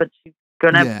artist, but she's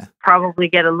gonna probably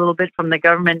get a little bit from the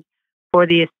government for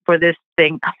this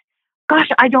thing. Gosh,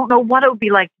 I don't know what it would be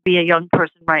like to be a young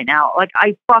person right now. Like,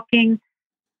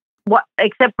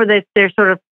 except for this,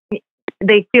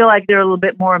 they feel like they're a little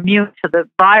bit more immune to the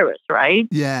virus, right?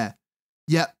 Yeah.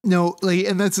 Yeah, no, like,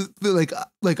 and that's like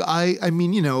I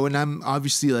mean, and I'm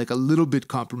obviously like a little bit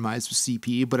compromised with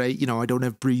CP, but I don't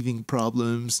have breathing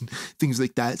problems and things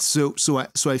like that. So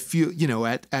I feel,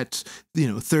 at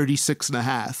 36 and a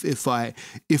half, if I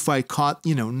caught,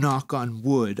 knock on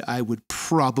wood, I would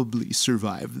probably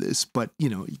survive this, but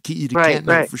you can't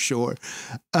know for sure.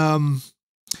 Yeah.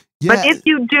 But if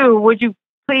you do, would you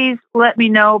please let me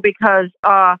know, because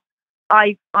I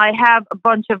have a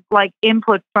bunch of like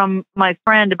input from my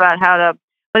friend about how to.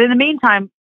 But in the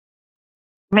meantime,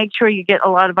 make sure you get a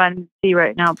lot of vitamin C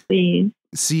right now, please.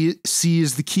 C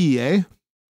is the key, eh?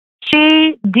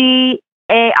 CDA.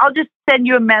 I'll just send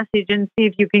you a message and see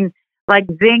if you can. Like,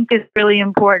 zinc is really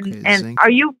important. Okay, and zinc. are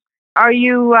you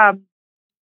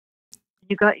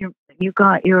you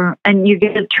got your and you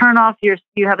get to turn off your.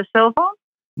 You have a cell phone?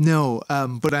 No,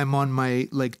 but I'm on my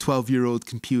like 12-year-old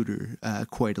computer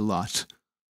quite a lot.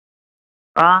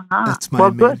 That's my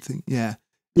main thing. Yeah.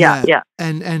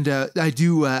 And I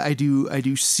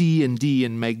do C and D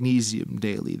and magnesium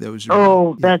daily. Those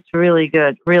are that's really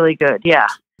good, really good. Yeah.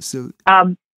 So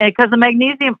because the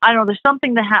magnesium, I know there's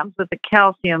something that happens with the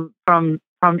calcium from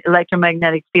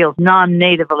electromagnetic fields,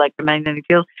 non-native electromagnetic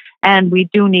fields, and we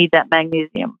do need that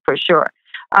magnesium for sure.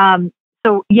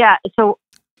 So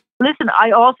listen, I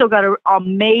also got an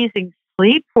amazing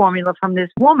sleep formula from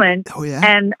this woman. Oh yeah.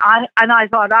 And I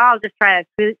thought, I'll just try a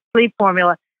sleep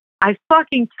formula. I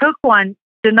fucking took one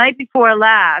the night before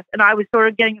last, and I was sort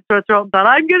of getting a sore throat and thought,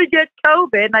 I'm going to get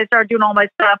COVID. And I started doing all my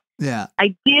stuff. Yeah.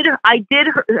 I did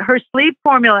her sleep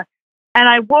formula, and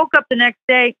I woke up the next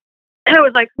day and I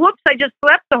was like, whoops, I just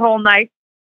slept the whole night.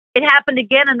 It happened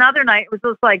again another night. It was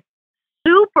just like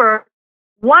super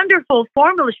wonderful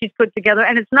formula she's put together.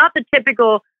 And it's not the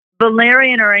typical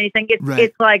valerian or anything.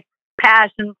 It's like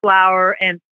passion flower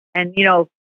and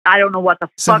I don't know what the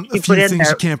fuck you put in there. Things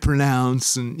you can't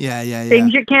pronounce and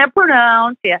things you can't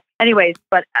pronounce. Yeah. Anyways,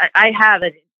 but I have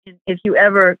it. If you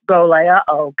ever go like,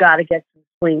 gotta get some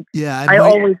sleep.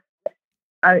 Yeah.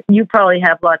 You probably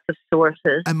have lots of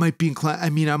sources. I might be inclined. I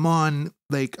mean, I'm on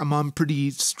pretty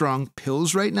strong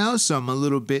pills right now, so I'm a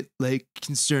little bit like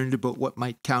concerned about what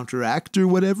might counteract or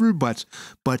whatever. But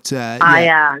I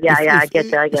get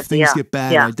that. If things get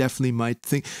bad, I definitely might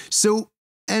think so.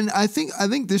 And I think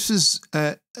this is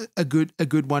a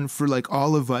good one for like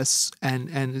all of us.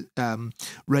 And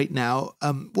right now,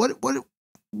 what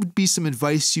would be some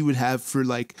advice you would have for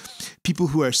like people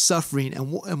who are suffering,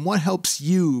 and what helps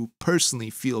you personally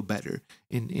feel better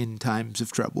in times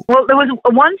of trouble? Well, there was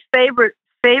one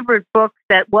favorite book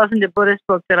that wasn't a Buddhist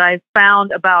book that I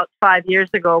found about 5 years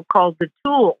ago called The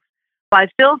Tools by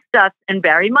Phil Stutz and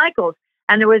Barry Michaels.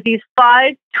 And there was these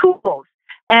 5 tools.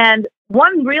 And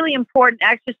one really important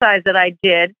exercise that I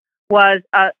did was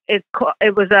an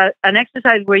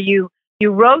exercise where you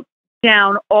wrote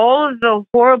down all of the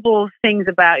horrible things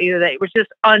about you that was just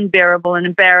unbearable and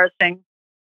embarrassing,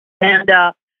 and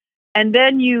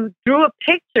then you drew a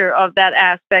picture of that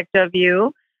aspect of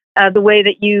you, the way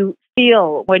that you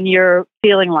feel when you're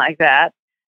feeling like that,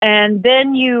 and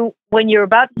then when you're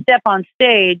about to step on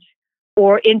stage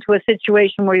or into a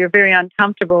situation where you're very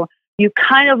uncomfortable, you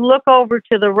kind of look over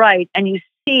to the right and you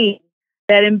see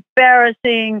that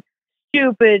embarrassing,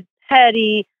 stupid,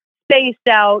 petty, spaced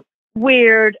out,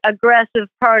 weird, aggressive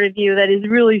part of you that is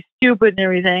really stupid and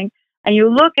everything. And you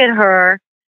look at her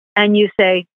and you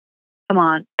say, come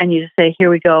on. And you say, here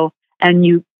we go. And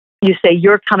you say,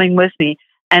 you're coming with me.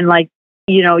 And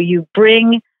you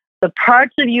bring the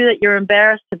parts of you that you're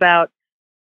embarrassed about,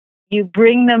 you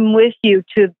bring them with you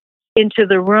into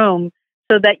the room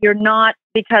so that you're not,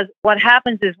 because what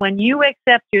happens is when you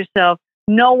accept yourself,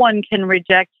 no one can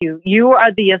reject you. You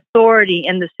are the authority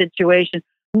in the situation.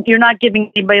 You're not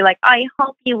giving anybody like, I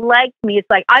hope you like me. It's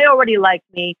like, I already like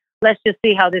me. Let's just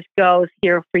see how this goes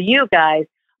here for you guys.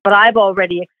 But I've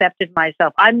already accepted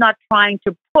myself. I'm not trying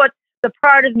to put the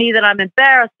part of me that I'm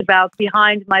embarrassed about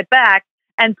behind my back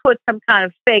and put some kind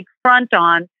of fake front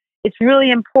on. It's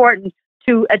really important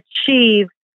to achieve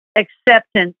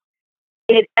acceptance.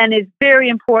 And it's very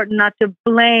important not to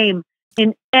blame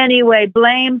in any way.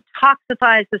 Blame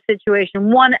toxifies the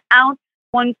situation. 1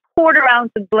 quarter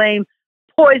ounce of blame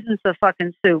poisons the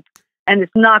fucking soup, and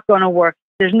it's not going to work.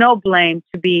 There's no blame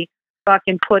to be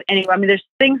fucking put anywhere. I mean, there's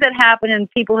things that happen and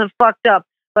people have fucked up,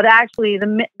 but actually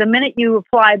the minute you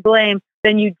apply blame,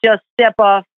 then you just step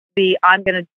off I'm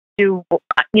going to do,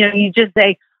 you just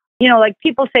say, like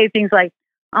people say things like,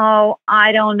 oh,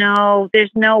 I don't know,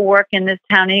 there's no work in this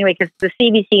town anyway because the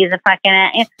CBC is a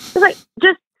fucking, it's like,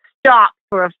 just stop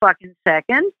for a fucking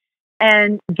second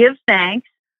and give thanks.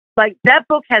 Like that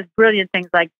book has brilliant things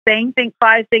like saying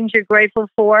 5 things you're grateful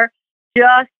for.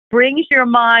 Just brings your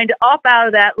mind up out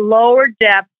of that lower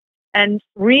depth and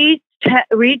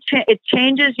it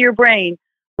changes your brain.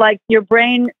 Like your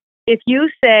brain, if you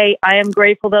say, I am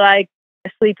grateful that I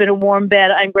sleep in a warm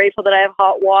bed. I'm grateful that I have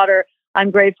hot water.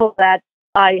 I'm grateful that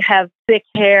I have thick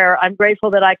hair. I'm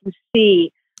grateful that I can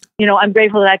see. I'm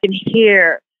grateful that I can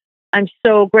hear. I'm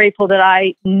so grateful that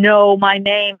I know my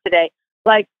name today.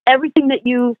 Like everything that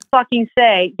you fucking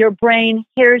say, your brain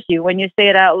hears you when you say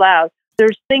it out loud.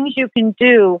 There's things you can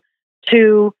do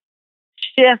to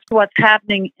shift what's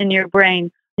happening in your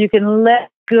brain. You can let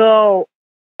go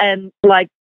and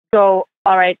go,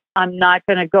 all right, I'm not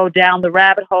going to go down the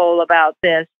rabbit hole about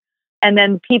this. And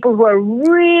then people who are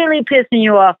really pissing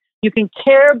you off, you can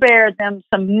Care Bear them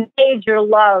some major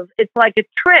love. It's like a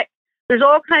trick. There's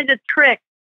all kinds of tricks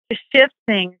to shift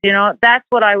things. That's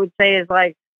what I would say is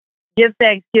like, give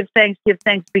thanks, give thanks, give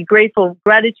thanks, be grateful.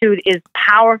 Gratitude is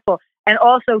powerful. And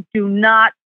also do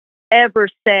not ever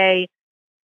say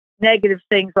negative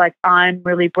things like, I'm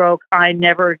really broke. I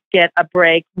never get a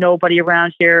break. Nobody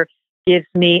around here gives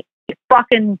me.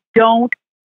 Fucking don't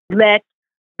let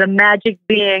the magic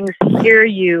beings hear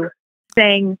you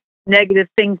saying negative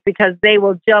things, because they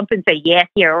will jump and say, yes,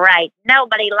 you're right.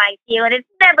 Nobody likes you and it's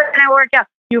never going to work out.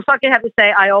 You fucking have to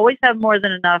say, I always have more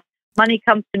than enough. Money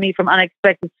comes to me from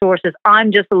unexpected sources.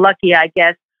 I'm just lucky, I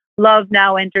guess. Love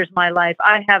now enters my life.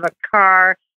 I have a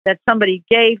car that somebody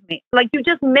gave me. Like, you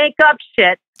just make up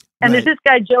shit. And There's this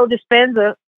guy, Joe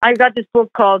Dispenza. I got this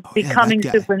book called Becoming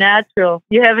Supernatural.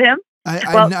 You have him?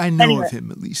 I know of him,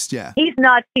 at least, yeah. He's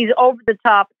nuts. He's over the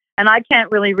top. And I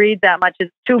can't really read that much.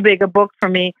 It's too big a book for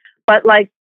me. But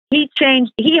he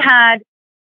had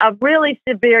a really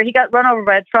severe, he got run over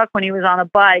by a truck when he was on a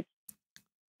bike.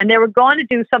 And they were going to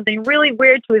do something really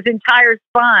weird to his entire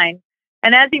spine.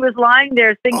 And as he was lying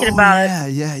there thinking about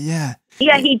it. Yeah,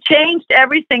 he changed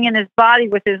everything in his body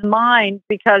with his mind,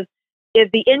 because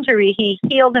of the injury, he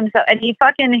healed himself. And he's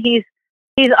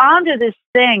onto this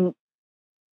thing.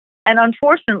 And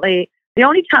unfortunately, the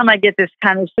only time I get this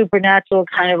kind of supernatural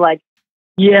kind of like,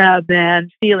 yeah, man,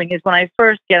 feeling is when I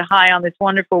first get high on this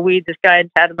wonderful weed this guy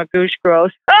in Tatamagouche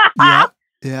grows. Yeah.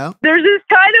 There's this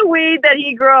kind of weed that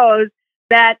he grows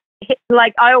that,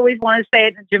 like, I always want to say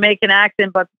it in a Jamaican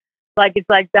accent, but it's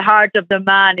like the heart of the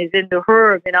man is in the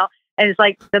herb, and it's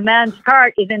like the man's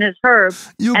heart is in his herb.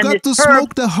 You got to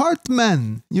smoke the heart,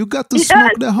 man. You got to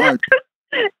smoke the heart.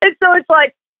 And so it's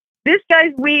like, this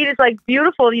guy's weed is like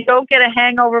beautiful. You don't get a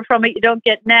hangover from it. You don't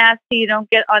get nasty. You don't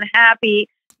get unhappy.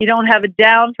 You don't have a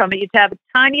down from it. You have a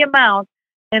tiny amount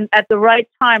and at the right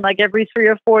time, like every 3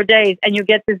 or 4 days, and you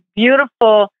get this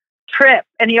beautiful trip.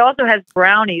 And he also has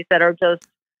brownies that are just,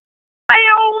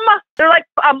 they're like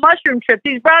a mushroom trip.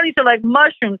 These brownies are like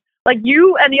mushrooms. Like,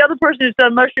 you and the other person who's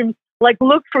done mushrooms, like,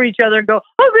 look for each other and go,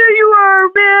 oh, there you are,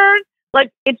 man.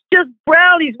 Like, it's just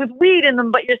brownies with weed in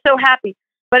them, but you're so happy.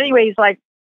 But anyways, like,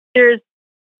 there's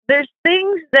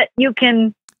things that you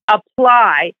can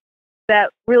apply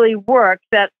that really work,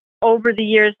 that over the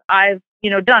years I've,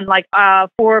 done. Like,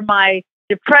 for my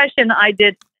depression, I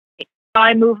did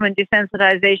eye movement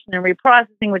desensitization and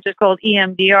reprocessing, which is called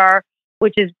EMDR,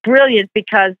 which is brilliant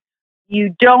because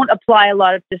you don't apply a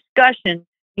lot of discussion.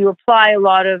 You apply a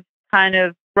lot of kind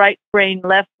of right brain,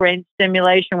 left brain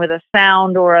stimulation with a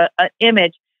sound or an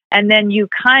image. And then you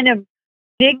kind of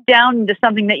dig down into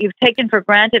something that you've taken for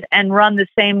granted and run the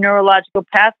same neurological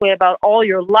pathway about all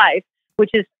your life,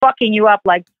 which is fucking you up.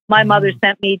 Like, my mother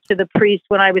sent me to the priest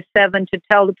when I was 7 to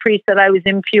tell the priest that I was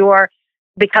impure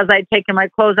because I'd taken my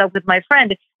clothes off with my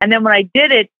friend. And then when I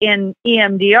did it in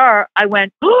EMDR, I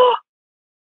went, oh,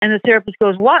 and the therapist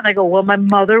goes, what? And I go, well, my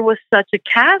mother was such a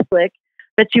Catholic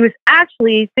that she was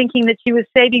actually thinking that she was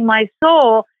saving my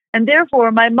soul. And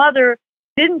therefore, my mother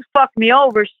didn't fuck me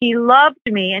over. She loved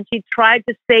me and she tried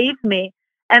to save me.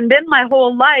 And then my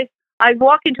whole life, I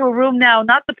walk into a room now,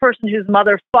 not the person whose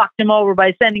mother fucked him over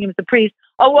by sending him to the priest.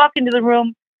 I'll walk into the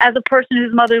room as a person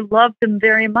whose mother loved him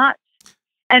very much.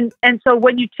 And so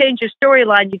when you change your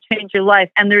storyline, you change your life.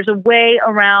 And there's a way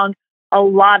around a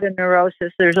lot of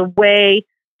neurosis. There's a way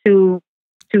to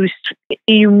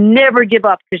you never give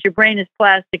up, because your brain is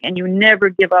plastic and you never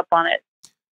give up on it.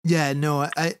 Yeah, no,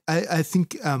 I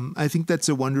think that's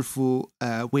a wonderful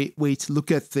way to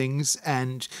look at things,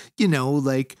 and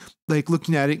like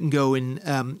looking at it and going,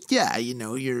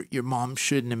 your mom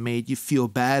shouldn't have made you feel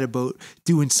bad about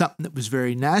doing something that was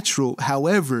very natural.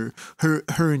 However,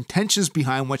 her intentions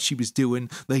behind what she was doing,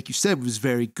 like you said, was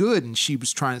very good, and she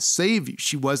was trying to save you.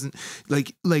 She wasn't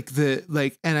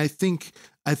and I think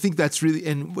I think that's really,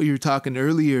 and what you were talking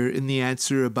earlier in the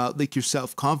answer about like your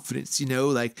self-confidence, you know,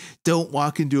 like don't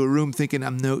walk into a room thinking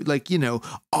I'm no, like, you know,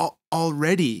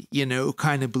 already, you know,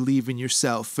 kind of believe in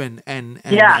yourself no,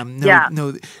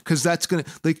 cause that's going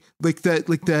to like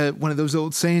that, one of those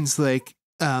old sayings, like,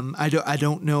 I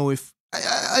don't know if,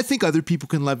 I think other people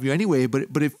can love you anyway, but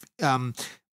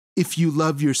if you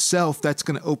love yourself, that's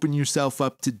going to open yourself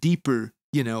up to deeper,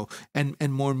 you know, and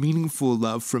more meaningful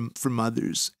love from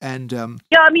others. And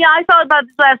yeah, I mean, I thought about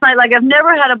this last night. Like, I've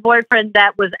never had a boyfriend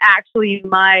that was actually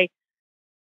my,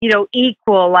 you know,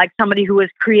 equal, like somebody who was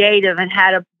creative and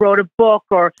wrote a book,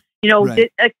 or, you know,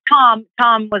 right. Tom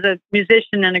was a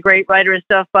musician and a great writer and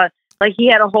stuff, but like he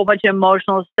had a whole bunch of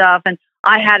emotional stuff, and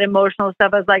I had emotional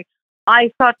stuff.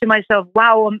 I thought to myself,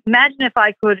 wow, imagine if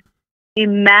I could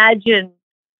imagine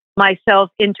myself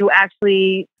into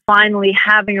actually finally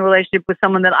having a relationship with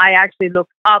someone that I actually look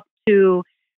up to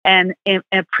and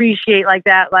appreciate like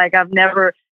that. Like, I've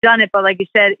never done it, but like you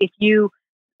said,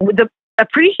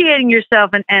 appreciating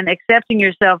yourself and accepting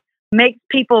yourself makes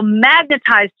people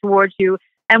magnetized towards you.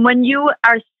 And when you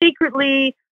are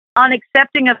secretly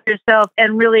unaccepting of yourself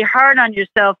and really hard on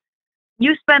yourself,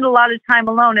 you spend a lot of time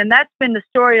alone. And that's been the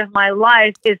story of my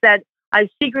life, is that I've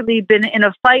secretly been in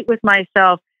a fight with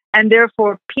myself, and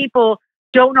therefore people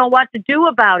don't know what to do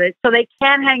about it. So they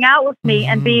can't hang out with me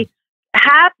and be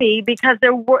happy because they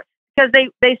sort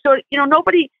of, you know,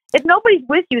 if nobody's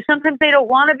with you, sometimes they don't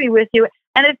want to be with you.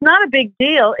 And it's not a big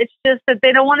deal. It's just that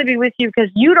they don't want to be with you because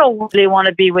you don't really want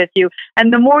to be with you.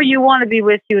 And the more you want to be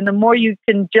with you, and the more you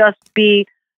can just be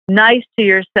nice to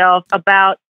yourself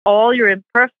about all your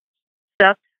imperfect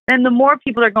stuff, then the more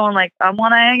people are going like, I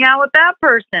want to hang out with that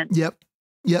person. Yep.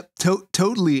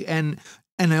 Totally. And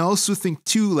I also think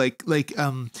too, like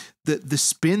the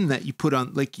spin that you put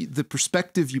on, like the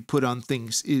perspective you put on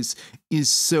things is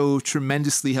so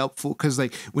tremendously helpful. Cause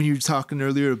like when you were talking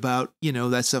earlier about, you know,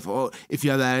 that stuff, oh, if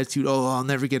you have that attitude, oh, I'll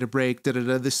never get a break,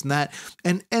 this and that.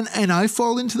 And I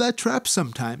fall into that trap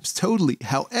sometimes, totally.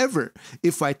 However,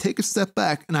 if I take a step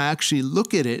back and I actually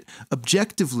look at it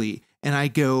objectively, and I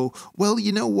go, well,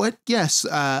 you know what? Yes,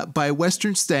 by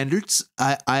Western standards,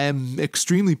 I am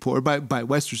extremely poor by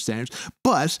Western standards,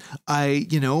 but I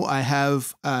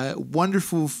have a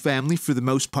wonderful family for the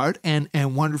most part, and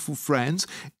wonderful friends,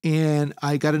 and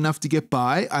I got enough to get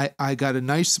by. I got a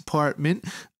nice apartment.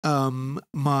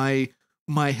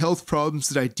 My health problems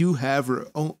that I do have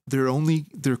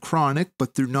they're chronic,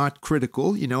 but they're not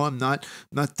critical. You know, I'm not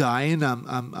dying.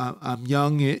 I'm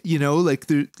young. You know, like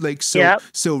they're like so. Yep.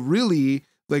 So really,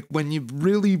 like when you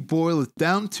really boil it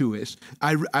down to it,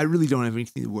 I really don't have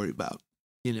anything to worry about.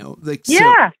 You know, like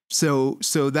so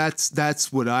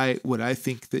that's what I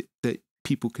think that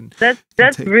people can.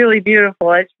 That's really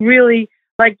beautiful. It's really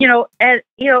like, you know, and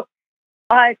you know,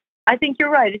 I think you're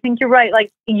right.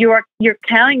 Like you're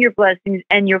counting your blessings,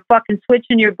 and you're fucking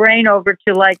switching your brain over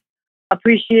to like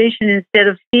appreciation instead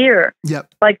of fear.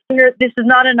 Yep. Like fear, this is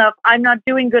not enough. I'm not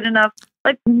doing good enough.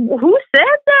 Like, who said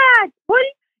that? What?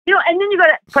 You know? And then you got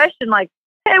to question like,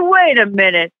 hey, wait a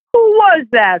minute. Who was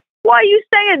that? Why are you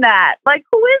saying that? Like,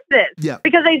 who is this? Yeah.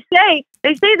 Because they say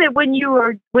that when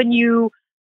you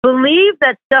believe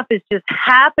that stuff is just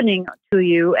happening to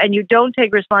you and you don't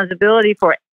take responsibility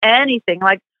for anything,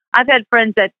 like. I've had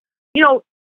friends that, you know,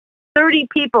 30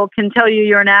 people can tell you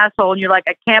you're an asshole, and you're like,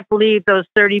 I can't believe those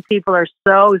 30 people are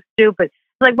so stupid.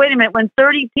 It's like, wait a minute, when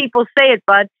 30 people say it,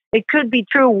 bud, it could be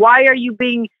true. Why are you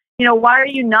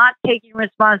not taking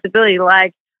responsibility,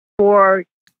 like, for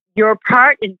your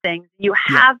part in things? You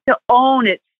have to own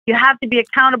it. You have to be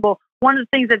accountable. One of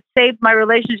the things that saved my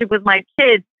relationship with my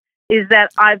kids is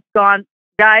that I've gone,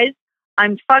 guys,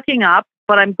 I'm fucking up,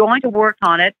 but I'm going to work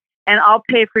on it, and I'll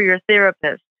pay for your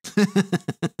therapist.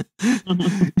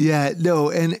 Yeah,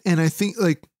 no, and I think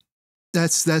like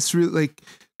that's really like,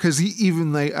 because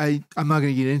even like I'm not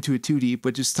gonna get into it too deep,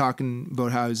 but just talking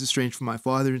about how I was estranged from my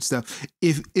father and stuff.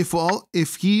 If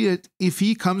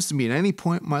he comes to me at any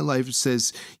point in my life and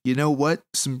says, you know what,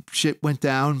 some shit went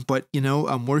down, but you know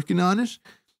I'm working on it,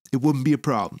 it wouldn't be a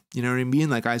problem. You know what I mean?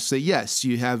 Like I say, yes,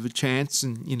 you have a chance,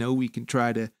 and you know we can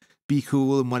try to be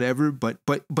cool and whatever, but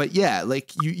yeah,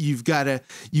 like you've got to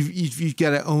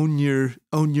own your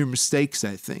mistakes.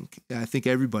 I think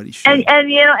everybody should.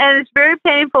 And you know, and it's very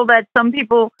painful that some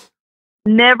people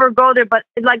never go there. But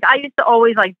like I used to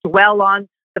always like dwell on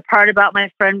the part about my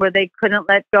friend where they couldn't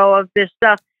let go of this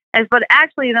stuff, but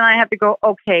actually then I have to go,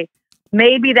 okay,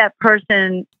 maybe that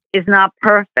person is not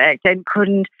perfect and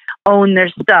couldn't own their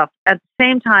stuff. At the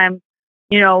same time,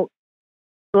 you know,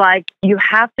 like you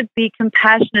have to be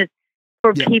compassionate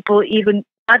for people, even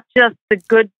not just the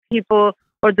good people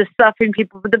or the suffering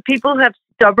people, but the people who have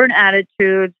stubborn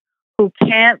attitudes, who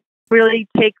can't really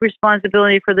take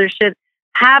responsibility for their shit,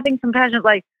 having compassion.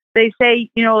 Like they say,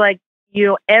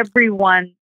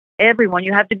 everyone,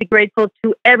 you have to be grateful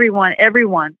to everyone,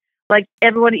 like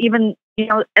everyone, even,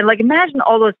 and like imagine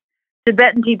all those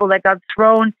Tibetan people that got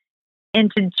thrown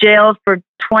into jail for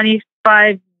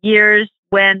 25 years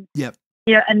when, Yep.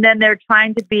 and then they're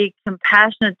trying to be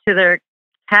compassionate to their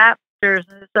captors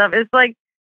and stuff. It's like,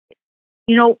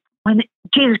 when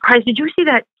Jesus Christ, did you see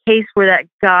that case where that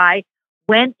guy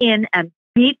went in and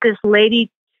beat this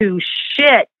lady to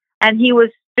shit, and he was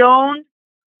stoned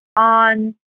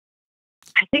on,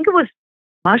 I think it was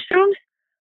mushrooms,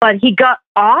 but he got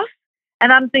off?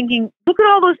 And I'm thinking, look at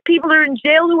all those people that are in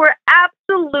jail who were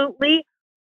absolutely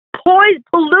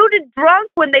polluted, drunk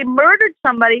when they murdered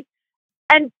somebody,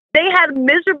 and they had a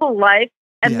miserable life,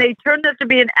 and they turned out to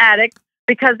be an addict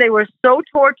because they were so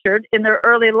tortured in their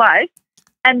early life,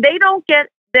 and they don't get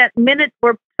that minute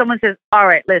where someone says, all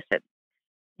right, listen,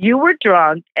 you were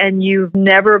drunk and you've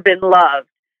never been loved.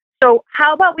 So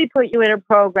how about we put you in a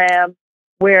program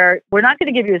where we're not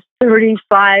going to give you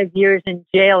 35 years in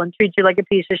jail and treat you like a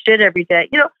piece of shit every day?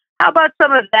 How about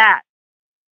some of that?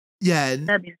 Yeah.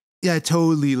 Yeah,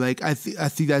 totally. Like I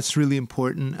think that's really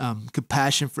important.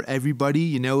 Compassion for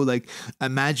everybody. Like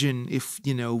imagine if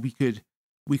we could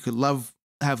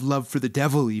have love for the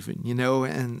devil, even.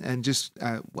 And just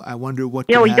I wonder what.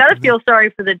 You got to feel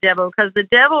sorry for the devil, because the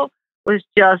devil was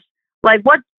just like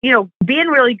what being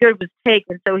really good was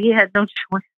taken, so he had no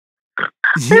choice.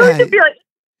 Yeah.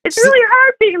 It's really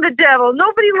hard being the devil.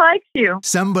 Nobody likes you.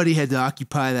 Somebody had to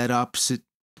occupy that opposite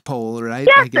pole, right?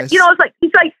 Yes, I guess.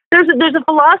 it's like there's a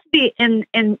philosophy in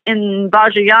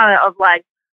Vajrayana of like,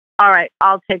 all right,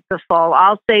 I'll take the fall.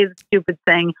 I'll say the stupid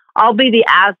thing. I'll be the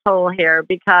asshole here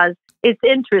because it's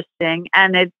interesting,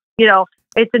 and it's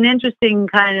it's an interesting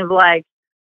kind of like,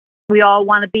 we all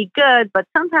want to be good, but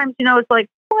sometimes it's like,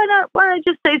 why not I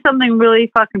just say something really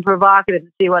fucking provocative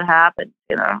and see what happens,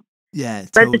 Yeah,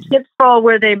 totally. Let the chips fall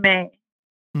where they may.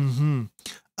 Mm-hmm.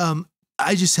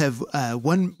 I just have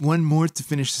one more to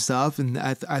finish this off, and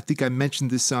I think I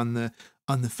mentioned this on the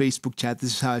Facebook chat.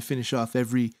 This is how I finish off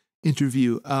every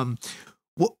interview.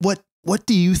 What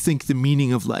do you think the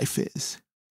meaning of life is?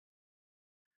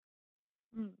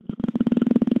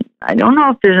 I don't know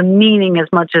if there's a meaning as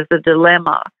much as the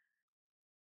dilemma.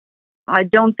 I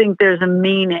don't think there's a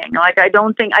meaning. Like I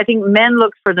think men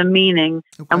look for the meaning,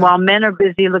 okay. And while men are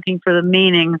busy looking for the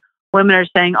meaning, women are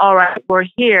saying, all right, we're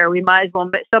here. We might as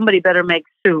well, somebody better make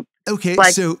soup. Okay.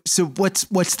 So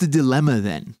what's the dilemma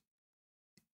then?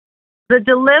 The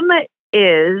dilemma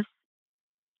is,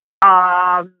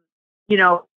 how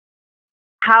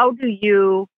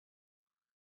do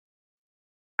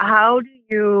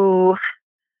you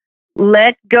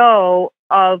let go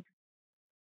of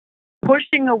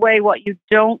pushing away what you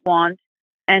don't want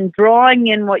and drawing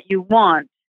in what you want?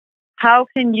 How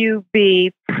can you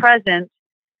be present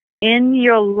in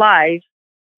your life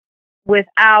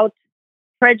without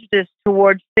prejudice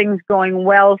towards things going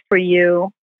well for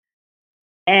you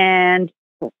and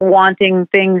wanting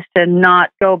things to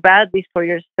not go badly for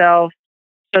yourself,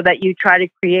 so that you try to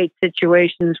create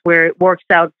situations where it works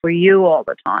out for you all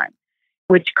the time,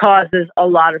 which causes a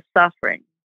lot of suffering?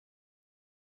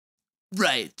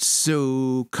 Right.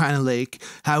 So kind of like,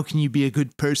 how can you be a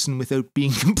good person without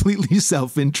being completely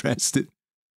self-interested?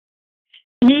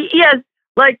 Yes.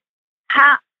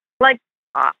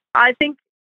 I think,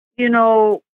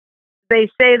 they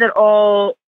say that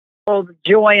all the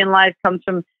joy in life comes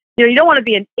from, you don't want to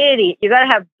be an idiot. You got to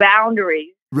have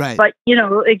boundaries. Right. But,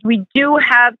 we do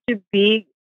have to be,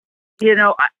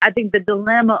 I think the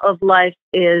dilemma of life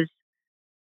is,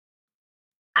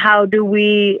 how do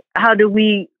we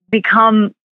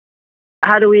accept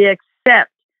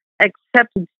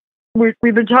acceptance? We've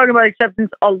been talking about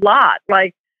acceptance a lot.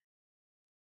 Like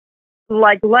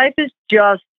life is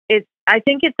just, I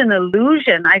think it's an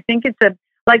illusion. I think it's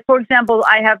for example,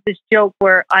 I have this joke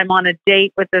where I'm on a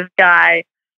date with this guy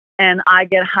and I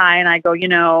get high and I go,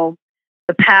 the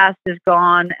past is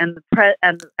gone and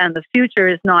the future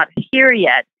is not here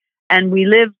yet. And we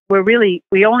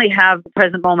only have the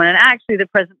present moment. And actually the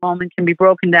present moment can be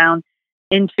broken down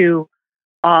into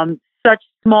such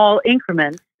small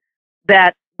increments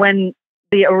that when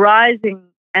the arising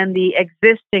and the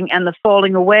existing and the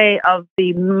falling away of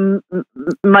the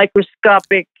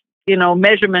microscopic,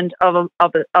 measurement of a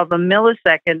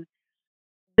millisecond,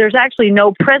 there's actually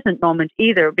no present moment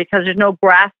either, because there's no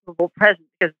graspable present,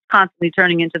 because it's constantly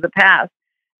turning into the past,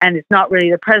 and it's not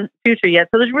really the present future yet.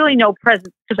 So there's really no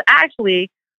present, because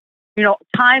actually,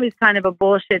 time is kind of a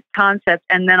bullshit concept.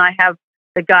 And then I have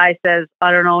the guy says,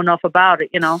 I don't know enough about it,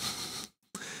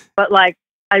 but like,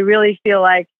 I really feel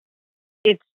like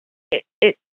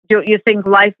you think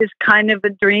life is kind of a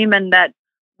dream, and that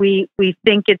we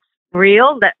think it's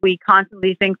real, that we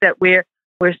constantly think that we're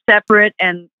separate,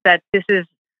 and that this is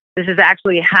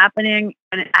actually happening,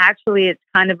 and actually it's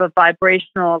kind of a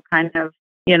vibrational kind of,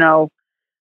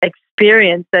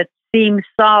 experience that seems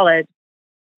solid.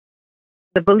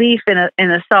 The belief in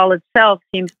a solid self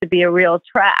seems to be a real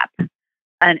trap,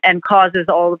 and causes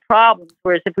all the problems.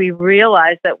 Whereas if we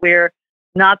realize that we're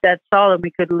not that solid,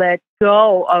 we could let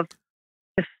go of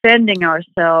defending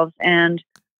ourselves and,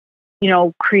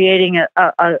 creating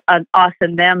an us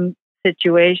and them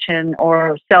situation,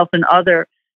 or self and other.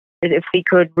 If we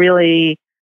could really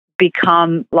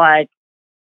become like,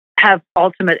 have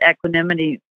ultimate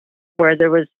equanimity, where there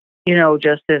was,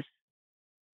 just this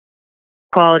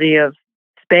quality of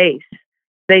space.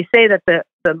 They say that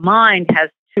the mind has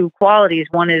two qualities.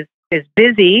 One is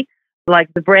busy, like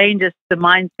the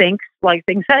mind thinks like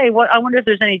things. Hey, I wonder if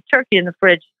there's any turkey in the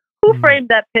fridge. Who framed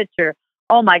that picture?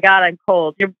 Oh my God, I'm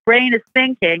cold. Your brain is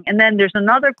thinking. And then there's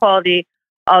another quality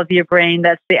of your brain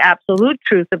that's the absolute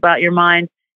truth about your mind,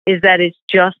 is that it's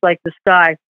just like the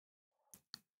sky.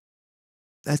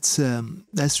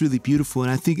 That's really beautiful,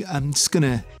 and I think I'm just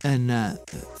gonna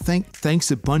thanks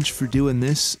a bunch for doing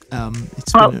this.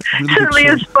 It's been a really certainly good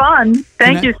show. Is fun.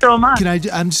 Thank you so much.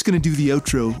 I'm just gonna do the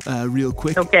outro real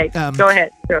quick. Okay, go ahead.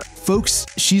 Sure. Folks,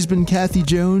 she's been Cathy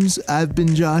Jones. I've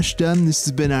been Josh Dunn. This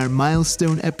has been our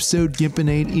milestone episode. Gimpin'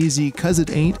 Ain't Easy 'Cause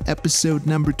It Ain't, episode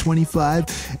number 25.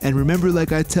 And remember,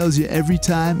 like I tells you every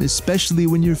time, especially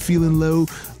when you're feeling low,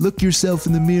 look yourself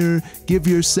in the mirror, give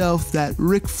yourself that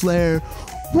Ric Flair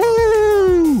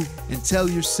woo, and tell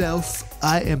yourself,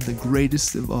 I am the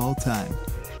greatest of all time.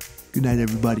 Good night,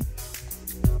 everybody.